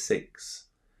p is 6.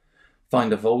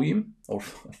 Find a volume, or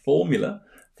a formula,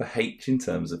 for h in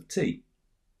terms of t.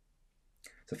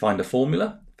 So find a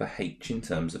formula for h in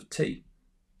terms of t.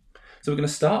 So we're going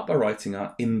to start by writing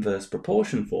our inverse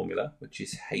proportion formula, which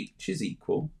is h is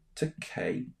equal to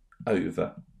k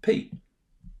over p.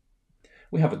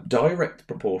 We have a direct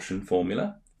proportion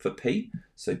formula for p,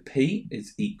 so p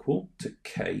is equal to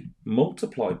k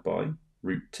multiplied by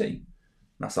root t.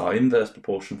 That's our inverse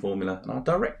proportion formula and our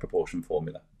direct proportion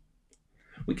formula.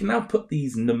 We can now put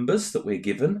these numbers that we're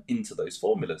given into those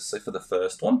formulas. So for the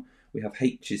first one, we have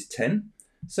h is 10,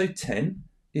 so 10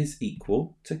 is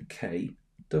equal to k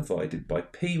divided by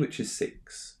p, which is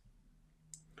 6.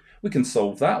 We can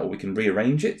solve that, or we can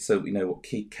rearrange it so we know what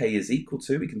k is equal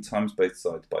to. We can times both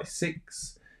sides by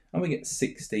 6, and we get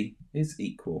 60 is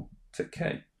equal to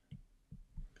k.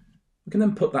 We can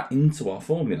then put that into our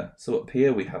formula. So up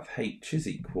here we have h is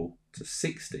equal to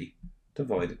 60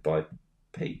 divided by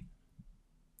p.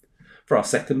 For our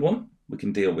second one, we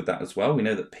can deal with that as well. We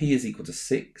know that p is equal to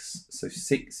 6, so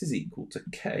 6 is equal to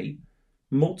k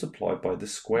multiplied by the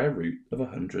square root of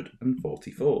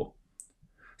 144.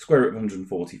 Square root of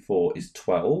 144 is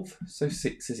 12, so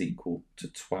 6 is equal to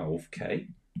 12k.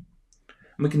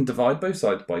 And we can divide both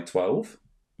sides by 12,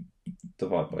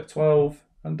 divide by 12,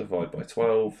 and divide by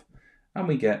 12, and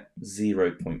we get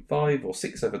 0.5, or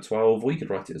 6 over 12, or you could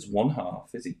write it as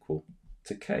 1/2 is equal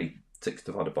to k, 6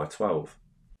 divided by 12.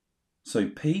 So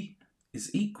p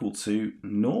is equal to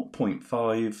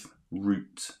 0.5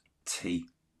 root t.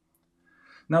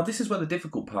 Now this is where the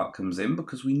difficult part comes in,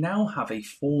 because we now have a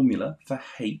formula for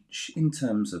h in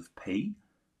terms of p,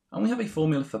 and we have a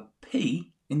formula for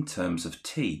p in terms of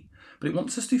t, but it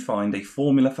wants us to find a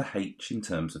formula for h in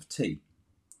terms of t.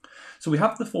 So we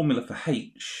have the formula for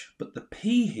h, but the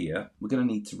p here we're going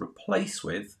to need to replace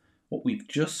with what we've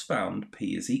just found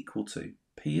p is equal to.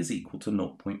 P is equal to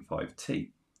 0.5t.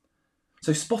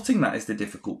 So spotting that is the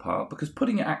difficult part, because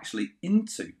putting it actually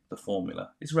into the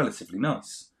formula is relatively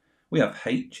nice. We have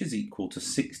h is equal to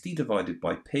 60 divided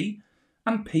by p,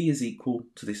 and p is equal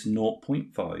to this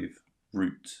 0.5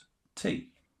 root t.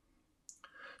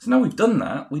 So now we've done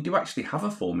that, we do actually have a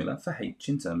formula for h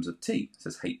in terms of t. It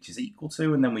says h is equal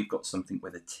to, and then we've got something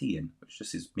with a t in, which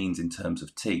just means in terms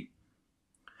of t.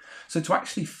 So to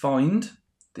actually find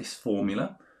this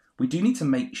formula, we do need to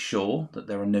make sure that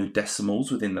there are no decimals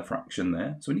within the fraction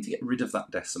there. So we need to get rid of that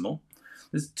decimal.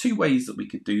 There's two ways that we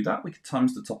could do that. We could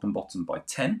times the top and bottom by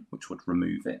 10, which would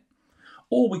remove it.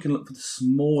 Or we can look for the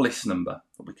smallest number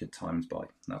that we could times by.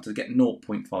 Now to get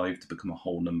 0.5 to become a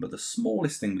whole number, the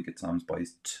smallest thing we could times by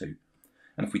is 2.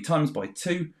 And if we times by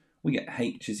 2, we get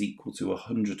h is equal to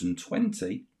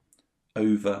 120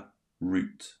 over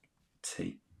root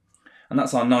t. And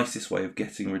that's our nicest way of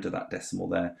getting rid of that decimal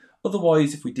there.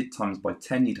 Otherwise, if we did times by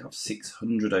 10, you'd have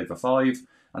 600 over 5,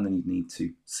 and then you'd need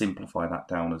to simplify that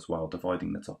down as well,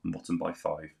 dividing the top and bottom by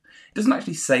 5. It doesn't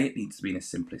actually say it needs to be in its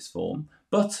simplest form,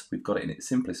 but we've got it in its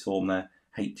simplest form there.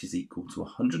 H is equal to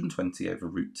 120 over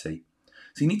root t.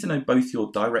 So you need to know both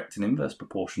your direct and inverse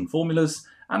proportion formulas,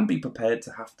 and be prepared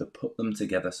to have to put them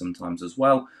together sometimes as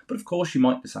well. But of course, you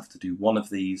might just have to do one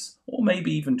of these, or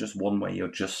maybe even just one where you're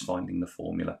just finding the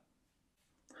formula.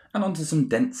 And onto some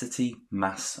density,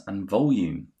 mass and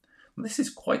volume. This is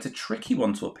quite a tricky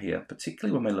one to appear,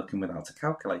 particularly when we're looking without a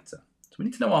calculator. So we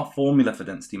need to know our formula for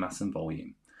density, mass and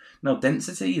volume. Now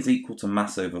density is equal to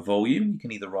mass over volume. You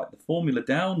can either write the formula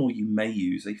down, or you may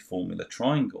use a formula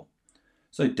triangle.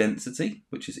 So density,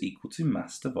 which is equal to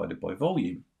mass divided by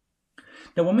volume.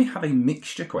 Now when we have a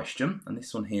mixture question, and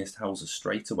this one here tells us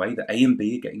straight away that A and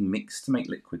B are getting mixed to make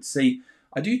liquid C,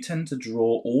 I do tend to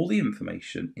draw all the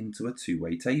information into a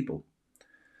two-way table.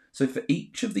 So for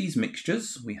each of these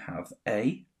mixtures, we have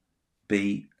A,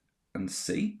 B, and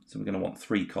C. So we're going to want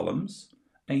 3 columns,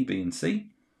 A, B, and C.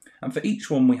 And for each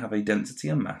one, we have a density,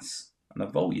 a mass, and a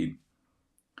volume.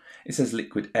 It says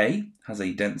liquid A has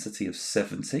a density of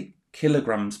 70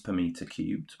 kilograms per metre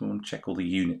cubed. We want to check all the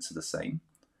units are the same.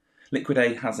 Liquid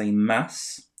A has a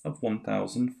mass of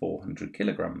 1,400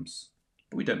 kilograms,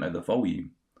 but we don't know the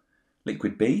volume.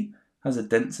 Liquid B has a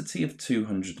density of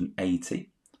 280,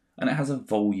 and it has a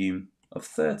volume of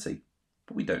 30,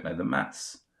 but we don't know the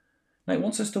mass. Now it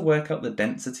wants us to work out the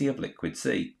density of liquid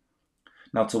C.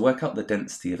 Now to work out the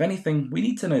density of anything, we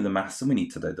need to know the mass and we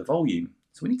need to know the volume.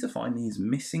 So we need to find these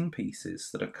missing pieces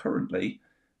that are currently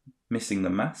missing the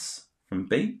mass from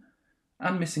B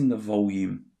and missing the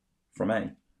volume from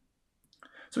A.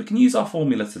 So we can use our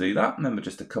formula to do that. Remember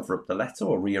just to cover up the letter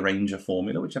or rearrange a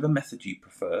formula, whichever method you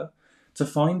prefer. To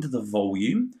find the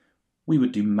volume, we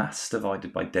would do mass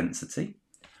divided by density.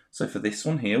 So for this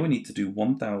one here, we need to do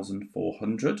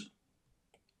 1,400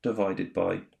 divided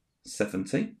by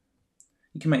 70.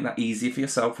 You can make that easier for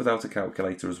yourself without a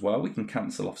calculator as well. We can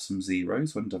cancel off some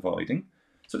zeros when dividing.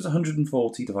 So it's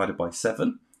 140 divided by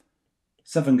 7.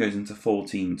 7 goes into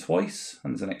 14 twice,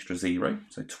 and there's an extra 0,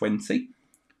 so 20.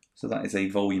 So that is a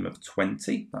volume of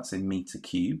 20. That's in metre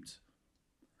cubed.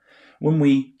 When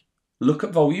we look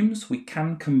at volumes, we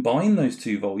can combine those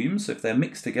two volumes. So if they're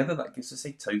mixed together, that gives us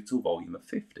a total volume of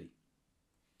 50.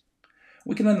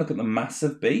 We can then look at the mass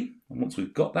of B, and once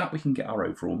we've got that, we can get our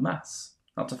overall mass.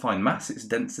 Now to find mass, it's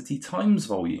density times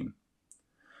volume.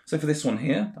 So for this one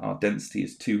here, our density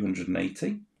is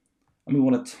 280, and we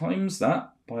want to times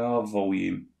that by our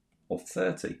volume of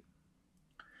 30.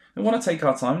 We want to take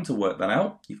our time to work that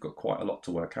out. You've got quite a lot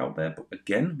to work out there, but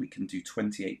again, we can do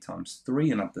 28 times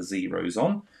 3 and add the zeros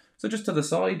on. So just to the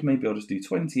side, maybe I'll just do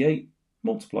 28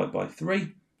 multiplied by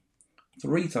 3.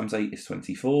 3 times 8 is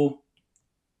 24.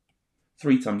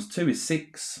 3 times 2 is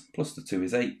 6, plus the 2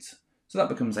 is 8. So that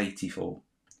becomes 84.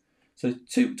 So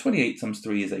 28 times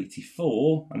 3 is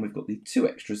 84, and we've got the 2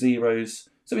 extra zeros.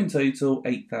 So in total,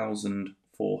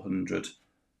 8,400,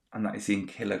 and that is in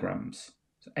kilograms.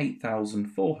 So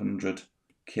 8,400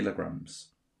 kilograms.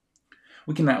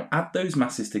 We can now add those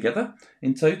masses together.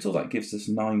 In total, that gives us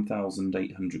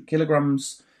 9,800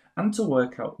 kilograms. And to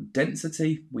work out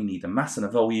density, we need a mass and a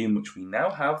volume, which we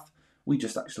now have. We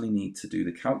just actually need to do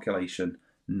the calculation,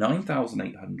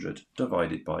 9,800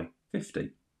 divided by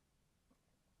 50.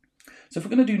 So if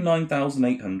we're going to do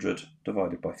 9,800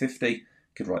 divided by 50, you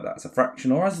could write that as a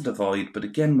fraction or as a divide, but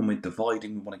again, when we're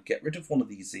dividing, we want to get rid of one of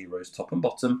these zeros, top and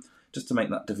bottom, just to make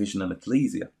that division a little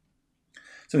easier.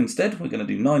 So instead, we're going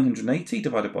to do 980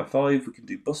 divided by 5. We can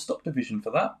do bus stop division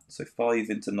for that. So 5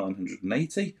 into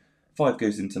 980. 5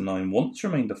 goes into 9 once,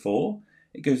 remainder 4.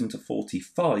 It goes into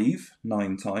 45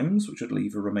 9 times, which would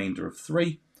leave a remainder of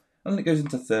 3. And then it goes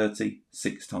into 30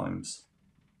 6 times.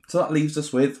 So that leaves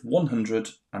us with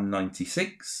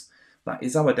 196. That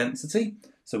is our density.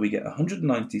 So we get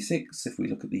 196. If we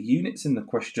look at the units in the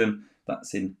question,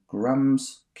 that's in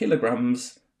grams,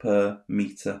 kilograms per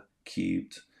metre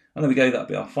cubed. And there we go, that'll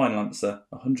be our final answer,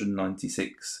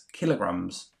 196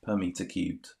 kilograms per metre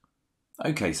cubed.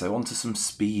 Okay, so on to some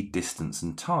speed, distance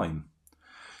and time.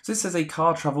 So this says a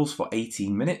car travels for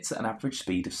 18 minutes at an average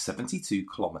speed of 72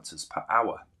 kilometres per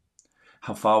hour.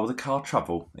 How far will the car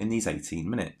travel in these 18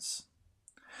 minutes?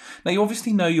 Now you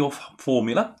obviously know your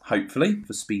formula, hopefully,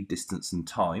 for speed, distance and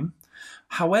time.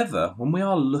 However, when we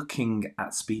are looking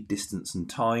at speed, distance and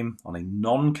time on a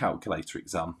non-calculator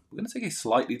exam, we're going to take a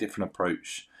slightly different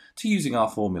approach to using our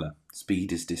formula.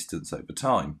 Speed is distance over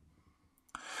time.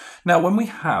 Now when we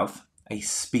have a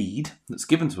speed that's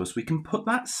given to us, we can put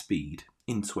that speed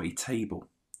into a table.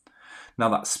 Now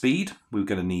that speed, we're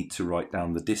going to need to write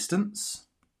down the distance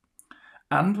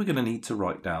and we're going to need to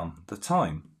write down the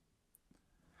time.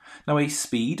 Now a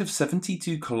speed of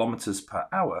 72 kilometres per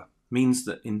hour means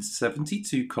that in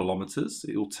 72 kilometres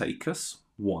it will take us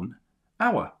 1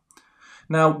 hour.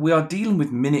 Now we are dealing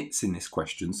with minutes in this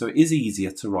question, so it is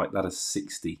easier to write that as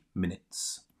 60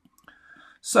 minutes.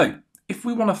 So if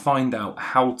we want to find out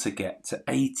how to get to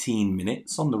 18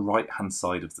 minutes on the right hand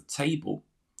side of the table,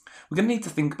 we're going to need to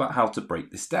think about how to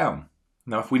break this down.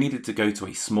 Now if we needed to go to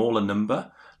a smaller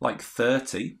number like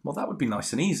 30, well that would be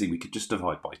nice and easy, we could just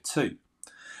divide by 2.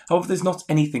 However, there's not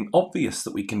anything obvious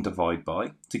that we can divide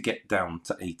by to get down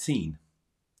to 18.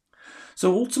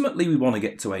 So ultimately we want to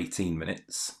get to 18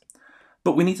 minutes,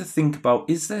 but we need to think about,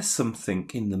 is there something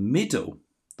in the middle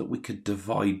that we could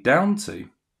divide down to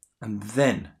and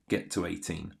then get to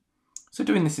 18? So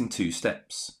doing this in 2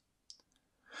 steps.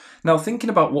 Now thinking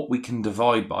about what we can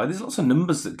divide by, there's lots of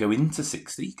numbers that go into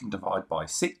 60. You can divide by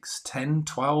 6, 10,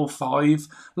 12, 5,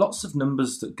 lots of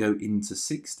numbers that go into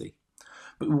 60.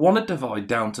 But we want to divide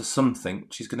down to something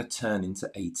which is going to turn into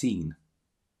 18.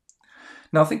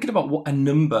 Now thinking about what a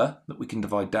number that we can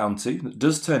divide down to that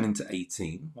does turn into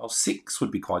 18, well 6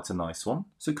 would be quite a nice one.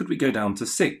 So could we go down to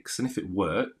 6, and if it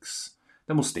works,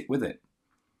 then we'll stick with it.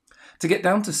 To get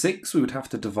down to 6, we would have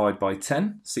to divide by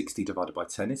 10. 60 divided by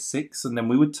 10 is 6, and then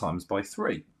we would times by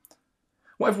 3.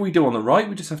 Whatever we do on the right,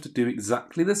 we just have to do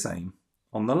exactly the same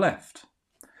on the left.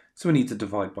 So we need to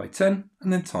divide by 10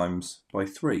 and then times by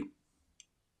 3.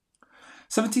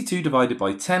 72 divided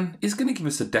by 10 is going to give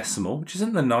us a decimal, which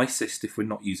isn't the nicest if we're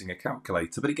not using a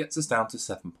calculator, but it gets us down to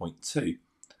 7.2. And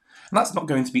that's not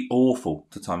going to be awful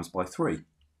to times by 3.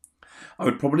 I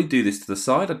would probably do this to the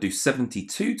side. I'd do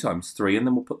 72 times 3 and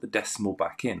then we'll put the decimal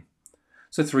back in.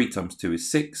 So 3 times 2 is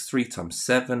 6, 3 times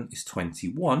 7 is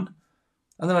 21,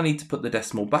 and then I need to put the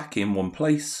decimal back in one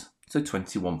place, so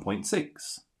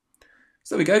 21.6.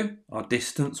 So there we go, our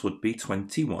distance would be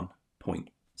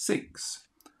 21.6.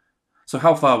 So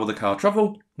how far will the car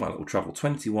travel? Well, it will travel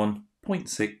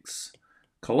 21.6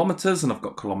 kilometres, and I've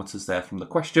got kilometres there from the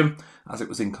question, as it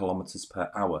was in kilometres per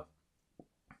hour.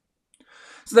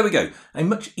 So there we go, a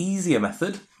much easier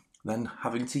method than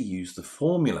having to use the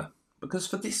formula, because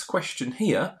for this question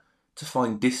here, to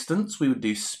find distance, we would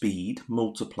do speed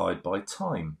multiplied by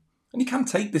time. And you can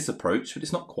take this approach, but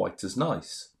it's not quite as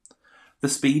nice. The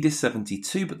speed is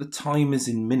 72, but the time is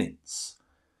in minutes.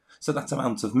 So that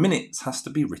amount of minutes has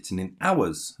to be written in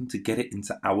hours. And to get it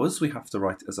into hours, we have to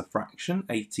write it as a fraction,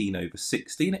 18 over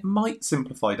 60, and it might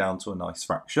simplify down to a nice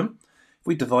fraction. If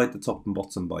we divide the top and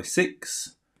bottom by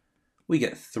 6, we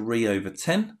get 3 over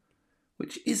 10,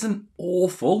 which isn't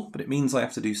awful, but it means I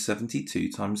have to do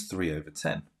 72 times 3 over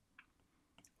 10,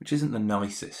 which isn't the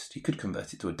nicest. You could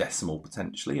convert it to a decimal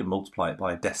potentially and multiply it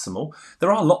by a decimal.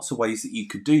 There are lots of ways that you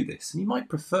could do this, and you might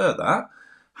prefer that.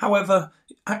 However,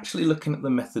 actually looking at the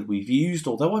method we've used,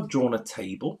 although I've drawn a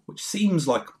table, which seems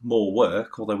like more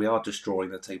work, although we are just drawing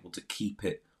the table to keep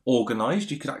it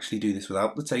organised, you could actually do this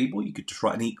without the table. You could just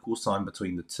write an equal sign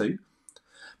between the two.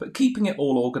 But keeping it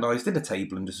all organised in a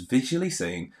table and just visually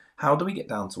seeing how do we get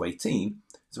down to 18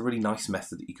 is a really nice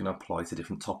method that you can apply to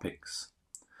different topics.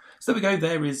 So there we go,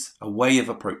 there is a way of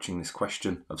approaching this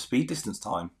question of speed, distance,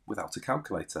 time without a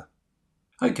calculator.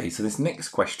 Okay, so this next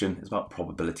question is about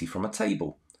probability from a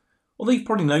table. Although you've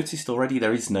probably noticed already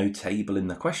there is no table in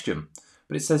the question,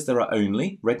 But it says there are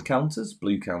only red counters,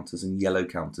 blue counters and yellow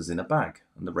counters in a bag,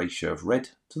 and the ratio of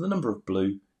red to the number of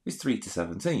blue is 3 to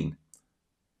 17.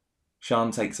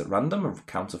 Sian takes at random a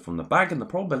counter from the bag, and the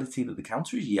probability that the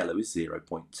counter is yellow is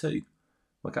 0.2.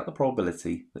 Work out the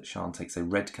probability that Sian takes a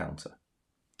red counter.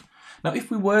 Now,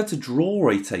 if we were to draw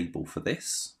a table for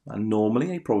this, and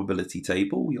normally a probability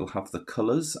table, you'll have the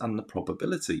colours and the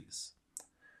probabilities.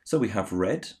 So we have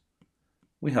red,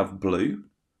 we have blue,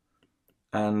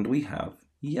 and we have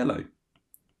yellow.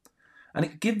 And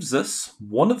it gives us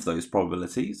one of those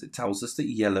probabilities. It tells us that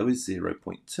yellow is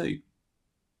 0.2.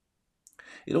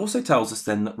 It also tells us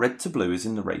then that red to blue is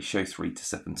in the ratio 3 to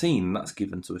 17, and that's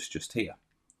given to us just here.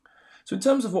 So in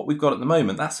terms of what we've got at the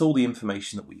moment, that's all the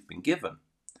information that we've been given.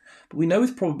 But we know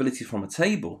with probability from a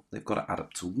table, they've got to add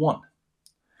up to 1.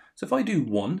 So if I do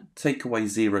 1, take away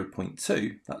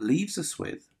 0.2, that leaves us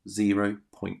with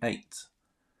 0.8.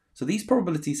 So these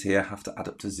probabilities here have to add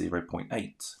up to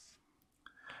 0.8.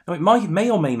 Now it may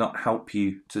or may not help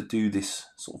you to do this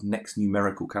sort of next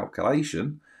numerical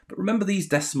calculation, but remember these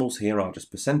decimals here are just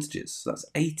percentages, so that's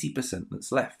 80%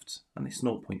 that's left, and this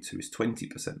 0.2 is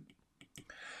 20%.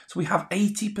 So we have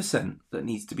 80% that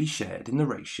needs to be shared in the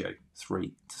ratio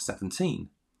 3 to 17.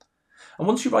 And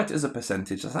once you write it as a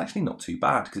percentage, that's actually not too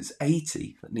bad, because it's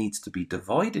 80 that needs to be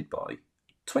divided by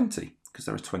 20, because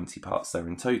there are 20 parts there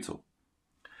in total.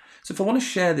 So if I want to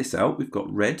share this out, we've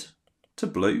got red to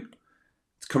blue.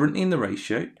 It's currently in the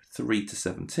ratio 3 to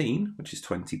 17, which is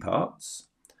 20 parts.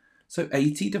 So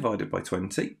 80 divided by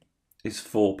 20 is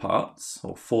 4 parts,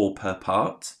 or 4 per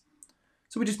part.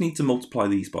 So we just need to multiply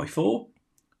these by 4.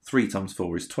 3 times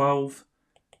 4 is 12.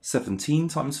 17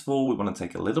 times 4, we want to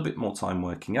take a little bit more time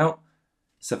working out.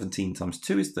 17 times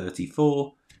 2 is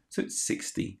 34, so it's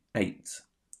 68.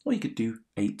 Or you could do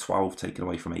 812 taken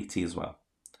away from 80 as well.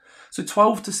 So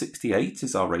 12 to 68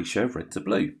 is our ratio of red to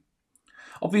blue.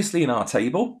 Obviously in our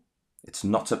table, it's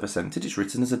not a percentage, it's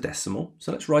written as a decimal.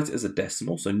 So let's write it as a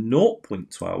decimal, so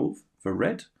 0.12 for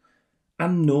red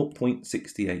and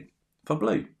 0.68 for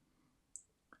blue.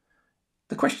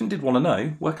 The question did want to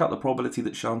know, work out the probability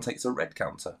that Sian takes a red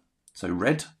counter. So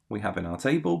red we have in our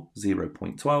table,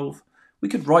 0.12. We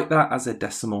could write that as a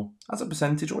decimal, as a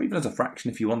percentage, or even as a fraction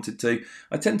if you wanted to.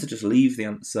 I tend to just leave the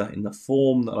answer in the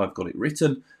form that I've got it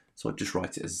written, so I'd just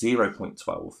write it as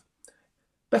 0.12.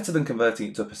 Better than converting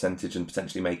it to a percentage and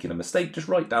potentially making a mistake, just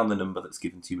write down the number that's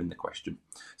given to you in the question.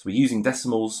 So we're using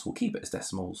decimals, we'll keep it as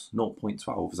decimals,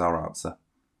 0.12 is our answer.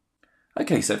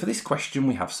 Okay, so for this question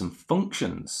we have some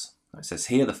functions. It says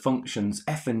here the functions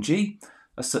f and g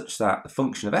are such that the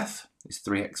function of f is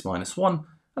 3x minus 1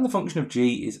 and the function of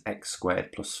g is x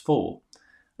squared plus 4.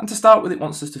 And to start with, it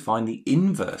wants us to find the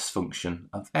inverse function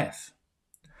of f.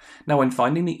 Now when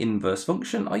finding the inverse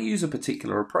function, I use a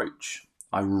particular approach.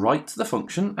 I write the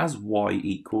function as y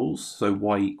equals, so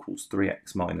y equals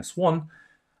 3x minus 1,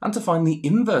 and to find the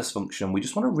inverse function we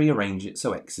just want to rearrange it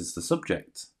so x is the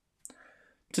subject.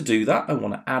 To do that I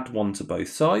want to add 1 to both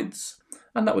sides,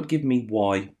 and that would give me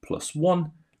y plus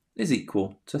 1 is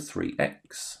equal to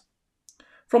 3x.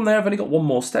 From there I've only got one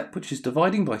more step, which is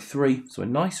dividing by 3, so a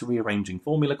nice rearranging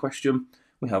formula question.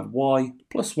 We have y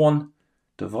plus 1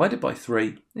 divided by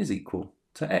 3 is equal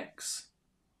to x.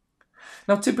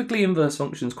 Now typically inverse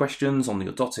functions questions on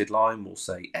your dotted line will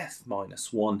say f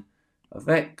minus 1 of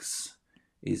x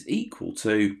is equal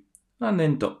to, and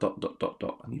then dot dot dot dot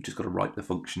dot, and you've just got to write the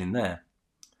function in there.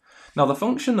 Now the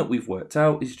function that we've worked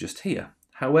out is just here.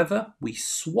 However, we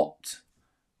swapped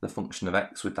the function of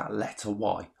x with that letter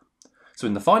y. So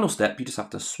in the final step, you just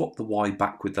have to swap the y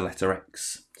back with the letter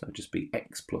x. So it'll just be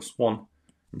x plus 1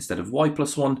 instead of y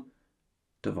plus 1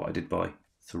 divided by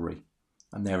 3.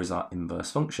 And there is our inverse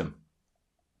function.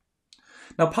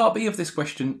 Now part B of this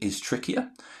question is trickier.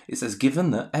 It says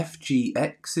given that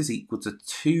fgx is equal to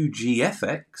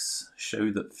 2gfx,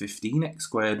 show that 15x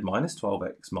squared minus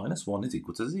 12x minus 1 is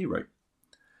equal to 0.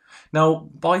 Now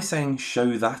by saying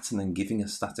show that and then giving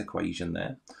us that equation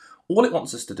there, all it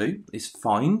wants us to do is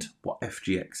find what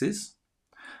fgx is,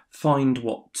 find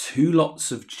what two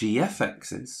lots of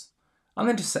gfx is, and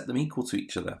then just set them equal to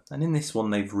each other. And in this one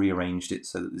they've rearranged it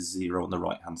so that there's 0 on the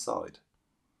right hand side.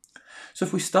 So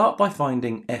if we start by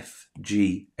finding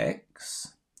fgx,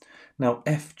 now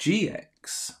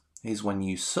fgx is when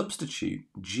you substitute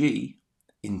g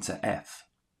into f.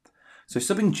 So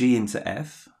subbing g into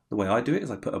f, the way I do it is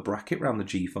I put a bracket around the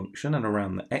g function and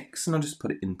around the x, and I just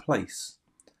put it in place.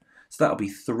 So that'll be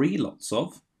 3 lots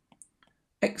of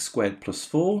x squared plus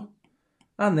 4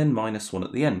 and then minus 1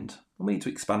 at the end. And we need to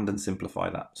expand and simplify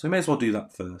that. So we may as well do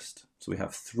that first. So we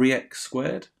have 3x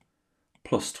squared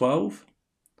plus 12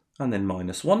 and then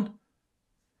minus 1.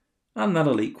 and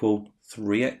that'll equal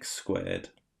 3x squared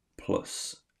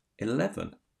plus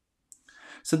 11.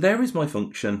 So there is my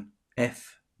function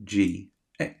f(g)(x).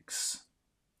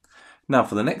 Now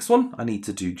for the next one, I need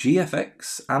to do g of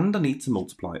x and I need to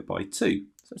multiply it by 2.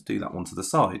 So let's do that one to the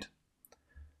side.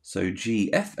 So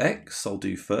g of x I'll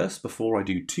do first before I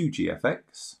do 2g of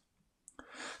x.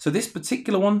 So this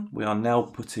particular one, we are now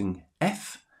putting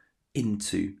f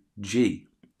into g.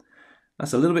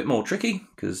 That's a little bit more tricky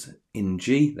because in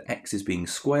g, the x is being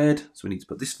squared. So we need to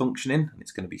put this function in and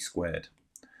it's going to be squared.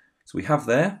 So we have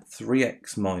there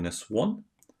 3x minus 1,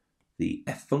 the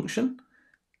f function,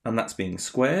 and that's being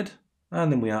squared.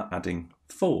 And then we are adding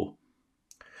 4.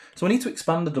 So I need to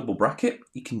expand the double bracket.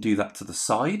 You can do that to the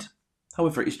side.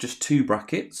 However, it's just 2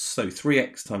 brackets. So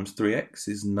 3x times 3x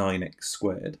is 9x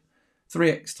squared.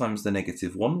 3x times the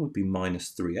negative 1 would be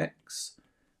minus 3x.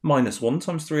 Minus 1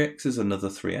 times 3x is another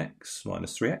 3x,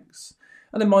 minus 3x.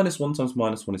 And then minus 1 times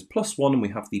minus 1 is plus 1, and we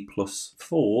have the plus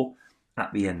 4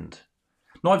 at the end.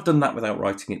 Now I've done that without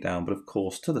writing it down, but of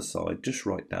course to the side, just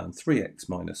write down 3x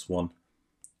minus 1.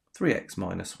 3x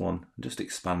minus 1, and just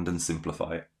expand and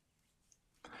simplify it.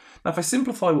 Now if I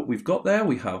simplify what we've got there,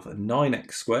 we have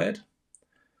 9x squared.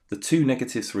 The two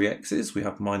negative 3x's, we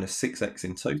have minus 6x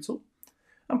in total.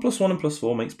 And plus 1 and plus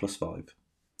 4 makes plus 5.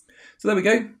 So there we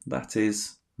go, that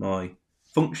is my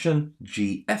function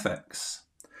g of x.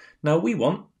 Now we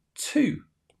want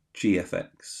 2g of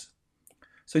x.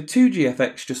 So 2g of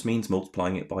x just means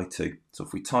multiplying it by 2. So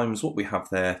if we times what we have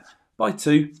there by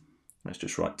 2, let's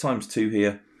just write times 2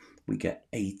 here, we get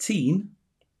 18x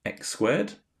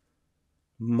squared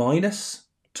minus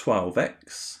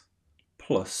 12x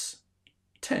plus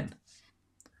 10.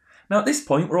 Now at this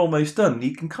point we're almost done.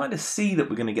 You can kind of see that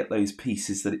we're going to get those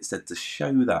pieces that it said to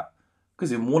show that.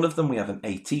 Because in one of them we have an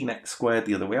 18x squared,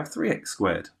 the other we have 3x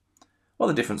squared. Well,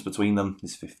 the difference between them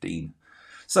is 15.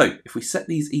 So if we set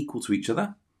these equal to each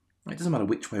other, it doesn't matter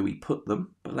which way we put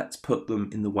them, but let's put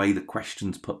them in the way the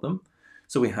questions put them.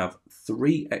 So we have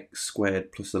 3x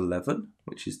squared plus 11,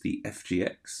 which is the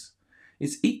f(g)(x),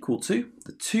 is equal to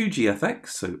the 2g of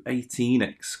x, so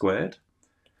 18x squared,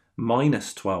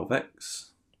 minus 12x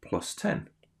plus 10.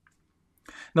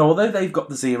 Now, although they've got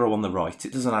the 0 on the right,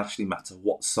 it doesn't actually matter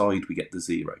what side we get the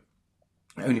 0.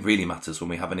 It only really matters when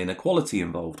we have an inequality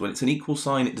involved. When it's an equal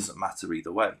sign, it doesn't matter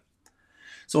either way.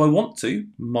 So I want to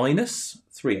minus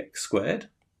 3x squared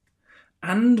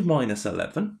and minus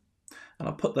 11. And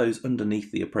I'll put those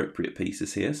underneath the appropriate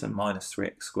pieces here. So minus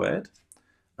 3x squared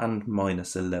and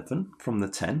minus 11 from the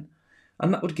 10.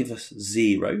 And that would give us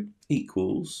 0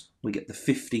 equals, we get the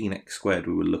 15x squared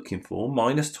we were looking for.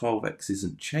 Minus 12x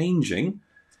isn't changing.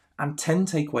 And 10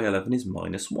 take away 11 is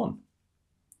minus 1.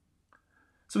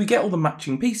 So we get all the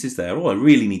matching pieces there. All I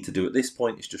really need to do at this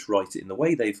point is just write it in the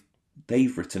way they've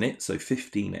written it. So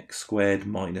 15x squared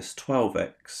minus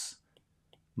 12x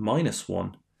minus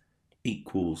 1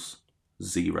 equals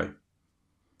 0.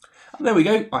 And there we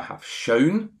go. I have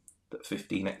shown that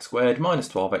 15x squared minus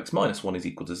 12x minus 1 is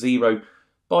equal to 0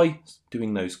 by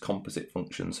doing those composite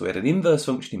functions. So we had an inverse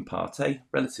function in part A,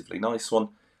 relatively nice one,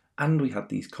 and we had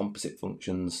these composite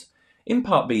functions in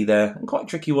part B there, and quite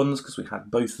tricky ones because we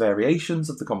had both variations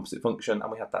of the composite function,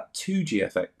 and we had that 2g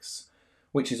of x,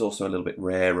 which is also a little bit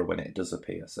rarer when it does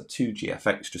appear. So 2g of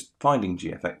x, just finding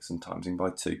g of x and timesing by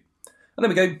 2. And there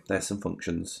we go, there's some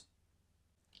functions.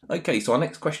 Okay, so our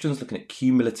next question is looking at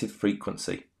cumulative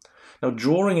frequency. Now,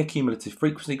 drawing a cumulative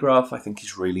frequency graph I think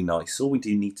is really nice. All we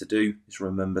do need to do is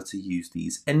remember to use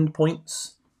these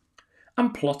endpoints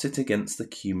and plot it against the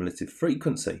cumulative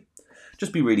frequency.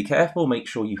 Just be really careful, make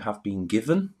sure you have been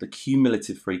given the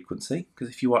cumulative frequency, because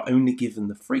if you are only given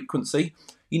the frequency,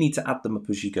 you need to add them up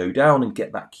as you go down and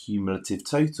get that cumulative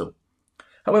total.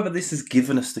 However, this has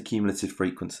given us the cumulative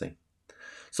frequency.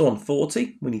 So on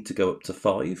 40, we need to go up to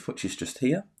 5, which is just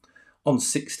here. On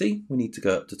 60, we need to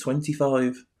go up to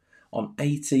 25. On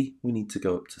 80, we need to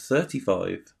go up to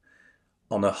 35.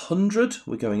 On 100,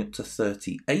 we're going up to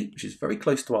 38, which is very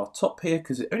close to our top here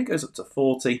because it only goes up to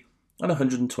 40, and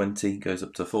 120 goes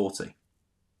up to 40.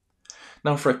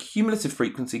 Now for a cumulative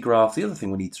frequency graph, the other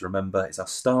thing we need to remember is our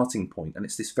starting point, and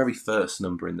it's this very first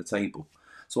number in the table.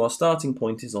 So our starting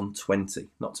point is on 20,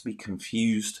 not to be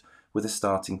confused with a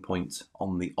starting point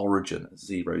on the origin at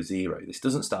 0, 0. This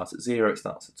doesn't start at 0, it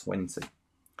starts at 20.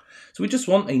 So we just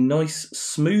want a nice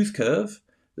smooth curve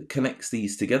that connects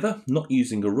these together, not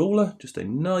using a ruler, just a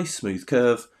nice smooth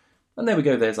curve. And there we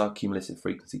go, there's our cumulative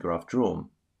frequency graph drawn.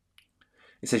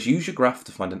 It says use your graph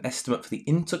to find an estimate for the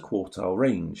interquartile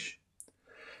range.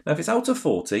 Now if it's out of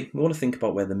 40, we want to think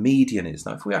about where the median is.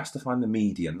 Now if we asked to find the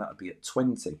median, that would be at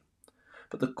 20.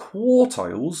 But the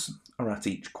quartiles are at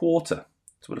each quarter.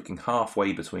 So we're looking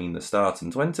halfway between the start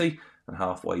and 20 and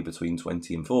halfway between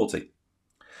 20 and 40.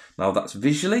 Now that's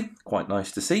visually quite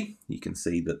nice to see. You can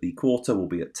see that the quarter will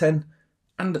be at 10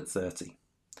 and at 30.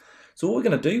 So what we're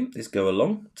going to do is go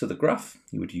along to the graph.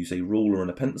 You would use a ruler and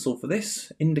a pencil for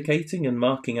this, indicating and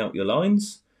marking out your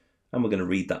lines. And we're going to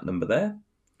read that number there.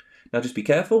 Now just be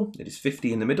careful, it is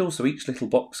 50 in the middle, so each little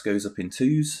box goes up in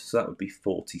twos, so that would be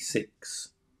 46.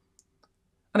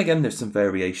 And again, there's some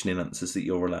variation in answers that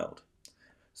you're allowed.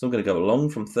 So I'm going to go along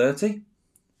from 30,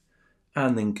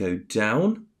 and then go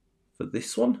down for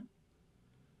this one.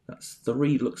 That's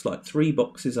looks like 3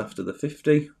 boxes after the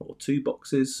 50, or 2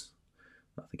 boxes.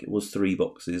 I think it was 3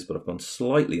 boxes, but I've gone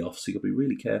slightly off, so you've got to be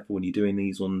really careful when you're doing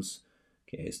these ones.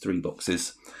 Okay, it's 3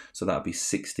 boxes, so that would be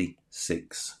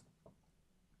 66.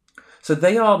 So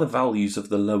they are the values of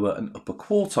the lower and upper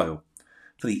quartile.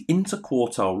 For the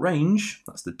interquartile range,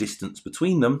 that's the distance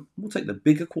between them, we'll take the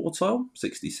bigger quartile,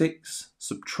 66,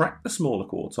 subtract the smaller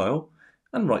quartile,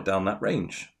 and write down that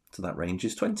range. So that range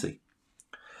is 20.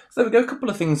 So there we go, a couple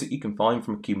of things that you can find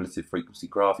from a cumulative frequency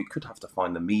graph. You could have to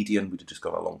find the median. We'd have just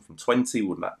gone along from 20.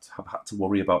 Wouldn't have had to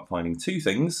worry about finding 2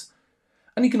 things.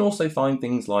 And you can also find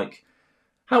things like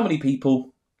how many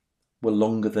people were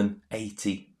longer than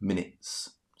 80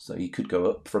 minutes. So you could go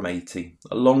up from 80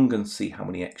 along and see how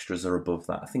many extras are above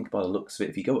that. I think by the looks of it,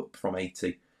 if you go up from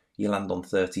 80, you land on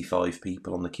 35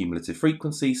 people on the cumulative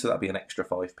frequency. So that'd be an extra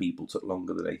 5 people took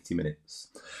longer than 80 minutes.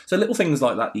 So little things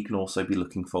like that you can also be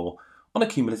looking for on a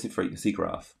cumulative frequency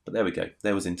graph. But there we go,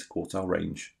 there was interquartile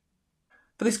range.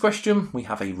 For this question, we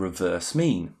have a reverse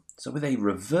mean. So with a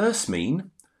reverse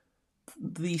mean,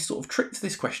 the sort of trick to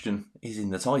this question is in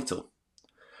the title.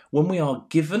 When we are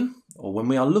given, or when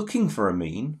we are looking for a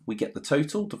mean, we get the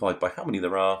total, divide by how many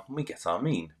there are, and we get our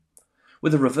mean.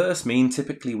 With a reverse mean,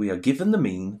 typically we are given the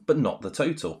mean, but not the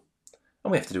total.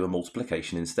 And we have to do a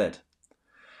multiplication instead.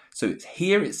 So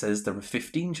here it says there are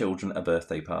 15 children at a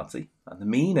birthday party, and the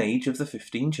mean age of the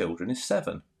 15 children is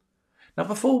 7. Now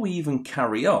before we even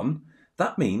carry on,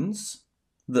 that means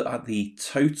that at the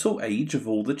total age of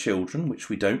all the children, which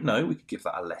we don't know, we could give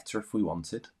that a letter if we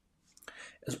wanted.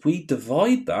 As we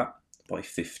divide that by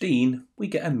 15, we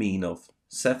get a mean of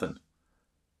 7.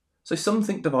 So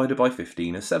something divided by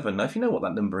 15 is 7. Now if you know what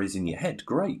that number is in your head,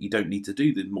 great, you don't need to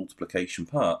do the multiplication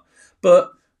part.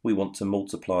 But we want to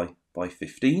multiply by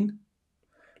 15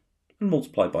 and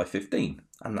multiply by 15.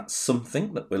 And that's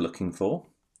something that we're looking for,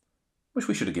 which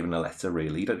we should have given a letter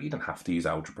really. You don't have to use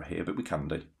algebra here, but we can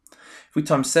do. If we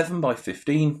times 7 by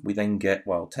 15, we then get,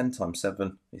 well, 10 times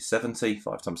 7 is 70,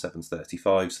 5 times 7 is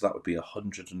 35, so that would be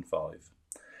 105.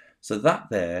 So that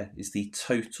there is the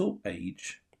total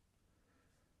age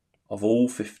of all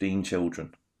 15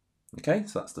 children. Okay,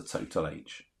 so that's the total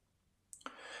age.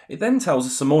 It then tells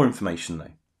us some more information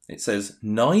though. It says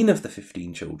 9 of the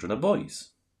 15 children are boys,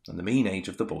 and the mean age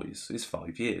of the boys is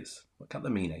 5 years. Look at the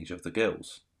mean age of the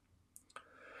girls.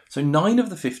 So 9 of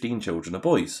the 15 children are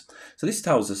boys. So this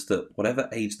tells us that whatever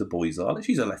age the boys are, let's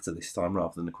use a letter this time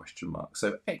rather than a question mark.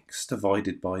 So x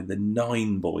divided by the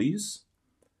 9 boys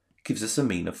gives us a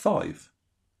mean of 5.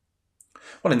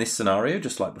 Well, in this scenario,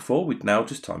 just like before, we'd now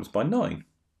just times by 9.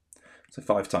 So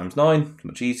 5 times 9,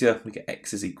 much easier, we get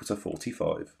x is equal to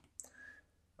 45.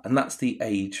 And that's the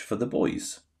age for the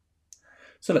boys.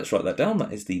 So let's write that down.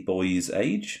 That is the boy's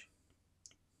age,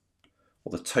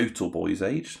 or the total boy's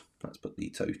age. Let's put the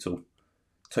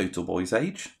total boy's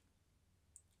age.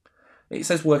 It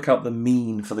says work out the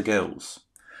mean for the girls.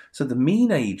 So the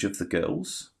mean age of the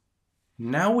girls,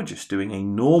 now we're just doing a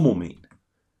normal mean.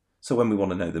 So when we want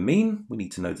to know the mean, we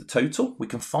need to know the total. We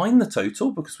can find the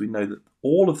total because we know that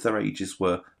all of their ages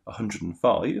were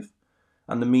 105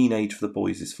 and the mean age for the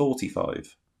boys is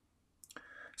 45.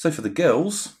 So for the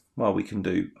girls, well, we can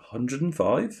do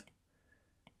 105,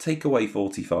 take away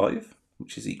 45,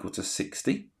 which is equal to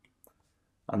 60.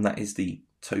 And that is the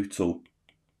total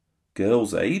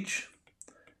girls' age.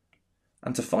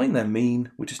 And to find their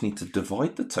mean, we just need to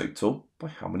divide the total by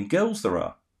how many girls there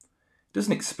are. It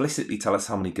doesn't explicitly tell us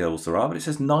how many girls there are, but it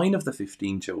says 9 of the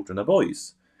 15 children are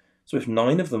boys. So if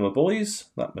 9 of them are boys,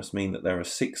 that must mean that there are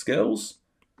 6 girls.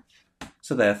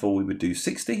 So therefore we would do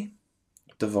 60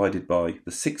 divided by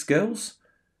the 6 girls,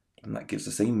 and that gives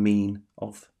us a mean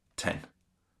of 10.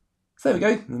 So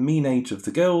there we go, the mean age of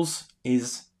the girls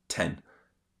is 10.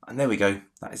 And there we go,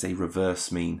 that is a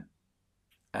reverse mean.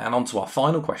 And on to our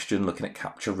final question, looking at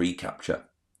capture, recapture.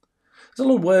 There's a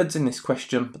lot of words in this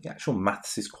question, but the actual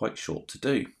maths is quite short to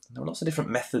do. There are lots of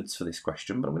different methods for this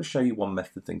question, but I'm going to show you one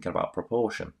method thinking about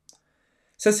proportion.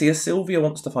 says here, Sylvia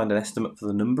wants to find an estimate for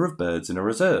the number of birds in a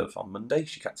reserve. On Monday,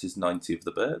 she catches 90 of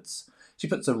the birds. She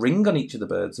puts a ring on each of the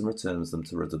birds and returns them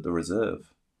to the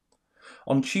reserve.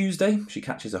 On Tuesday, she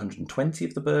catches 120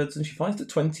 of the birds and she finds that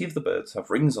 20 of the birds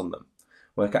have rings on them.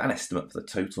 Work out an estimate for the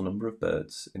total number of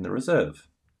birds in the reserve.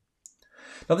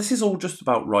 Now this is all just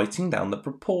about writing down the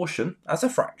proportion as a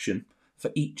fraction for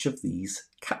each of these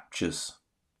captures.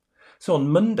 So on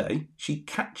Monday, she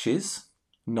catches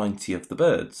 90 of the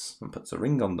birds and puts a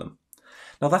ring on them.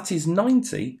 Now that is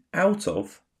 90 out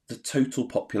of the total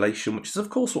population, which is of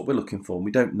course what we're looking for, and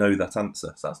we don't know that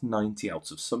answer. So that's 90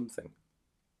 out of something.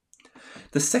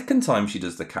 The second time she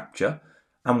does the capture,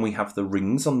 and we have the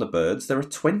rings on the birds, there are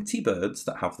 20 birds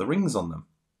that have the rings on them.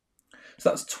 So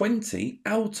that's 20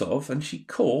 out of, and she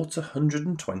caught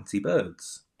 120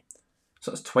 birds.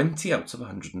 So that's 20 out of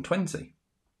 120.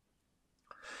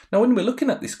 Now when we're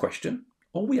looking at this question,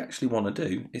 all we actually want to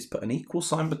do is put an equal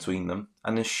sign between them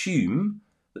and assume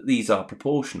that these are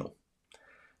proportional.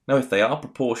 Now if they are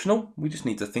proportional, we just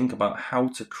need to think about how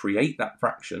to create that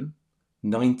fraction,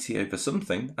 90 over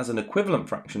something, as an equivalent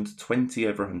fraction to 20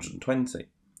 over 120.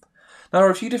 Now there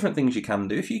are a few different things you can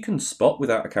do. If you can spot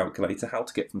without a calculator how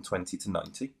to get from 20 to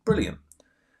 90, brilliant.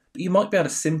 But you might be able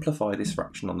to simplify this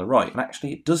fraction on the right, and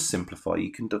actually it does simplify.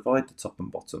 You can divide the top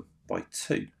and bottom by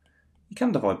 2. You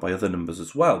can divide by other numbers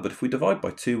as well, but if we divide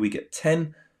by 2 we get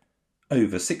 10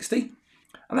 over 60,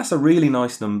 and that's a really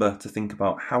nice number to think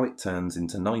about how it turns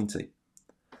into 90.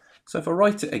 So if I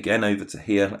write it again over to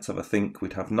here, let's have a think.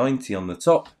 We'd have 90 on the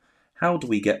top. How do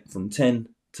we get from 10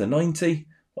 to 90?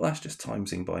 Well, that's just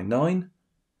timesing by 9.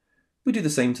 We do the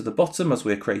same to the bottom as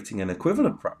we're creating an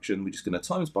equivalent fraction. We're just going to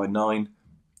times by 9, and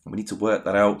we need to work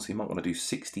that out. So you might want to do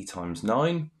 60 times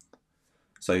 9.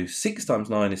 So 6 times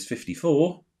 9 is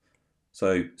 54.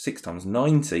 So 6 times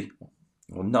 90,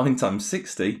 or 9 times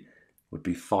 60, would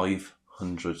be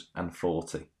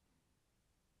 540.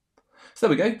 So there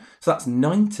we go. So that's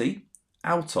 90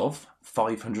 out of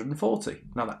 540.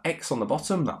 Now that x on the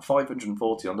bottom, that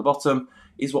 540 on the bottom,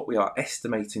 is what we are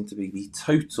estimating to be the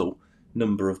total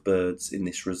number of birds in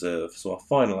this reserve. So our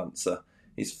final answer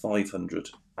is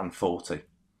 540.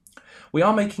 We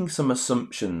are making some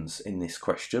assumptions in this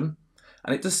question,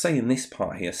 and it does say in this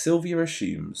part here, Sylvia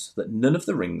assumes that none of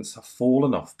the rings have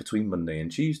fallen off between Monday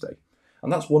and Tuesday.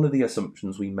 And that's one of the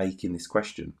assumptions we make in this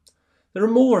question. There are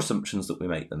more assumptions that we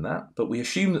make than that, but we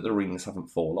assume that the rings haven't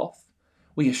fallen off.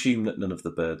 We assume that none of the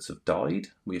birds have died.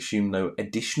 We assume no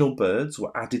additional birds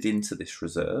were added into this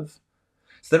reserve.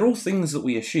 So they're all things that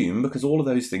we assume because all of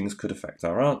those things could affect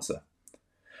our answer.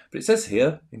 But it says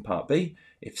here in part B,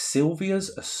 if Sylvia's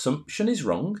assumption is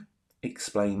wrong,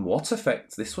 explain what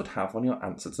effect this would have on your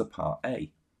answer to part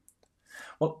A.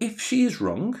 Well, if she is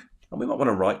wrong, and we might want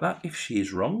to write that, if she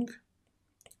is wrong,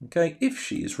 okay, if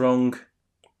she is wrong,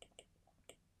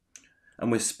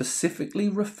 and we're specifically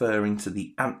referring to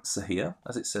the answer here,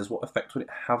 as it says, what effect would it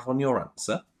have on your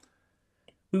answer?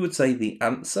 We would say the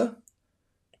answer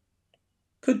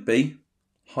could be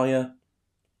higher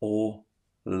or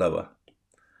lower.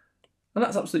 And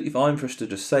that's absolutely fine for us to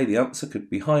just say the answer could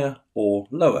be higher or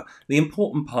lower. The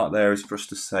important part there is for us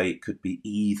to say it could be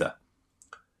either.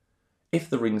 If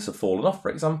the rings have fallen off,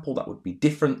 for example, that would be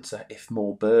different to if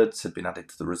more birds had been added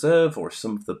to the reserve, or if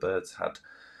some of the birds had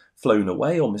flown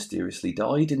away or mysteriously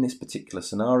died in this particular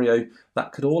scenario.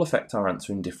 That could all affect our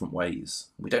answer in different ways.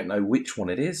 We don't know which one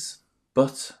it is,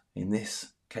 but in this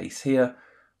case here,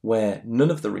 where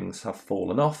none of the rings have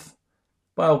fallen off,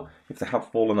 well, if they have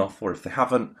fallen off or if they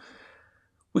haven't,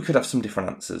 we could have some different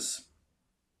answers.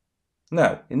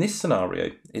 Now, in this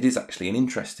scenario, it is actually an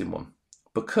interesting one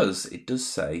because it does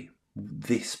say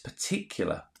this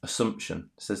particular assumption.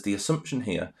 It says the assumption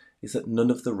here is that none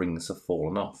of the rings have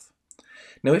fallen off.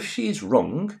 Now, if she is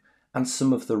wrong and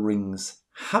some of the rings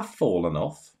have fallen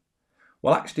off,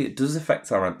 well, actually it does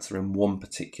affect our answer in one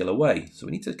particular way. So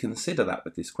we need to consider that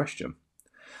with this question.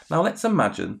 Now, let's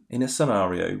imagine in a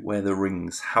scenario where the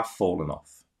rings have fallen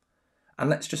off. And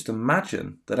let's just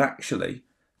imagine that actually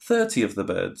 30 of the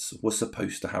birds were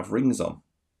supposed to have rings on.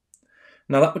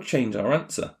 Now that would change our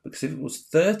answer, because if it was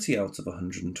 30 out of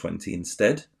 120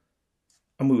 instead,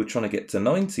 and we were trying to get to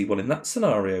 90, well, in that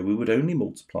scenario we would only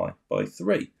multiply by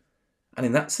 3. And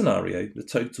in that scenario, the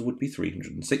total would be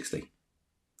 360.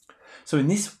 So in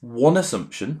this one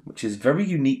assumption, which is a very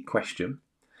unique question,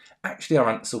 actually our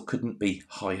answer couldn't be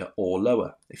higher or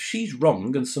lower. If she's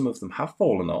wrong and some of them have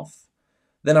fallen off,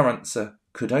 then our answer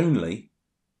could only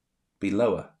be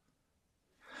lower.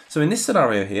 So in this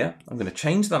scenario here, I'm going to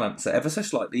change that answer ever so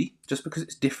slightly, just because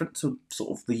it's different to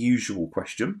sort of the usual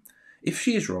question. If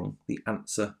she is wrong, the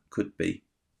answer could be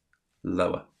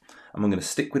lower. And I'm going to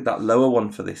stick with that lower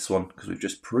one for this one because we've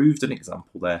just proved an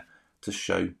example there to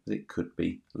show that it could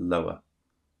be lower.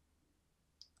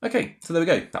 Okay, so there we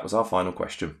go. That was our final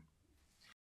question.